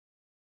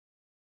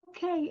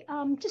 Okay,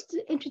 just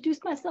to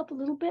introduce myself a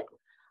little bit,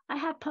 I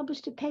have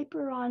published a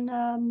paper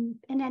on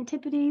in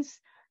Antipodes,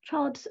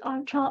 Trollope's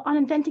on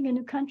Inventing a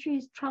New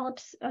Country,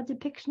 Trollope's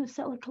depiction of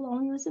settler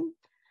colonialism,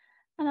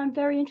 and I'm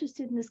very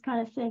interested in this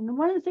kind of thing. And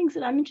one of the things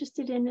that I'm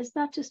interested in is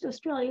not just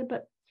Australia,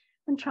 but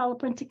when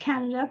Trollope went to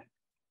Canada.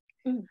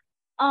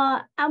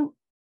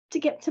 To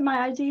get to my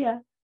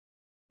idea,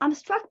 I'm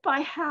struck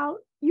by how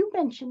you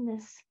mentioned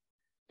this,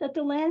 that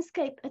the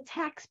landscape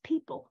attacks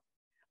people.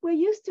 We're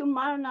used to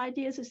modern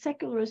ideas of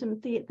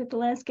secularism, that the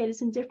landscape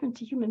is indifferent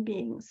to human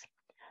beings.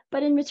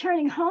 But in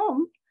returning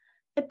home,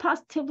 it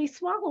positively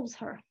swallows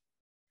her.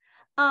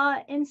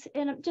 And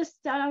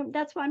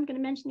that's why I'm going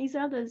to mention these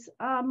others.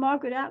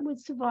 Margaret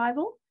Atwood's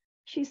Survival.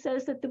 She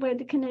says that the way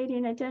the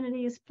Canadian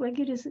identity is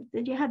figured is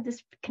that you have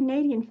this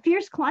Canadian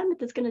fierce climate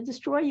that's going to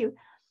destroy you.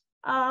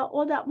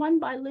 or that one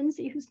by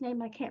Lindsay, whose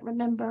name I can't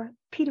remember.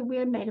 Peter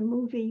Weir made a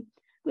movie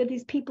where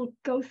these people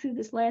go through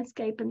this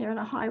landscape and they're in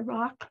a high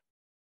rock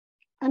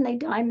and they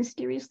die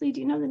mysteriously. Do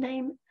you know the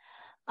name?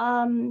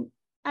 And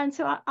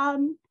so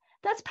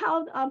that's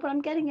power. What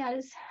I'm getting at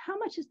is how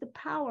much is the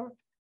power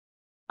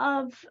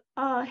of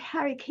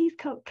Harry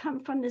Heathcote come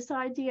from this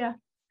idea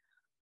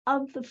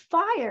of the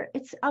fire,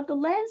 it's of the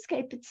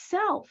landscape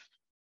itself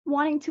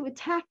wanting to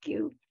attack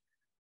you.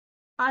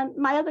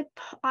 My other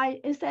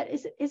is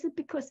it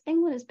because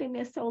England has been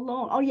there so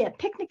long? Oh yeah,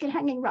 picnic and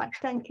hanging rock.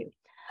 Thank you.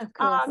 Of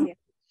course, yeah.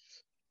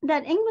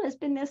 That England has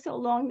been there so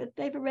long that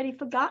they've already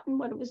forgotten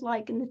what it was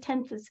like in the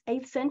 10th and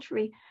 8th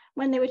century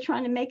when they were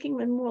trying to make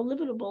England more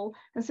livable.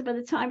 And so by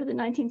the time of the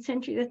 19th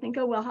century, they think,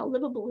 oh, well, how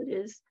livable it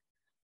is.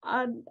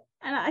 And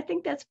I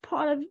think that's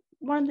part of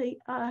one of the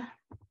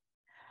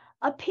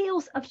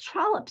appeals of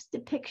Trollope's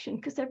depiction,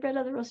 because I've read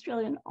other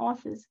Australian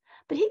authors.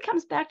 But he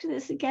comes back to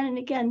this again and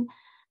again,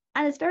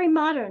 and it's very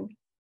modern.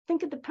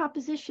 Think of The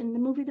Proposition, the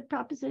movie The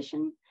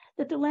Proposition,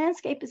 that the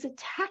landscape is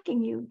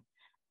attacking you.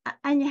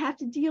 And you have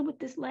to deal with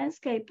this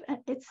landscape.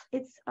 It's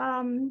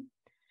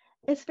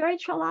very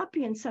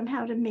Trollopian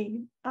somehow to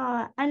me,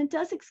 and it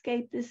does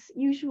escape this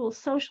usual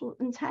social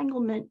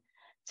entanglement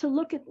to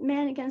look at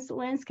man against the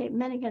landscape,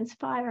 men against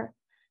fire.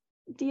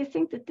 Do you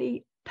think that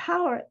the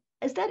power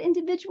is that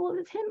individual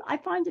with him? I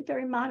find it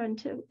very modern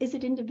too. Is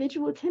it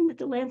individual with him that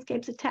the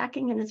landscape's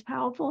attacking and is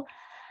powerful?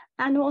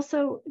 And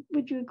also,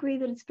 would you agree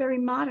that it's very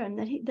modern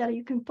that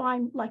you can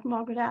find, like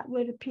Margaret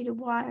Atwood or Peter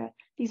Weir,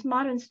 these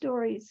modern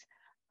stories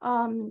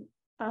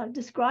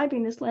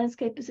describing this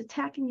landscape as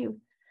attacking you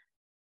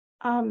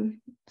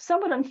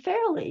somewhat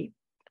unfairly?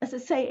 As I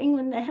say,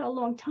 England, they had a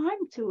long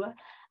time to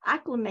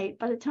acclimate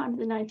by the time of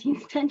the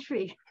 19th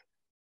century.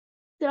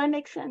 Did I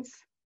make sense?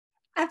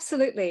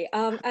 Absolutely.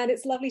 And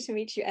it's lovely to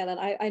meet you, Ellen.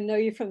 I know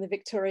you from the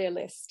Victoria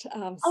list.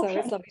 So Okay.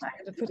 it's lovely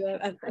to put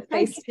a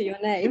face to your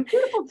name. It's a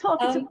beautiful talk.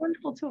 It's a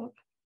wonderful talk.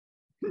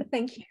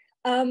 Thank you.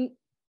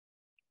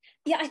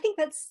 Yeah, I think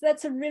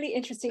that's a really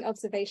interesting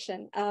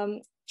observation.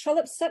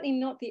 Trollope's certainly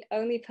not the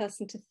only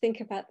person to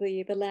think about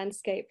the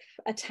landscape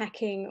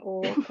attacking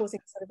or causing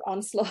sort of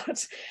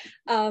onslaught.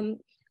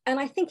 And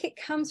I think it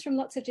comes from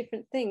lots of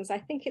different things. I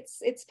think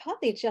it's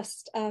partly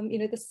just,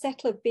 the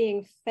settler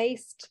being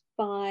faced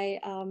by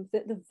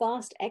the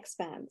vast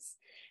expanse.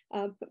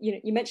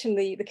 You mentioned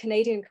the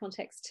Canadian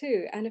context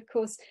too. And of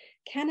course,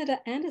 Canada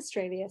and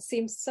Australia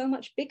seem so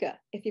much bigger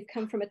if you've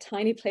come from a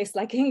tiny place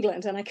like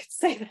England. And I could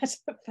say that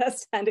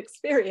firsthand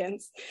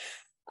experience.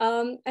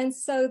 And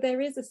so there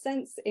is a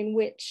sense in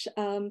which,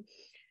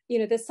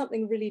 there's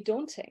something really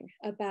daunting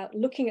about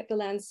looking at the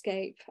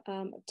landscape,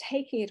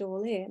 taking it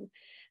all in.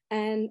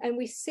 And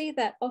we see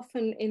that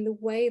often in the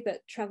way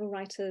that travel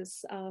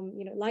writers,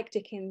 like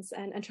Dickens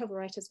and travel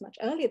writers much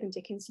earlier than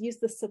Dickens, use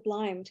the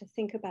sublime to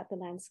think about the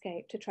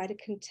landscape, to try to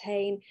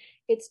contain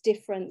its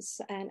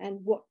difference and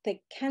what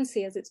they can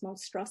see as its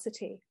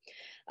monstrosity.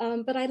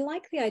 But I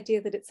like the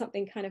idea that it's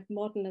something kind of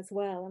modern as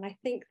well. And I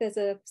think there's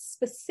a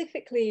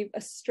specifically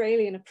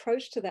Australian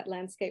approach to that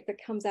landscape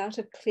that comes out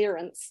of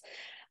clearance.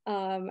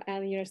 And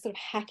sort of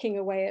hacking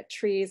away at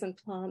trees and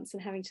plants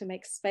and having to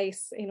make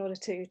space in order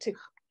to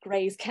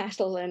graze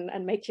cattle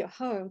and make your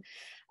home.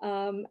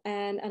 And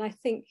I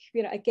think,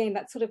 again,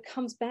 that sort of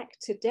comes back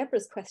to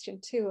Deborah's question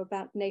too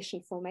about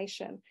nation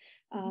formation,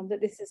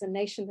 that this is a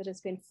nation that has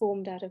been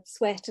formed out of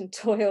sweat and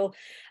toil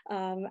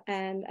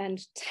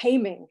and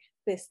taming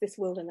this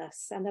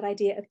wilderness. And that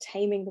idea of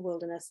taming the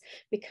wilderness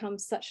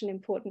becomes such an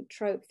important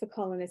trope for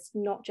colonists,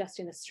 not just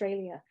in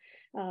Australia.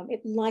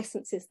 It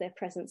licenses their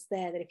presence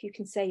there, that if you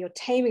can say you're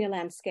taming a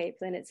landscape,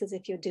 then it's as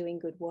if you're doing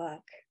good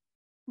work.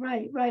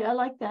 Right. I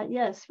like that.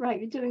 Yes, right.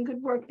 You're doing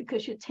good work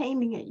because you're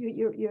taming it.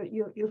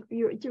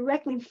 You're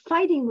directly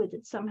fighting with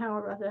it somehow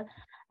or other,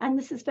 and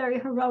this is very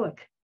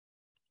heroic.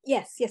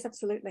 Yes,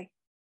 absolutely.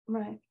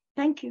 Right.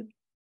 Thank you.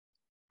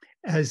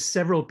 As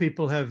several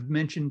people have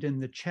mentioned in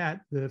the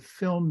chat, the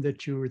film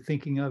that you were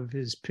thinking of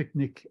is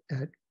Picnic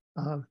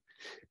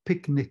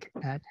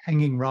at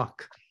Hanging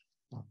Rock.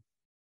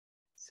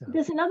 So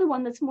there's another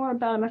one that's more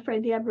about, I'm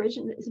afraid, the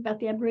Aborigine. It's about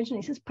the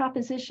Aborigines. It's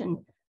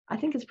Proposition. I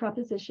think it's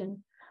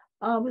Proposition.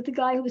 With the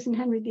guy who was in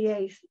Henry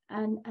VIII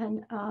and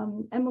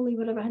Emily,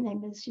 whatever her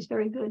name is, she's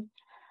very good.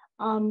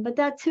 But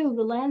that too,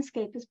 the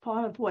landscape is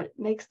part of what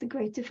makes the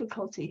great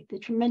difficulty, the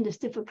tremendous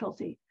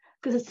difficulty,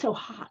 because it's so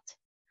hot.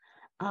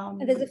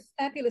 And there's a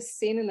fabulous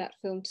scene in that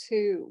film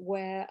too,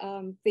 where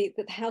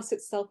the house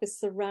itself is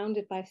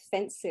surrounded by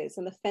fences,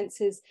 and the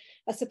fences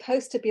are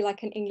supposed to be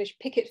like an English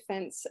picket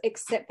fence,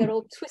 except they're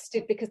all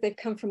twisted because they've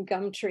come from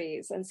gum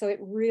trees. And so it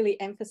really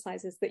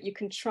emphasizes that you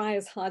can try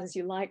as hard as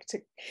you like to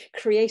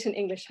create an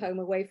English home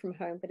away from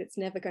home, but it's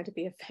never going to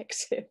be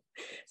effective.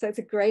 So it's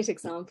a great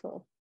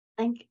example.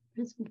 Thank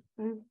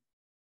you.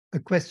 a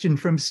question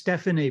from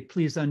Stephanie.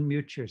 Please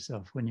unmute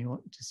yourself when you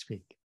want to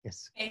speak.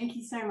 Yes. Thank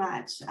you so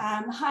much.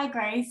 Hi,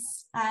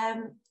 Grace.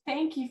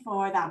 Thank you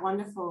for that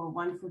wonderful,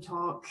 wonderful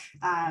talk.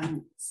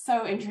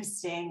 So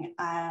interesting.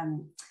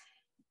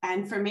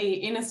 And for me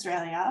in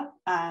Australia,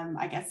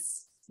 I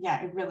guess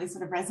yeah, it really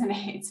sort of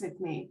resonates with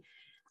me.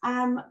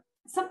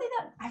 Something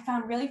that I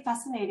found really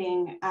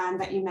fascinating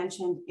that you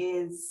mentioned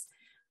is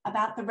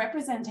about the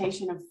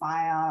representation of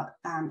fire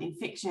in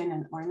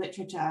fiction or in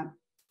literature,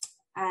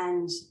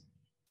 and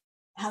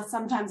how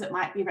sometimes it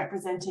might be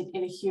represented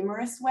in a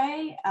humorous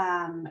way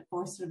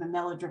or sort of a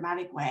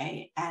melodramatic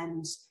way,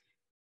 and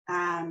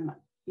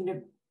you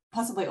know,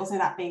 possibly also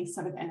that being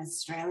sort of an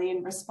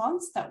Australian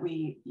response, that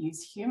we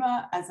use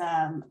humor as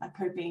a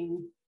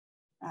coping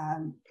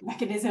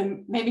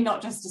mechanism, maybe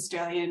not just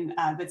Australian,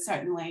 but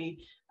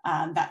certainly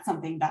that's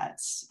something that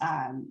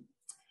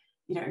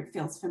you know,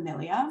 feels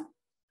familiar.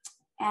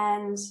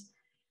 And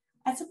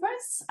I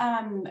suppose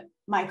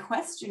my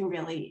question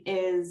really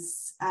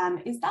is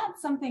that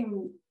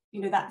something,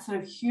 you know, that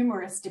sort of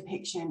humorous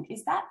depiction,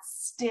 is that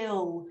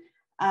still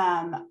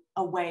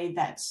a way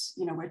that,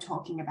 you know, we're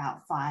talking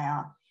about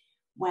fire,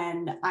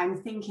 when I'm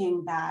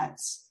thinking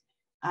that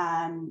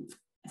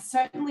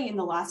certainly in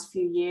the last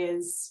few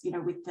years, you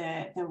know, with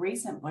the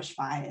recent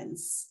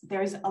bushfires,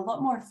 there's a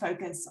lot more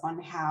focus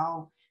on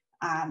how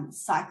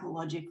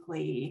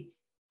psychologically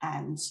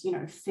and, you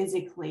know,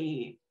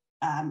 physically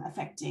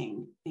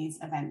affecting these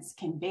events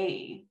can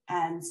be.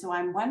 And so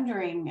I'm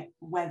wondering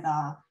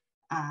whether,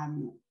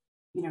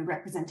 you know,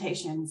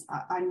 representations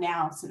are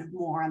now sort of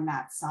more on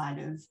that side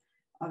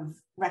of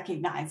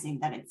recognizing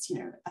that it's, you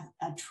know,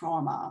 a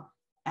trauma,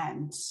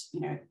 and, you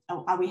know,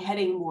 are we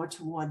heading more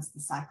towards the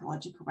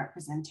psychological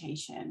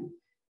representation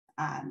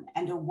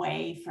and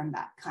away from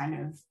that kind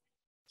of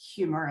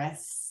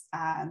humorous,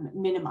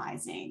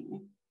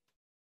 minimizing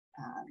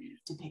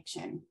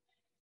depiction?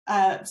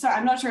 So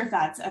I'm not sure if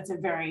that's a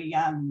very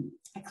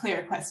a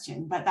clear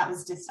question, but that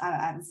was just,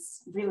 I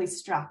was really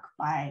struck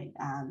by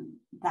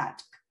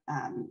that,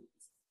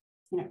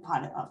 you know,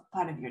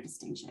 part of your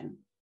distinction.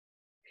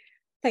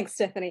 Thanks,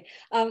 Stephanie.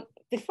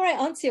 Before I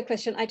answer your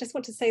question, I just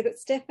want to say that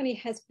Stephanie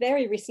has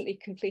very recently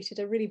completed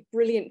a really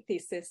brilliant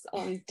thesis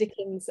on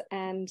Dickens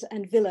and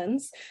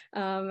villains,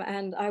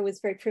 and I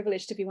was very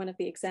privileged to be one of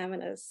the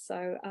examiners.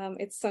 So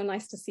it's so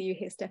nice to see you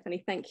here,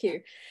 Stephanie. Thank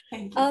you.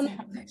 Thank you so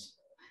much.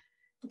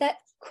 That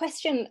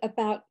question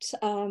about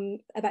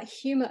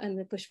humour and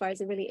the bushfire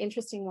is a really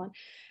interesting one,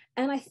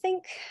 and I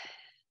think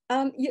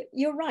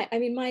you're right. I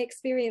mean, my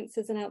experience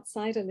as an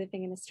outsider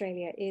living in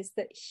Australia is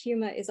that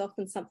humour is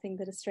often something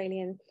that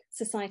Australian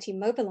society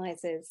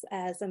mobilises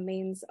as a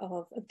means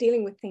of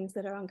dealing with things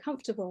that are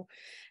uncomfortable,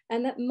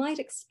 and that might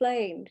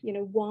explain, you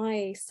know,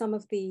 why some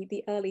of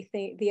the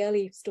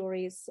early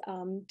stories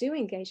do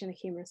engage in a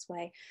humorous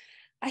way.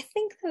 I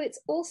think, though, it's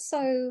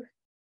also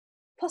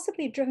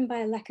possibly driven by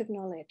a lack of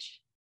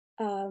knowledge.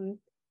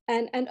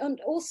 And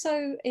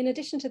also, in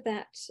addition to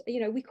that, you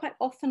know, we quite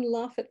often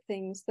laugh at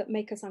things that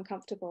make us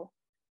uncomfortable.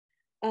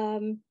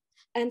 And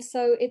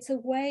so it's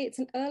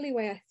an early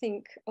way, I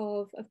think,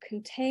 of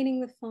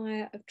containing the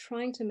fire, of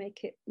trying to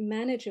make it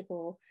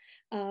manageable.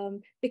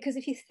 Because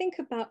if you think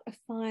about a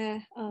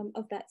fire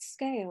of that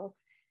scale,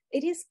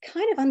 it is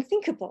kind of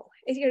unthinkable.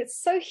 You know,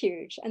 it's so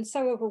huge and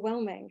so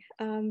overwhelming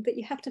that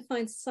you have to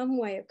find some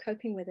way of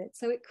coping with it.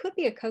 So it could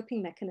be a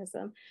coping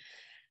mechanism.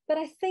 But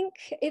I think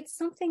it's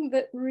something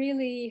that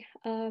really,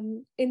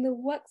 in the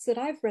works that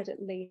I've read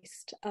at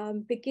least,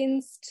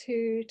 begins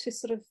to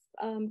sort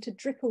of to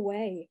drip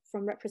away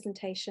from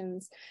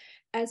representations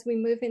as we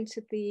move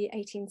into the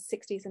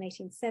 1860s and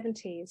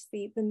 1870s.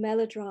 The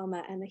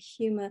melodrama and the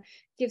humour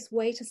gives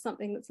way to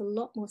something that's a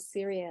lot more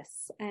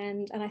serious.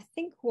 And I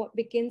think what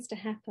begins to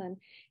happen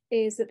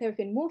is that there have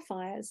been more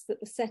fires,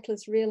 that the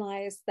settlers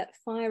realise that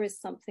fire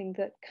is something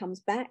that comes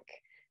back,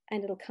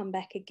 and it'll come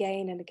back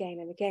again and again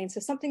and again. So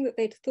something that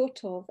they'd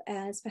thought of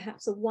as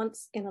perhaps a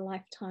once in a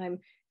lifetime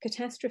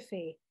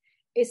catastrophe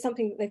is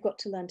something that they've got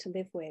to learn to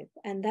live with.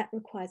 And that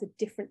requires a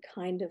different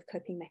kind of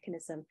coping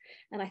mechanism.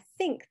 And I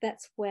think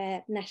that's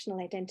where national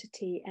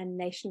identity and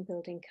nation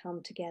building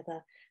come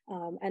together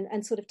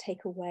and sort of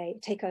take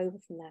over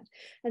from that.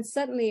 And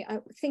certainly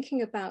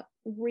thinking about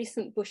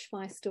recent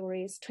bushfire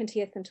stories,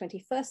 20th and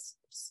 21st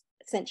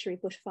century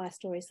bushfire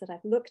stories that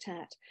I've looked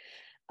at,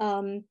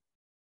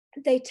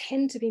 they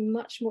tend to be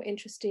much more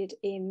interested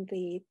in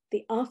the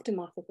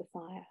aftermath of the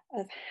fire,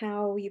 of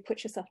how you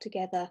put yourself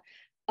together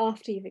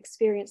after you've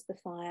experienced the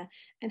fire,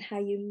 and how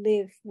you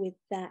live with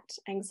that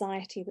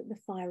anxiety that the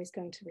fire is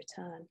going to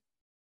return.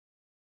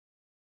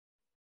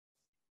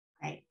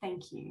 Great,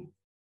 thank you.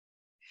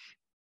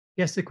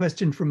 Yes, a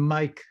question from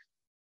Mike.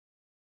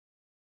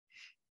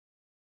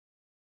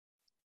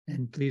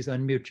 And please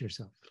unmute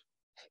yourself.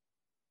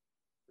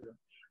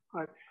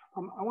 Hi.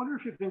 I wonder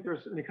if you think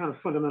there's any kind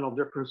of fundamental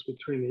difference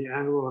between the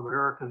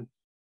Anglo-American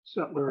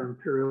settler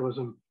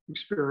imperialism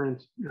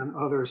experience and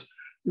others.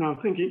 You know,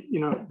 I'm thinking,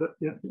 you know,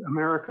 that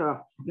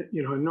America,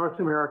 you know, in North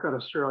America and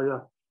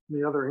Australia, and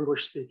the other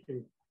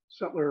English-speaking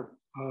settler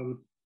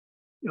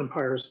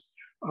empires,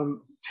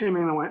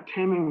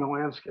 taming the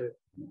landscape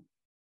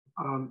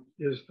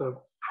is the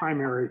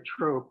primary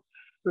trope.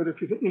 But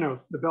if you know,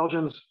 the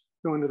Belgians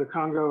go into the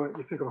Congo,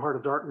 you think of Heart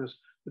of Darkness.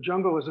 The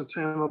jungle isn't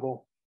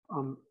tameable.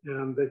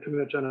 And they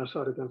commit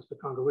genocide against the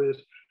Congolese.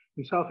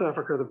 In South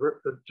Africa,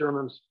 the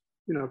Germans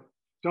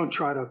don't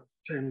try to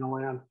tame the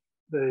land.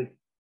 They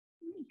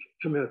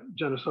commit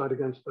genocide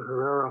against the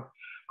Herero.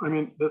 I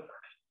mean,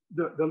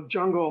 the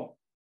jungle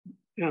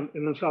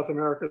in South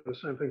America, the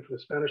same thing for the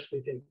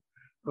Spanish-speaking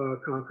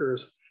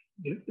conquerors.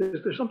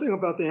 Is there something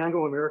about the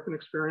Anglo-American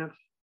experience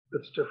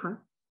that's different?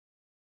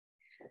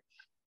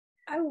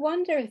 I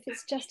wonder if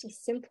it's just as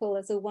simple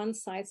as a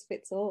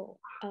one-size-fits-all.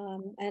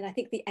 And I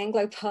think the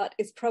Anglo part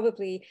is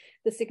probably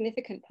the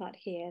significant part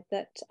here,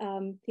 that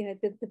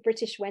the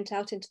British went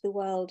out into the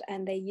world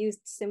and they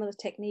used similar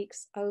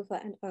techniques over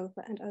and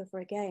over and over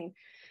again.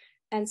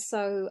 And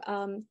so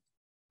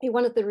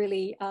one of the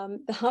really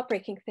the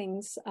heartbreaking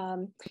things,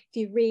 if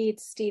you read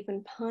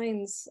Stephen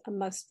Pine's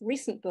most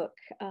recent book,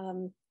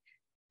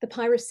 The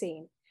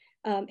Pyrocene,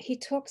 he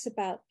talks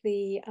about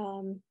the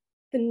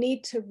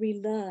need to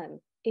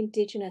relearn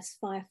indigenous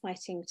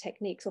firefighting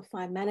techniques or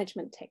fire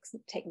management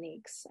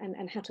techniques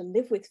and how to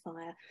live with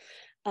fire.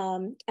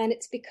 And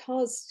it's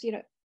because,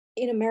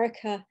 in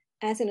America,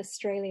 as in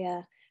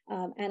Australia,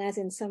 and as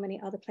in so many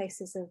other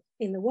places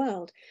in the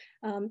world,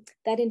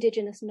 that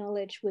indigenous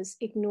knowledge was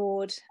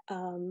ignored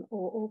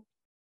or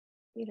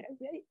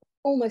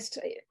almost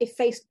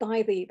effaced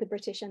by the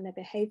British and their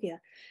behavior.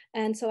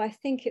 And so I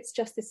think it's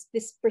just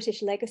this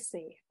British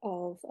legacy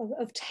of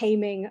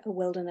taming a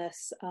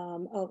wilderness,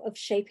 of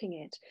shaping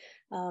it.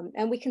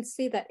 And we can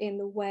see that in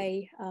the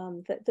way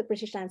that the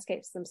British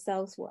landscapes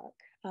themselves work.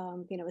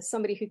 As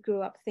somebody who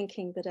grew up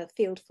thinking that a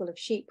field full of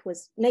sheep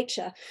was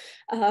nature,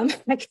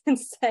 I can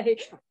say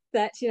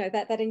that,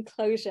 that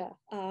enclosure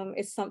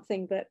is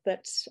something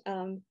that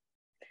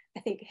I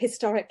think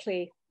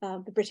historically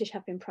the British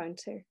have been prone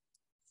to.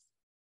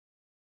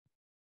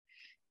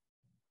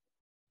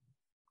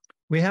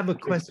 We have a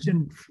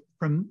question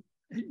from,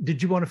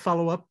 did you want to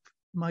follow up,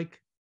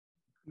 Mike?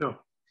 No.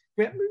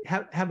 We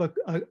have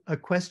a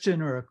question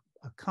or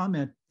a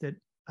comment that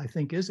I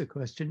think is a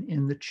question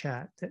in the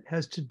chat that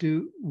has to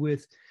do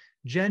with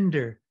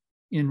gender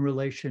in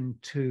relation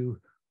to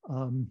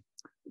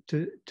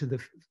the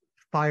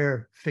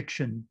fire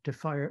fiction, to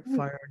fire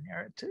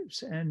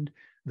narratives. And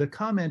the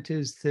comment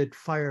is that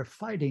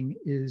firefighting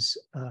is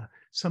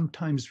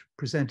sometimes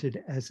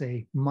presented as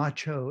a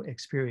macho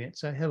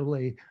experience, a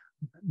heavily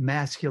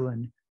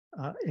masculine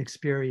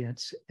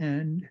experience,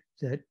 and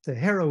that the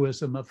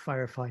heroism of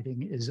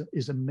firefighting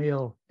is a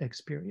male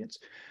experience,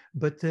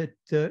 but that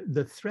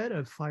the threat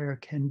of fire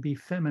can be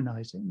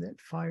feminizing, that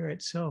fire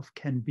itself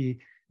can be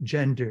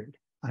gendered.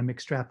 I'm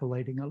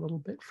extrapolating a little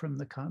bit from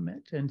the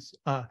comment. And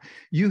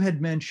you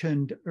had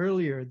mentioned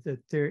earlier that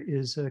there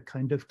is a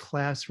kind of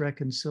class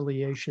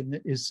reconciliation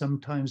that is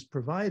sometimes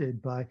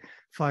provided by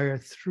fire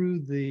through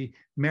the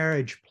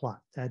marriage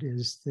plot. That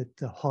is, that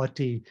the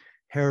haughty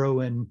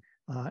heroine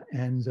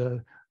and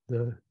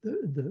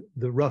the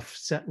rough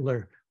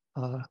settler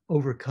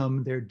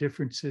overcome their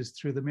differences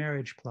through the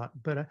marriage plot.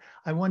 But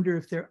I wonder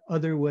if there are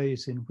other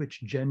ways in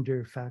which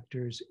gender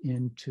factors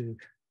into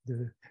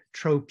the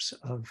tropes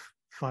of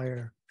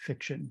fire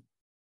fiction.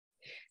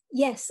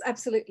 Yes,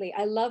 absolutely.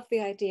 I love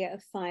the idea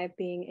of fire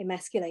being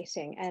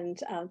emasculating, and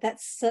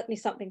that's certainly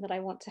something that I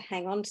want to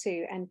hang on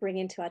to and bring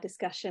into our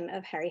discussion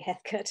of Harry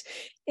Heathcote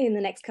in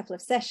the next couple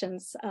of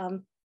sessions.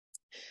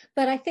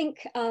 But I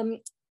think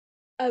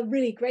a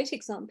really great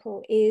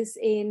example is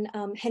in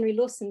Henry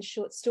Lawson's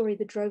short story,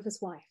 The Drover's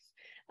Wife.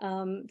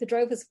 The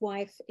Drover's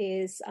Wife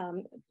is,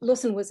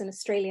 Lawson was an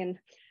Australian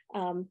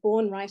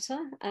born writer,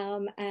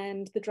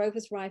 and The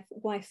Drover's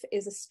Wife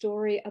is a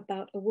story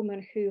about a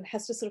woman who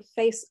has to sort of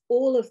face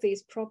all of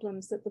these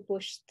problems that the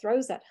bush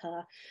throws at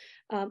her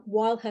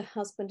while her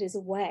husband is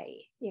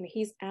away.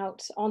 He's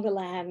out on the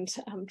land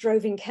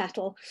droving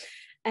cattle,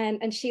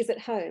 and she's at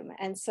home.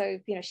 And so,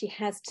 she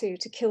has to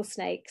kill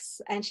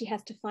snakes, and she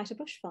has to fight a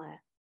bushfire.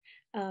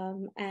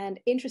 And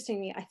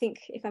interestingly, I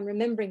think if I'm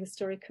remembering the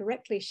story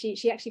correctly,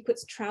 she actually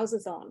puts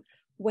trousers on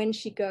when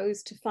she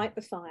goes to fight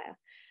the fire.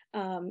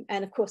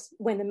 And of course,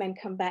 when the men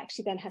come back,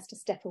 she then has to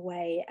step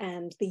away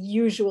and the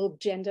usual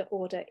gender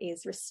order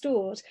is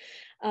restored.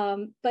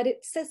 But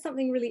it says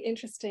something really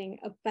interesting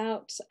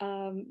about,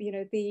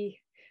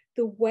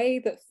 the way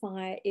that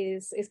fire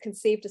is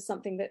conceived as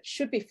something that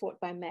should be fought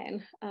by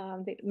men,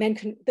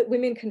 that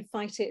women can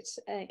fight it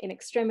in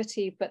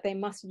extremity, but they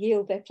must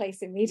yield their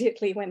place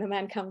immediately when the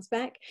man comes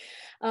back.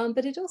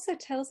 But it also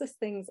tells us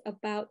things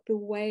about the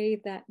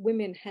way that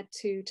women had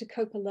to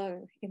cope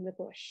alone in the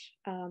bush.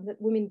 That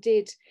women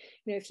did,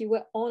 if you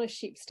were on a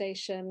sheep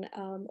station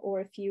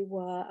or if you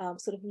were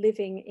sort of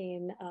living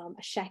in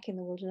a shack in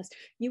the wilderness,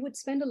 you would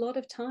spend a lot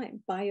of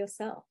time by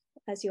yourself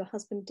as your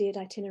husband did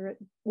itinerant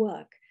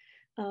work.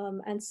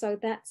 And so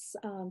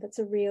it's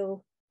a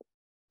real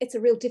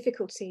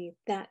difficulty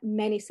that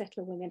many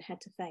settler women had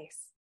to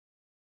face.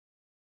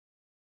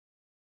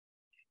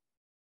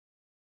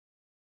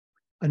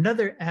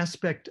 Another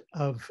aspect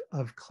of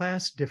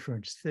class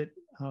difference that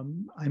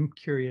I'm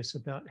curious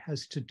about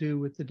has to do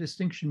with the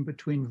distinction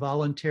between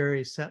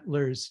voluntary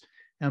settlers,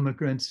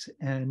 immigrants,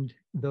 and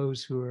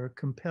those who are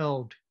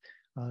compelled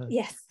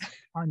yes.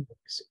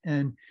 convicts.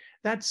 And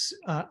That's,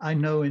 I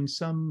know in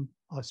some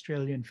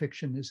Australian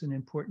fiction is an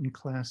important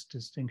class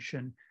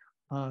distinction.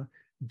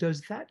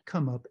 Does that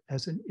come up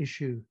as an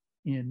issue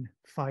in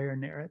fire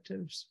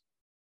narratives?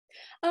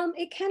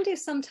 It can do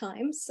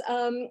sometimes,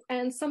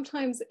 and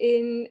sometimes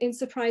in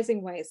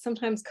surprising ways.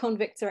 Sometimes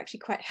convicts are actually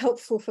quite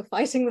helpful for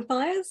fighting the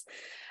fires,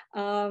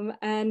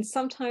 and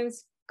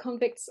sometimes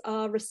convicts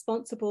are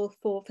responsible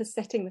for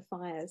setting the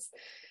fires.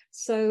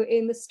 So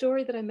in the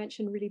story that I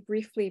mentioned really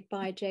briefly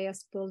by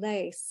J.S.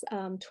 Bourlace,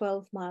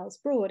 12 Miles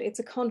Broad, it's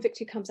a convict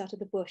who comes out of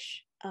the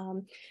bush.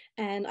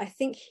 And I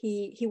think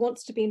he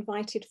wants to be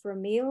invited for a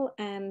meal,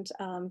 and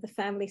the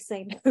family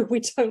say, no,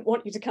 we don't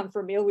want you to come for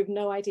a meal. We've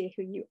no idea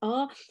who you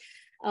are.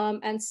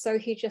 And so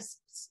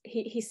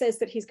he says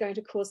that he's going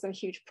to cause them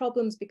huge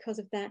problems because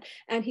of that,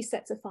 and he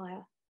sets a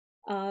fire.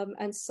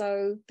 And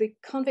so the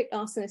convict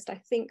arsonist,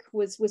 I think,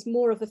 was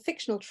more of a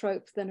fictional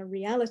trope than a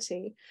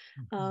reality.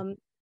 Mm-hmm.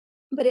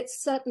 But it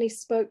certainly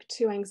spoke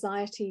to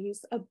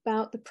anxieties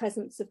about the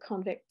presence of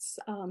convicts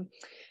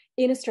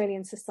in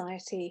Australian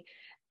society,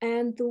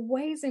 and the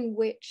ways in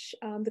which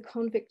the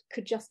convict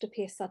could just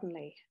appear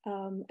suddenly.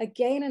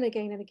 Again and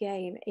again and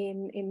again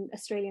in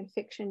Australian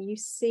fiction, you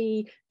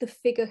see the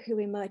figure who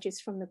emerges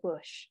from the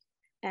bush.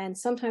 And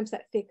sometimes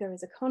that figure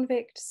is a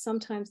convict,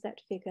 sometimes that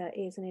figure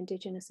is an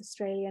Indigenous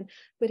Australian,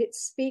 but it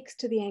speaks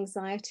to the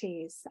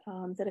anxieties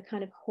that are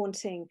kind of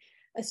haunting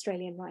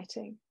Australian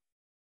writing.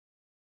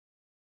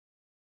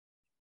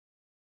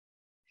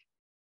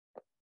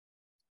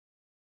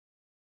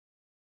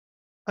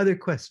 Other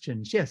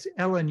questions? Yes,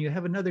 Ellen, you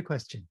have another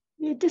question.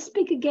 Yeah, to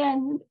speak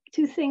again,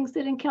 two things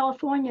that in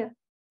California,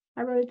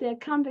 I wrote there,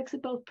 convicts are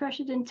both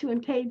pressured into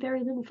and paid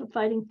very little for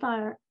fighting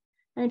fire.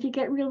 And if you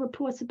get real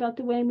reports about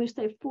the way in which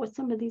they've fought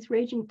some of these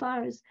raging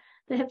fires,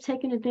 they have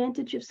taken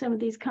advantage of some of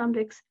these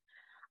convicts.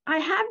 I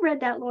have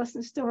read that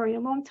Lawson story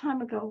a long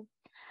time ago.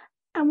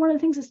 And one of the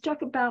things that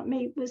struck about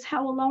me was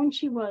how alone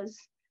she was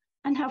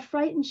and how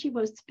frightened she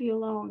was to be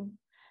alone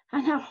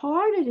and how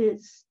hard it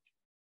is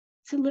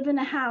to live in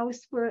a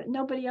house where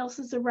nobody else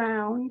is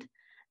around.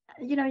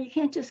 You know, you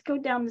can't just go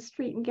down the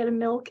street and get a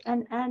milk.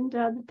 And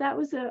that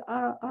was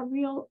a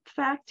real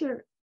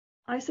factor,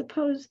 I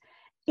suppose,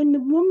 in the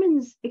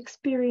woman's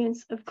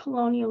experience of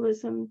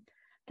colonialism.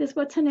 There's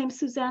what's her name,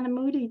 Susanna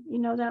Moody, you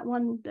know, that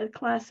one, the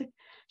classic.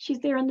 She's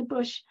there in the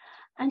bush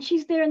and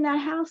she's there in that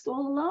house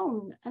all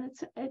alone. And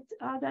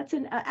that's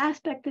an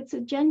aspect that's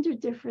a gender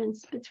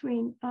difference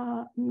between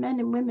men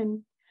and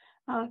women.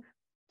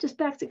 Just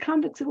back to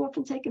convicts who are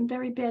often taken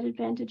very bad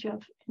advantage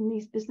of in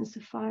these business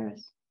of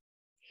fires.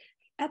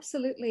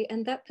 Absolutely,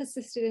 and that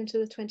persisted into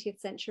the 20th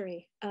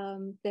century.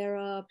 There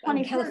are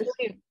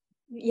Californian,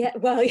 yeah,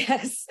 well,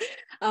 yes,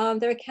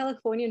 there are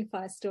Californian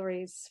fire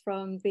stories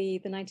from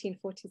the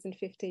 1940s and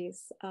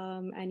 50s,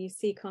 and you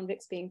see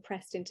convicts being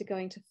pressed into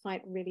going to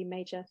fight really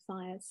major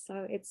fires.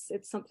 So it's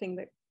something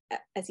that,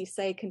 as you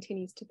say,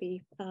 continues to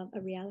be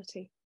a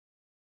reality.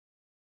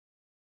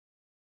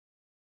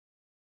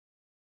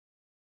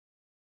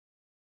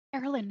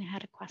 Carolyn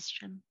had a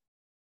question.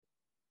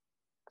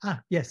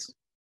 Yes.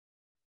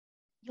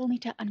 You'll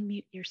need to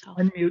unmute yourself.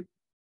 Unmute.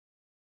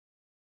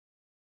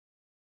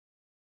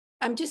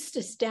 I'm just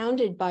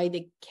astounded by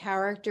the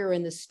character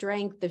and the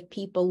strength of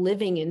people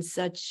living in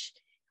such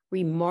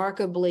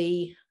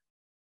remarkably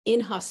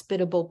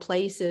inhospitable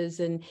places.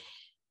 And,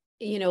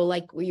 you know,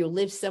 like where you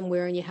live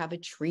somewhere and you have a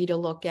tree to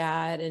look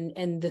at,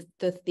 and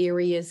the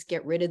theory is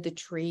get rid of the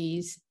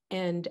trees.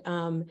 And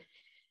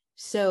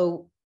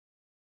so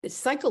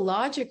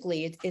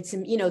psychologically, it's,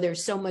 you know,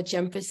 there's so much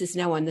emphasis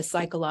now on the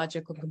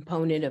psychological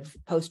component of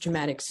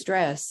post-traumatic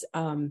stress.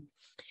 And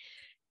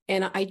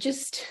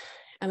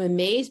I'm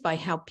amazed by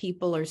how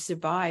people are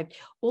survived.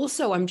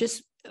 Also, I'm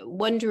just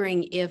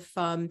wondering if,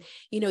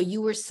 you know,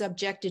 you were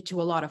subjected to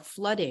a lot of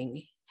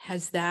flooding.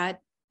 Has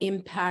that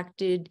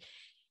impacted,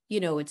 you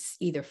know, it's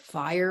either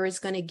fire is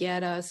going to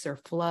get us or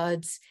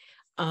floods.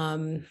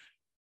 And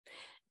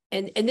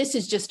this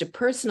is just a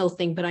personal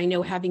thing, but I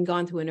know having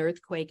gone through an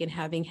earthquake and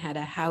having had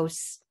a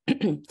house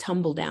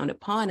tumble down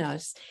upon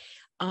us,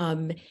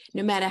 no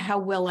matter how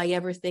well I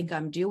ever think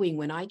I'm doing,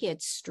 when I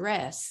get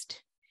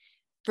stressed,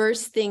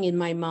 first thing in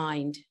my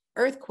mind,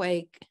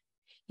 earthquake,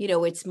 you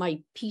know, it's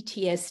my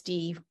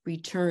PTSD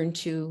return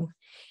to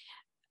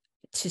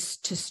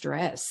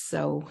stress.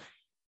 So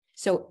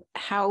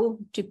how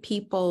do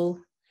people,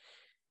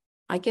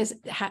 I guess,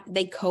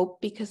 they cope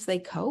because they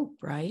cope,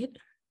 right?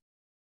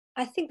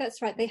 I think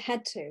that's right. They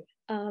had to.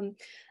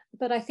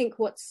 But I think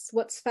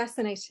what's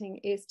fascinating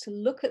is to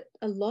look at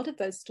a lot of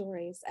those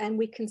stories, and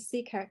we can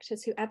see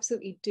characters who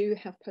absolutely do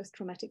have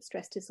post-traumatic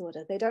stress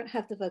disorder. They don't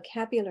have the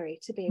vocabulary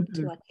to be able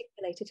to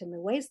articulate it in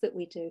the ways that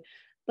we do,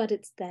 but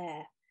it's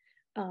there.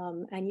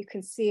 And you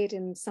can see it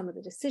in some of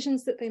the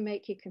decisions that they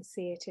make. You can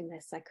see it in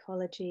their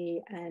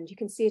psychology, and you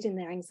can see it in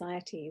their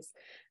anxieties.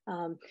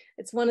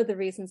 It's one of the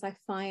reasons I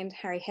find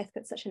Harry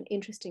Heathcote such an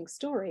interesting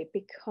story,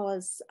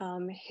 because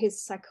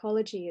his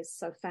psychology is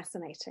so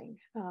fascinating.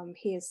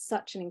 He is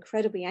such an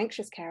incredibly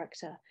anxious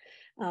character,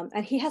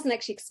 and he hasn't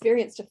actually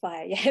experienced a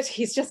fire yet.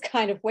 He's just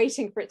kind of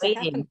waiting for it to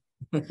happen.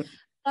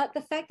 But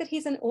the fact that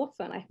he's an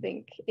orphan, I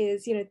think,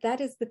 is,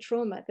 that is the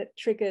trauma that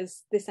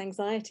triggers this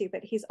anxiety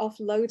that he's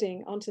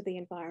offloading onto the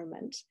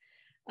environment.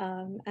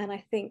 And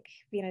I think,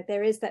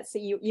 there is that, so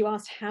you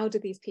asked, how do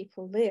these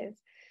people live?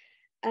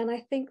 And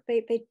I think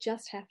they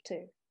just have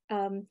to.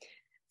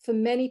 For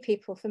many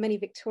people, for many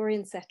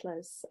Victorian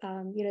settlers,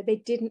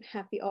 they didn't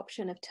have the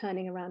option of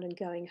turning around and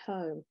going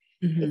home.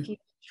 Mm-hmm. If you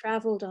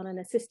traveled on an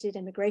assisted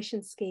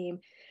immigration scheme,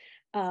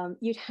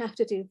 you'd have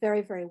to do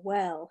very, very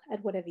well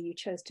at whatever you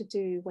chose to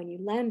do when you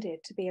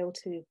landed to be able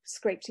to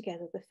scrape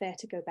together the fare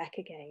to go back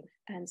again.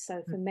 And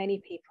so for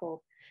many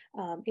people,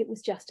 it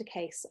was just a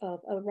case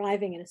of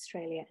arriving in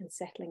Australia and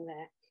settling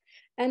there.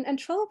 And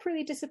Trollope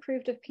really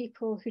disapproved of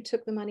people who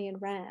took the money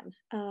and ran.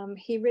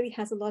 He really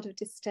has a lot of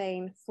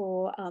disdain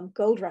for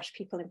gold rush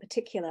people in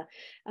particular,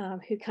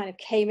 who kind of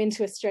came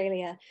into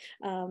Australia,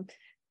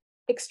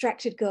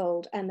 extracted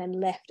gold and then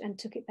left and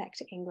took it back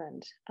to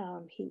England.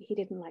 He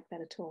didn't like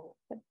that at all.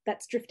 But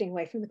that's drifting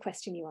away from the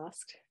question you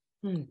asked.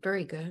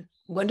 Very good.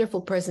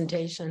 Wonderful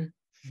presentation.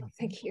 Oh,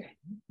 thank you.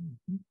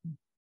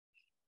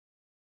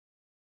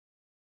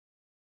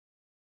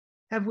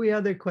 Have we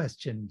other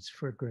questions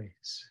for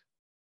Grace?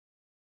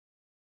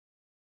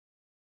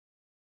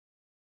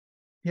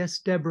 Yes,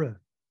 Deborah.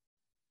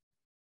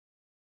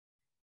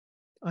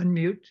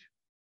 Unmute.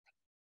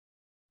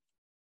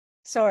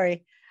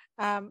 Sorry.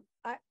 One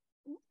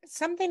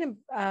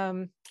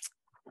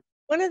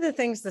of the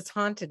things that's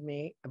haunted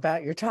me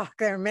about your talk,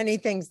 there are many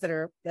things that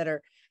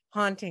are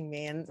haunting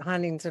me and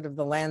haunting sort of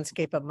the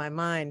landscape of my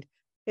mind,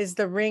 is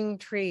the ring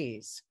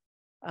trees.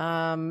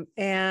 I'm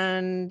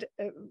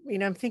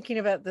thinking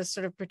about this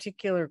sort of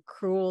particular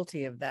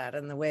cruelty of that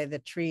and the way the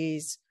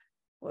trees,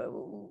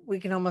 we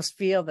can almost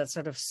feel that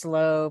sort of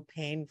slow,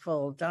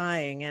 painful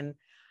dying. And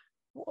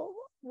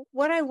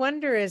what I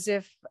wonder is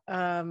if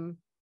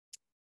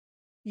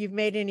you've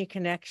made any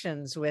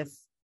connections with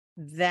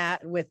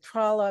that, with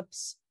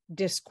Trollope's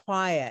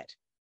disquiet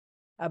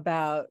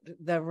about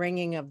the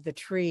ringing of the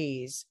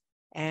trees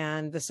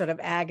and the sort of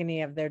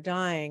agony of their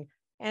dying.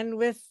 And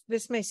with,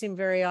 this may seem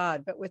very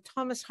odd, but with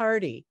Thomas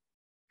Hardy,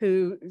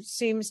 who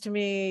seems to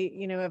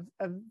me,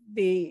 of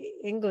the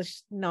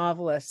English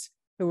novelists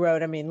who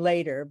wrote,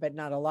 later, but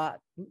not a lot.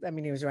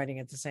 He was writing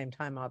at the same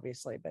time,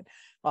 obviously, but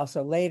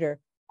also later,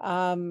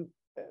 who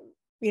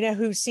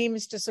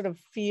seems to sort of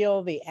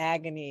feel the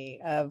agony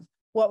of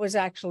what was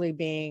actually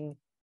being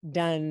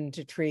done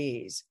to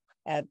trees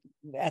at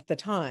the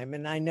time.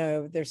 And I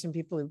know there's some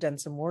people who've done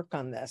some work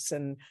on this,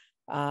 and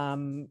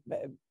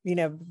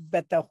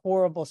but the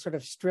horrible sort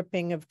of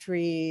stripping of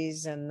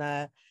trees and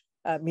the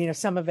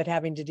some of it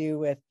having to do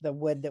with the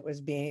wood that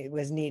was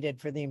needed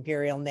for the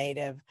Imperial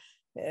Navy,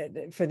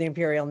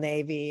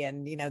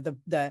 and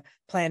the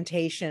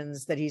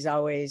plantations that he's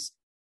always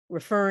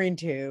referring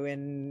to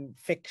in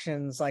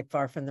fictions like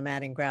Far from the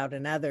Madding Crowd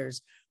and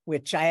others,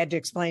 which I had to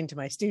explain to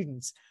my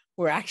students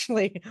were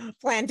actually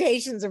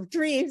plantations of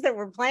trees that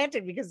were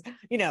planted because,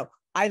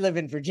 I live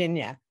in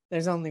Virginia.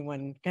 There's only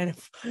one kind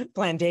of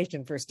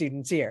plantation for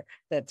students here.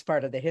 That's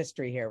part of the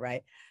history here,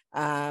 right?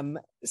 And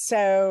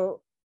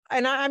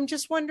I'm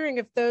just wondering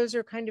if those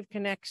are kind of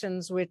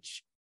connections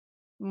which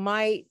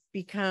might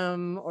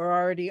become or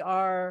already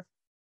are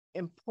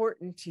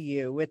important to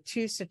you with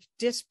two such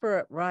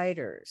disparate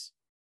writers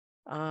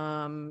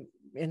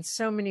in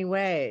so many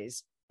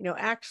ways,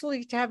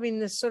 actually having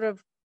this sort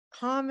of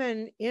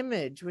common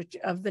image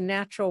of the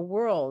natural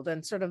world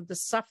and sort of the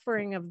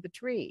suffering of the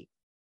tree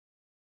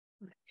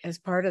as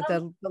part of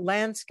the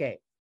landscape.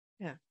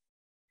 Yeah.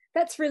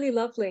 That's really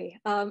lovely.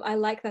 I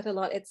like that a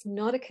lot. It's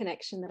not a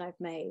connection that I've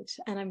made,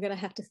 and I'm going to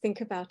have to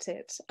think about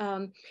it.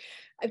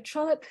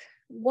 Trollope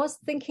was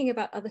thinking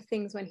about other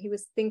things when he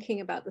was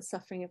thinking about the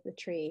suffering of the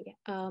tree.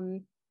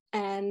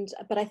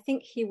 But I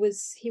think he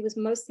was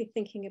mostly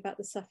thinking about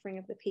the suffering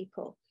of the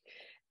people.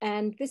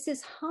 And this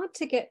is hard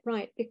to get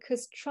right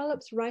because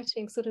Trollope's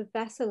writing sort of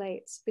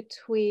vacillates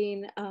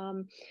between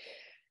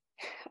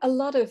a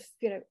lot of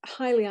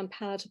highly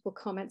unpalatable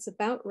comments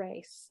about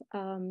race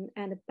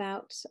and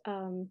about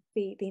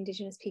the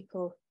Indigenous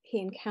people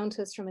he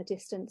encounters from a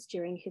distance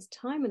during his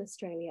time in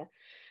Australia,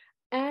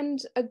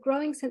 and a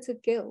growing sense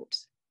of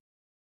guilt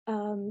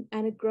and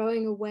a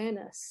growing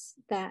awareness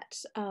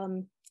that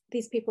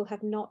these people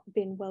have not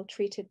been well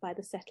treated by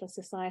the settler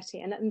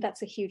society. And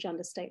that's a huge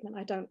understatement.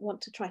 I don't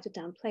want to try to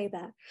downplay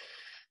that.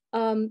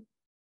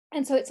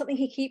 And so it's something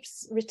he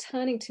keeps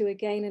returning to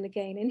again and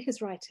again in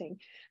his writing.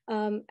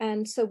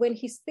 And so when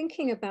he's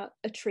thinking about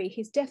a tree,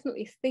 he's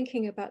definitely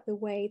thinking about the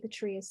way the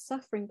tree is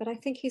suffering, but I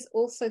think he's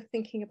also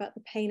thinking about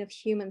the pain of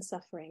human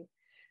suffering.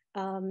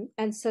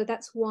 And so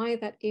that's why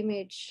that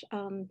image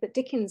that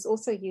Dickens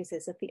also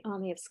uses of the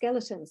army of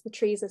skeletons, the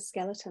trees as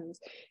skeletons,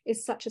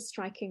 is such a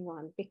striking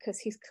one, because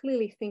he's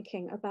clearly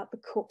thinking about the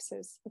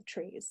corpses of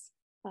trees.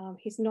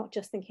 He's not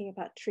just thinking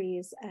about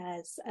trees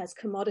as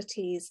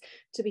commodities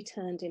to be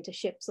turned into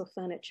ships or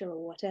furniture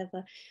or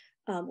whatever,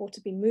 or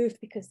to be moved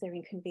because they're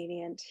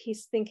inconvenient.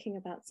 He's thinking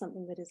about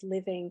something that is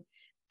living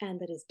and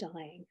that is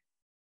dying.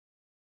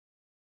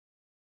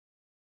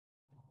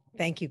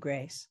 Thank you,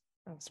 Grace.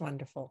 That was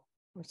wonderful.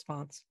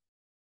 response.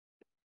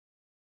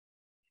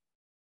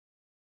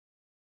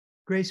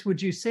 Grace,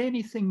 would you say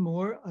anything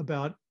more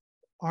about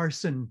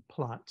arson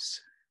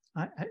plots?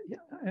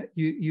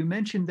 You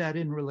mentioned that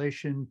in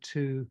relation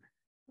to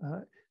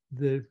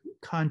the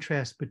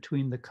contrast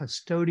between the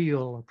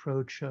custodial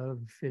approach of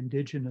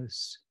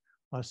Indigenous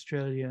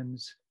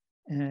Australians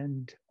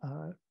and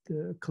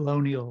the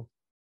colonial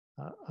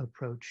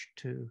approach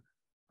to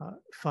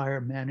fire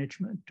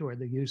management or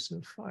the use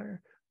of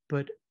fire.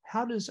 But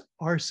how does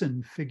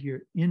arson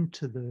figure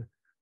into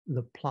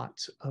the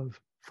plots of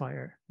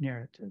fire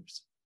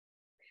narratives?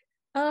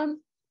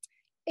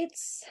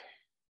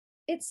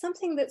 It's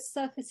something that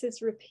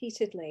surfaces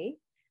repeatedly,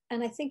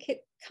 and I think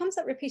it comes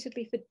up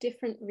repeatedly for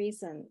different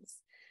reasons.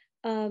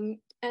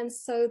 And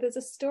so there's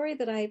a story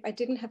that I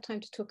didn't have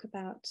time to talk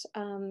about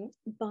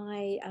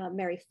by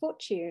Mary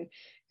Fortune,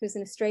 who's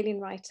an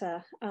Australian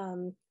writer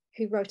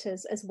who wrote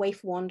as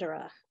Waif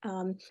Wanderer.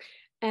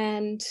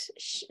 And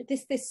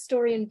this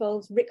story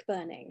involves rick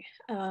burning,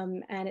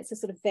 and it's a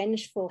sort of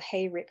vengeful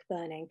hay rick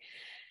burning.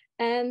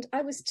 And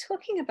I was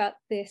talking about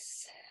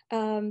this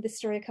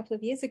story a couple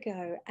of years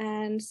ago,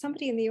 and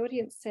somebody in the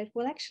audience said,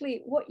 well,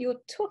 actually, what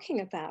you're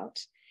talking about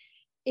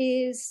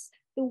is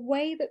the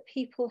way that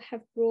people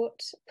have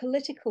brought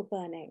political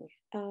burning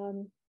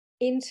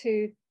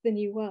into the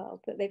New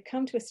World, that they've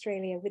come to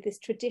Australia with this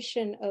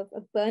tradition of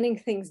burning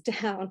things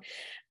down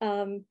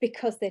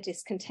because they're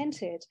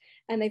discontented.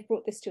 And they've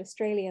brought this to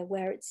Australia,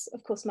 where it's,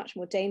 of course, much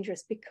more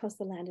dangerous because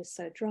the land is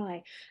so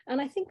dry. And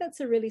I think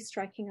that's a really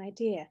striking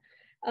idea.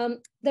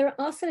 There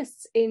are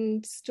arsonists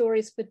in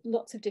stories for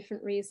lots of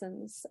different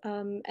reasons.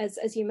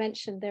 As you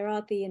mentioned, there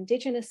are the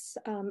Indigenous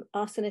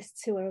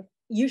arsonists who are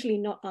usually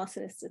not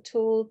arsonists at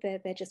all.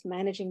 They're just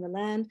managing the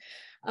land.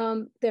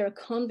 There are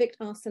convict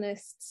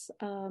arsonists,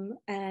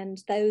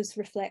 and those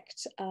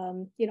reflect,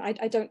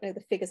 I don't know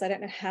the figures. I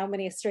don't know how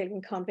many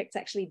Australian convicts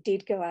actually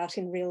did go out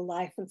in real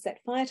life and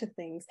set fire to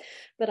things,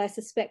 but I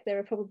suspect there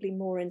are probably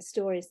more in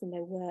stories than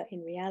there were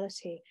in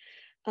reality.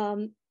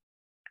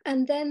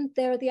 And then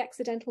there are the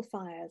accidental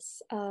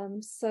fires.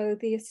 So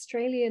the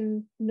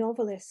Australian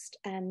novelist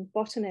and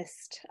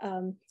botanist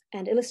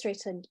and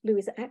illustrator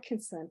Louisa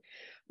Atkinson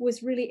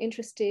was really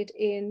interested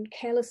in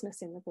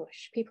carelessness in the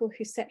bush, people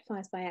who set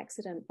fires by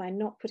accident, by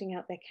not putting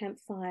out their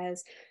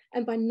campfires,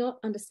 and by not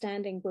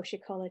understanding bush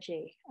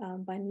ecology,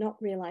 by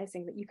not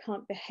realizing that you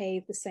can't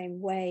behave the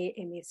same way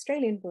in the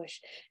Australian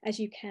bush as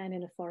you can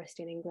in a forest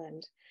in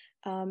England.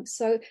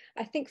 So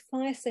I think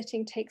fire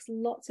setting takes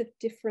lots of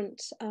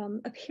different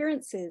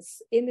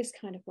appearances in this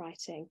kind of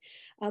writing,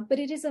 but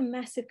it is a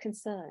massive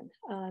concern,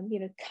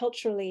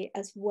 culturally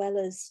as well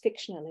as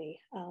fictionally,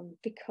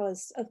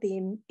 because of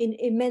the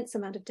immense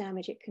amount of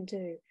damage it can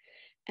do.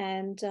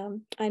 And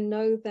I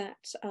know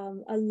that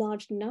a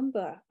large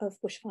number of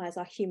bushfires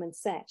are human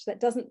set. That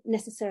doesn't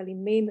necessarily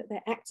mean that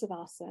they're acts of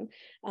arson.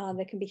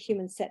 They can be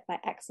human set by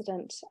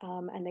accident,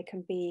 and they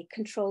can be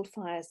controlled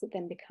fires that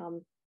then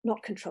become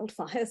not controlled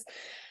fires.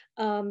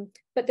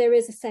 But there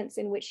is a sense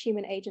in which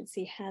human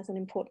agency has an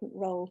important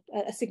role,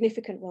 a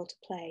significant role to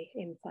play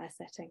in fire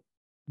setting.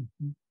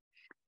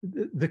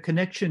 Mm-hmm. The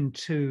connection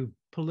to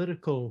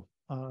political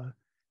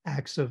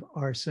acts of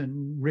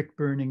arson, rick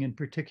burning in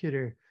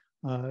particular,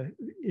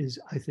 is,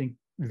 I think,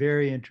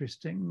 very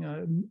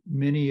interesting.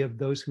 Many of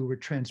those who were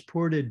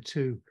transported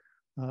to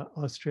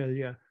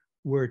Australia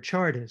were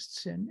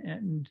Chartists,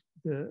 and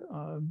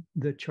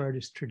the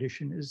Chartist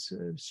tradition is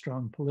a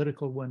strong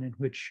political one in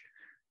which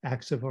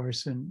acts of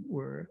arson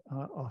were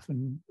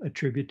often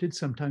attributed,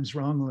 sometimes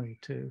wrongly,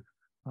 to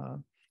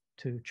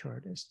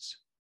Chartists.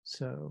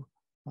 So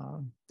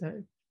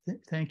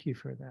thank you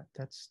for that.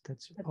 That's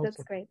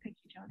great. Thank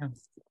you, John.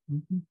 Yeah.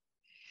 Mm-hmm.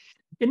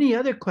 Any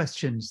other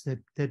questions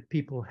that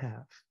people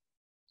have?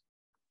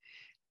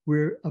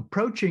 We're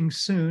approaching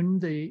soon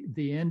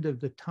the end of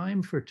the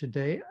time for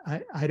today.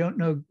 I don't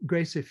know,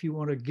 Grace, if you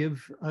want to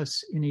give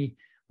us any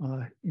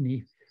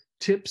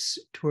tips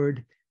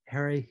toward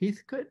Harry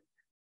Heathcote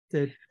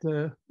that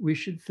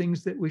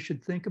things that we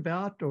should think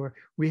about, or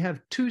we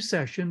have two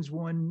sessions,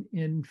 one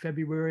in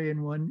February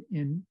and one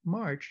in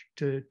March,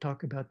 to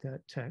talk about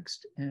that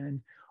text.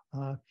 And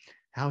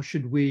how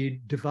should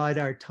we divide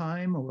our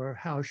time, or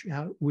how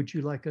would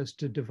you like us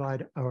to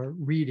divide our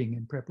reading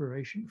in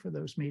preparation for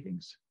those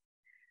meetings?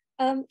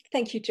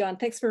 Thank you, John.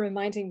 Thanks for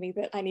reminding me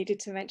that I needed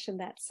to mention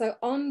that. So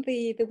on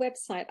the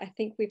website, I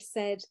think we've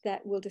said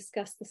that we'll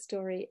discuss the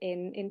story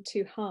in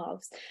two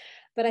halves.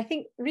 But I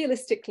think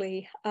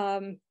realistically,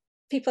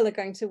 people are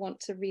going to want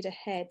to read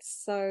ahead.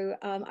 So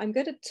I'm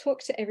going to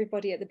talk to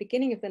everybody at the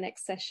beginning of the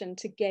next session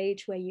to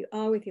gauge where you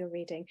are with your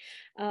reading.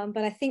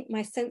 But I think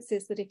my sense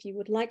is that if you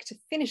would like to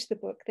finish the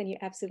book, then you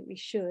absolutely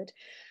should.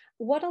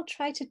 What I'll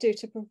try to do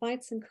to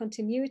provide some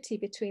continuity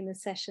between the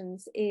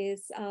sessions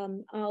is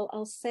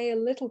I'll say a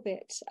little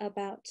bit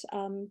about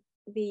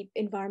the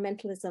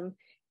environmentalism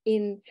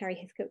in Harry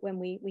Heathcote when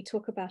we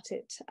talk about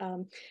it,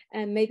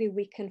 and maybe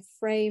we can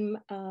frame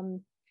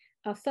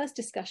our first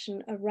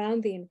discussion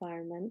around the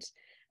environment,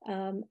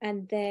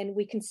 and then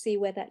we can see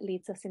where that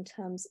leads us in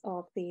terms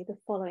of the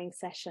following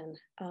session.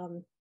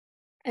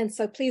 And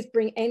so please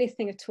bring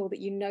anything at all that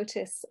you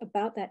notice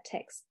about that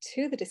text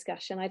to the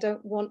discussion. I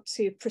don't want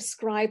to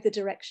prescribe the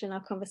direction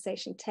our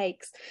conversation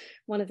takes.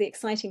 One of the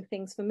exciting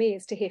things for me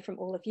is to hear from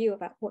all of you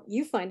about what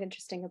you find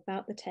interesting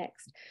about the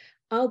text.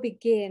 I'll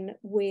begin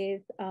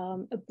with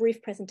a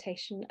brief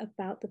presentation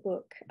about the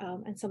book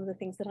and some of the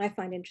things that I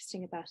find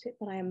interesting about it,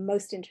 but I am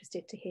most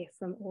interested to hear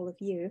from all of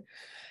you.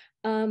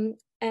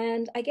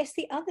 And I guess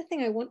the other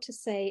thing I want to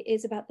say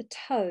is about the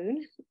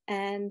tone,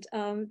 and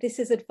this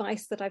is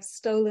advice that I've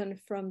stolen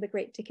from the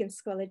great Dickens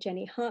scholar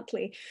Jenny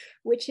Hartley,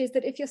 which is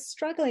that if you're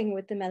struggling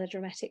with the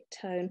melodramatic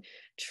tone,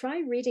 try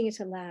reading it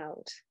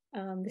aloud.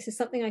 This is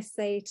something I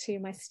say to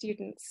my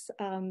students,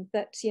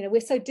 that, you know,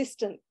 we're so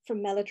distant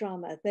from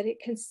melodrama that it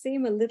can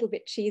seem a little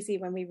bit cheesy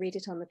when we read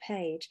it on the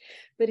page.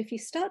 But if you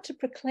start to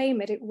proclaim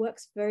it, it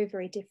works very,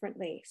 very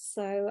differently.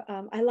 So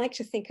I like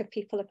to think of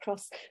people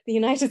across the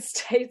United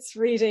States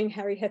reading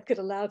Harry Heathcote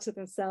aloud to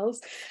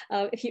themselves.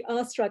 If you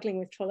are struggling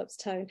with Trollope's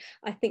tone,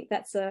 I think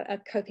that's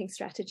a coping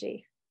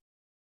strategy.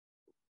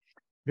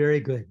 Very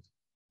good.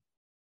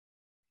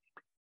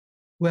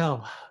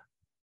 Well,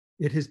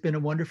 it has been a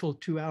wonderful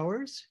 2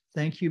 hours.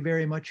 Thank you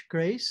very much,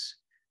 Grace.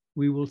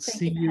 We will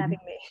see you. Thank you for having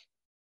me.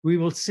 We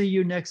will see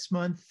you next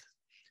month.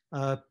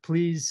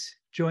 Please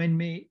join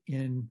me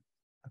in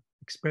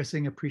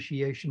expressing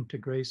appreciation to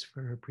Grace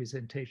for her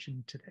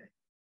presentation today.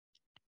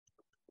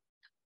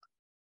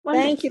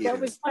 Thank you.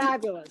 That was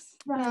fabulous.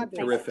 Fabulous.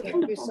 Terrific.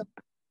 Thank you so much.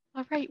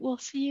 All right, we'll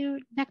see you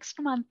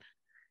next month.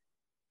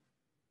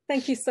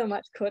 Thank you so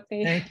much,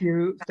 Courtney. Thank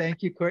you.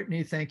 Thank you,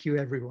 Courtney. Thank you,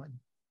 everyone.